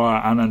 Tobey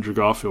Maguire and Andrew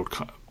Garfield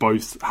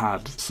both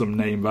had some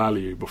name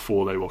value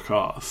before they were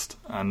cast,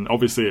 and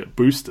obviously it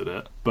boosted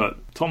it.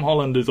 But Tom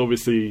Holland is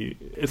obviously,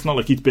 it's not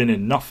like he's been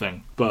in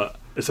nothing, but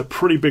it's a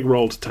pretty big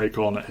role to take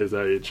on at his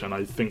age, and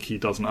I think he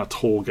doesn't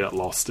at all get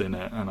lost in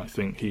it, and I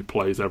think he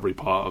plays every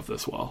part of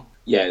this well.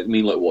 Yeah, I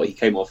mean, like what he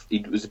came off,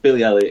 he was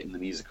Billy Elliot in the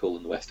musical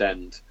in the West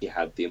End. He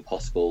had The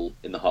Impossible,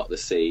 In the Heart of the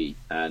Sea,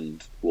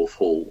 and Wolf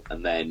Hall,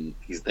 and then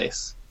he's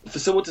this. For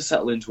someone to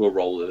settle into a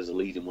role as a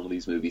lead in one of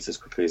these movies as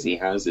quickly as he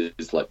has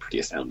is like pretty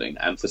astounding.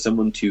 And for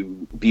someone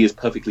to be as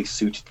perfectly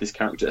suited to this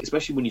character,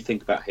 especially when you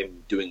think about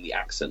him doing the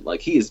accent, like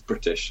he is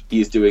British,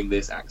 he is doing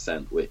this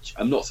accent, which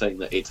I'm not saying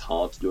that it's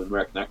hard to do an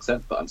American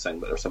accent, but I'm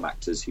saying that there are some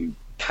actors who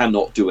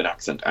cannot do an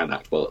accent and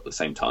act well at the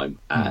same time,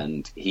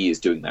 and he is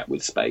doing that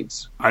with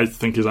spades. I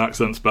think his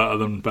accent's better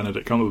than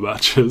Benedict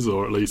Cumberbatch's,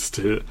 or at least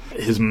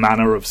his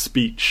manner of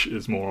speech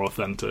is more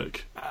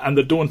authentic. And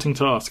the daunting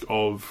task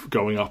of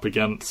going up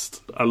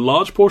against a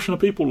large portion of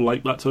people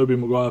like that Tobey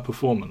Maguire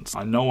performance.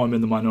 I know I'm in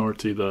the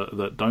minority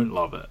that don't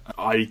love it.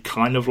 I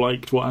kind of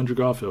liked what Andrew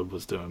Garfield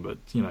was doing, but,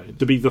 you know,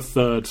 to be the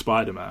third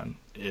Spider-Man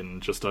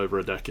in just over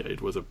a decade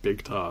was a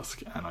big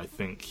task, and I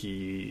think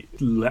he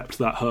leapt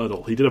that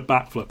hurdle. He did a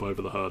backflip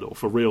over the hurdle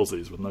for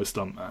realsies with no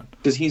stuntman.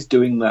 Because he's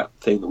doing that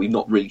thing that we've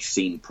not really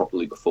seen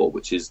properly before,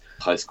 which is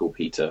high school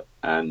Peter,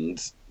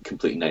 and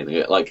completely nailing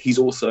it. Like, he's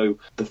also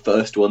the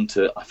first one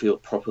to, I feel,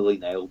 properly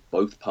nail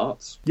both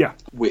parts. Yeah.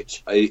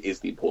 Which is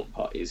the important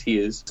part, is he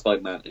is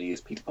Spider-Man and he is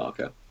Peter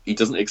Parker. He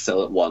doesn't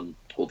excel at one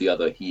or the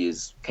other. He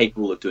is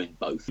capable of doing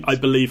both. I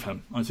believe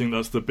him. I think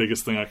that's the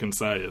biggest thing I can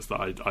say, is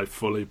that I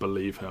fully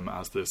believe him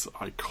as this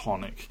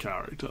iconic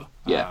character.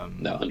 Yeah,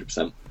 no,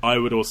 100%. I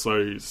would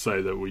also say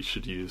that we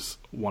should use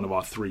one of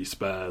our 3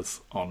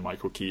 spares on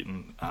Michael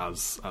Keaton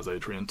as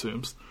Adrian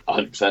Toomes.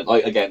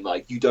 100%. Again,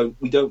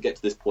 we don't get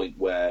to this point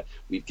where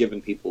we've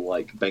given people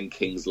like Ben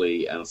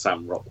Kingsley and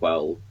Sam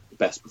Rockwell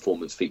best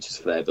performance features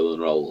for their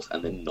villain roles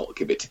and then not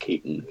give it to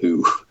Keaton,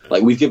 who,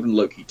 like, we've given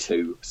Loki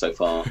 2 so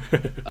far.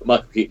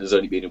 Michael Keaton has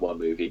only been in 1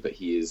 movie, but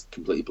he is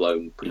completely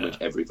blown pretty much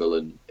every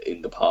villain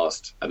in the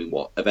past. I mean,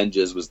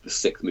 Avengers was the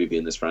 6th movie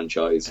in this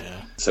franchise,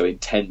 so in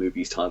 10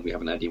 movies time we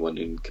haven't had anyone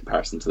in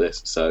comparison to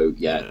this. So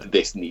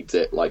this needs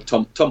it. Like,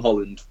 Tom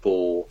Holland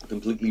for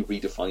completely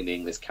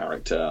redefining this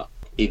character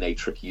in a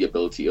tricky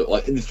ability,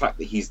 like in the fact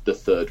that he's the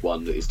third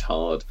one that is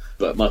hard,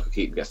 but Michael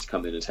Keaton gets to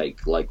come in and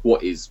take like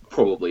what is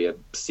probably a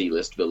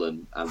C-list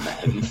villain and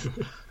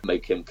then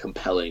make him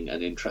compelling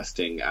and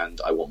interesting, and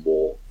I want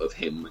more of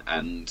him.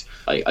 And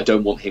I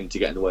don't want him to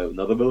get in the way of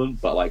another villain,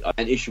 but like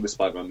an issue with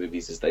Spider-Man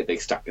movies is they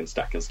stack and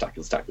stack and stack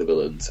and stack the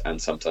villains, and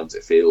sometimes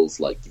it feels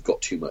like you've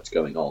got too much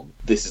going on.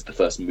 This is the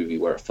first movie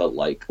where it felt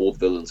like all the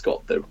villains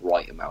got the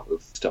right amount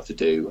of stuff to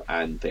do,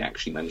 and they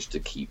actually managed to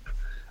keep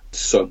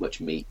so much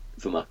meat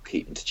for Michael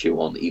Keaton to chew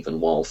on,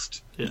 even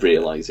whilst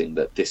realising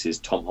that this is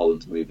Tom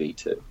Holland's movie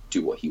to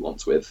do what he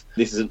wants with.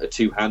 This isn't a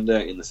two-hander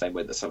in the same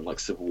way that something like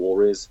Civil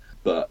War is,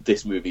 but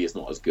this movie is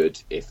not as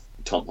good if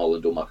Tom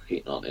Holland or Michael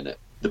Keaton aren't in it.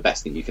 the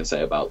best thing you can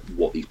say about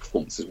what these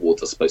performances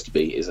awards are supposed to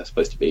be is they're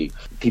supposed to be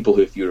people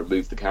who, if you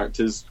remove the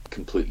characters,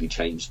 completely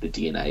change the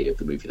DNA of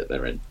the movie that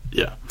they're in.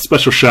 Yeah.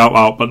 Special shout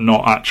out, but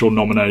not actual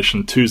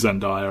nomination, to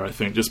Zendaya, I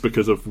think, just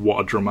because of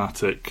what a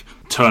dramatic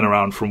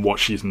turnaround from what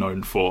she's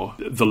known for.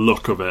 The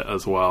look of it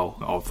as well,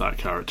 of that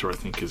character, I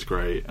think is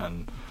great,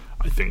 and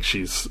I think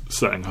she's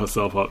setting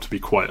herself up to be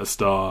quite a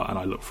star, and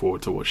I look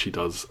forward to what she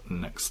does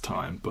next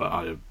time, but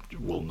I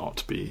will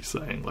not be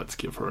saying let's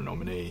give her a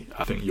nominee.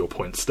 I think your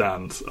point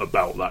stands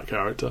about that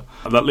character.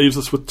 And that leaves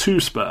us with 2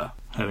 spare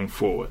heading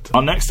forward.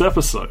 Our next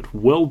episode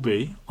will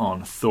be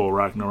on Thor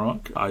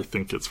Ragnarok. I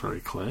think it's very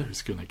clear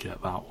who's going to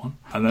get that one.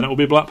 And then it will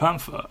be Black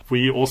Panther.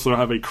 We also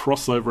have a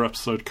crossover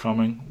episode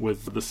coming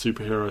with the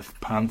Superhero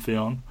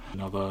Pantheon,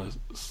 another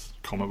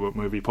comic book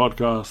movie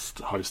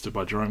podcast hosted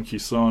by Jerome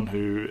Keaton,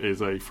 who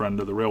is a friend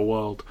of The Real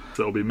World.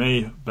 So it'll be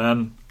me,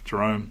 Ben,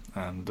 Jerome,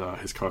 and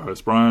his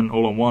co-host Brian,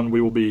 all on one.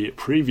 We will be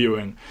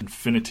previewing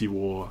Infinity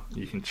War.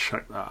 You can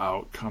check that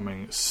out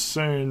coming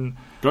soon.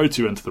 Go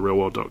to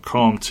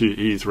intotherealworld.com,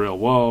 2E's Real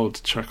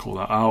World, check all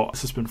that out.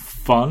 This has been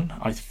fun,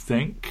 I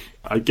think.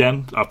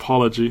 Again,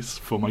 apologies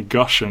for my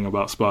gushing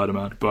about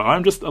Spider-Man, but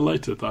I'm just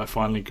elated that I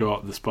finally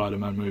got the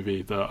Spider-Man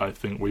movie that I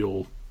think we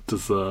all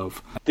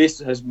deserve. This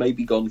has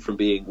maybe gone from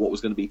being what was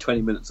going to be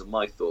 20 minutes of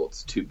my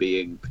thoughts to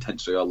being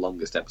potentially our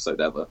longest episode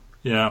ever.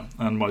 Yeah,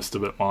 and most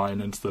of it mine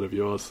instead of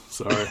yours.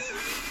 Sorry.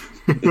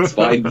 It's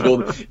fine.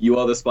 You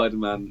are the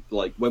Spider-Man.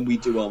 Like, when we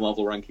do our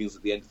Marvel rankings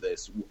at the end of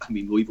this, I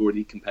mean, we've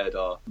already compared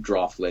our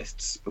draft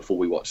lists before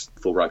we watched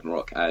Thor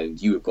Ragnarok, and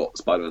you have got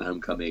Spider-Man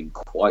Homecoming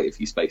quite a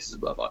few spaces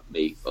above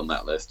me on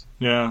that list.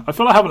 Yeah, I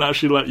feel I haven't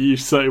actually let you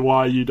say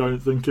why you don't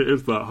think it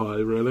is that high,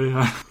 really.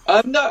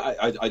 No,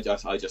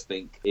 I just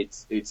think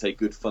it's a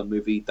good, fun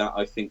movie that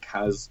I think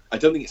has... I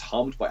don't think it's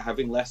harmed by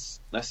having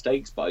less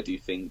stakes, but I do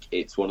think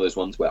it's one of those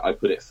ones where I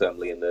put it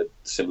firmly in the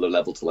similar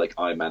level to, like,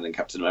 Iron Man and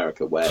Captain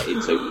America, where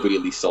it's a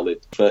really solid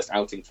first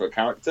outing for a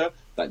character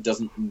that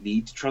doesn't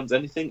need to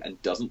anything and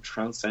doesn't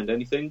transcend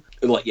anything.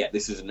 Like, yeah,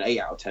 this is an 8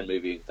 out of 10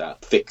 movie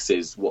that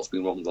fixes what's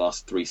been wrong in the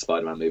last 3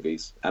 Spider-Man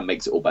movies and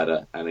makes it all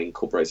better and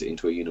incorporates it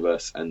into a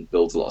universe and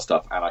builds a lot of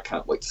stuff. And I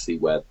can't wait to see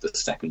where the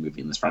second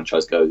movie in this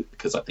franchise goes,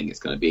 because I think it's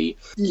going to be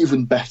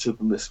even better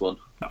than this one.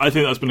 I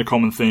think that's been a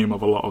common theme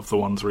of a lot of the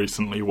ones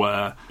recently,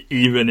 where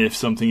even if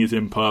something is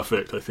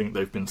imperfect, I think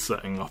they've been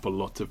setting up a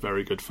lot of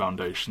very good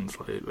foundations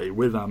lately,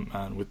 with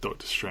Ant-Man, with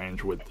Doctor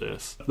Strange, with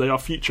this. They are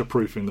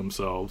future-proofing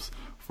themselves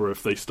for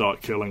if they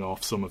start killing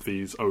off some of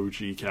these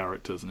OG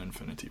characters in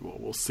Infinity War.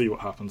 We'll see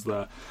what happens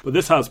there. But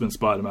this has been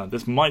Spider-Man.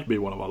 This might be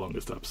one of our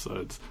longest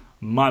episodes.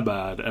 My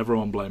bad.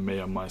 Everyone blame me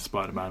and my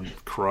Spider-Man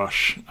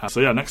crush.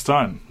 So yeah, next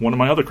time, one of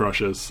my other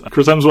crushes,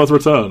 Chris Hemsworth,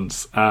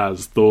 returns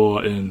as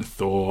Thor in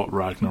Thor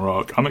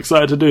Ragnarok. I'm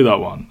excited to do that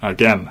one.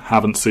 Again,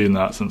 haven't seen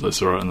that since I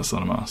saw it in the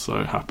cinema,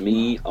 so happy.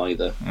 Me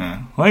either.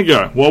 Yeah. There you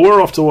go. Well,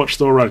 we're off to watch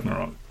Thor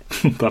Ragnarok.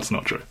 That's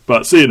not true.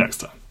 But see you next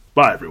time.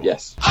 Bye, everyone.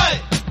 Yes.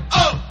 Hey,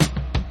 oh.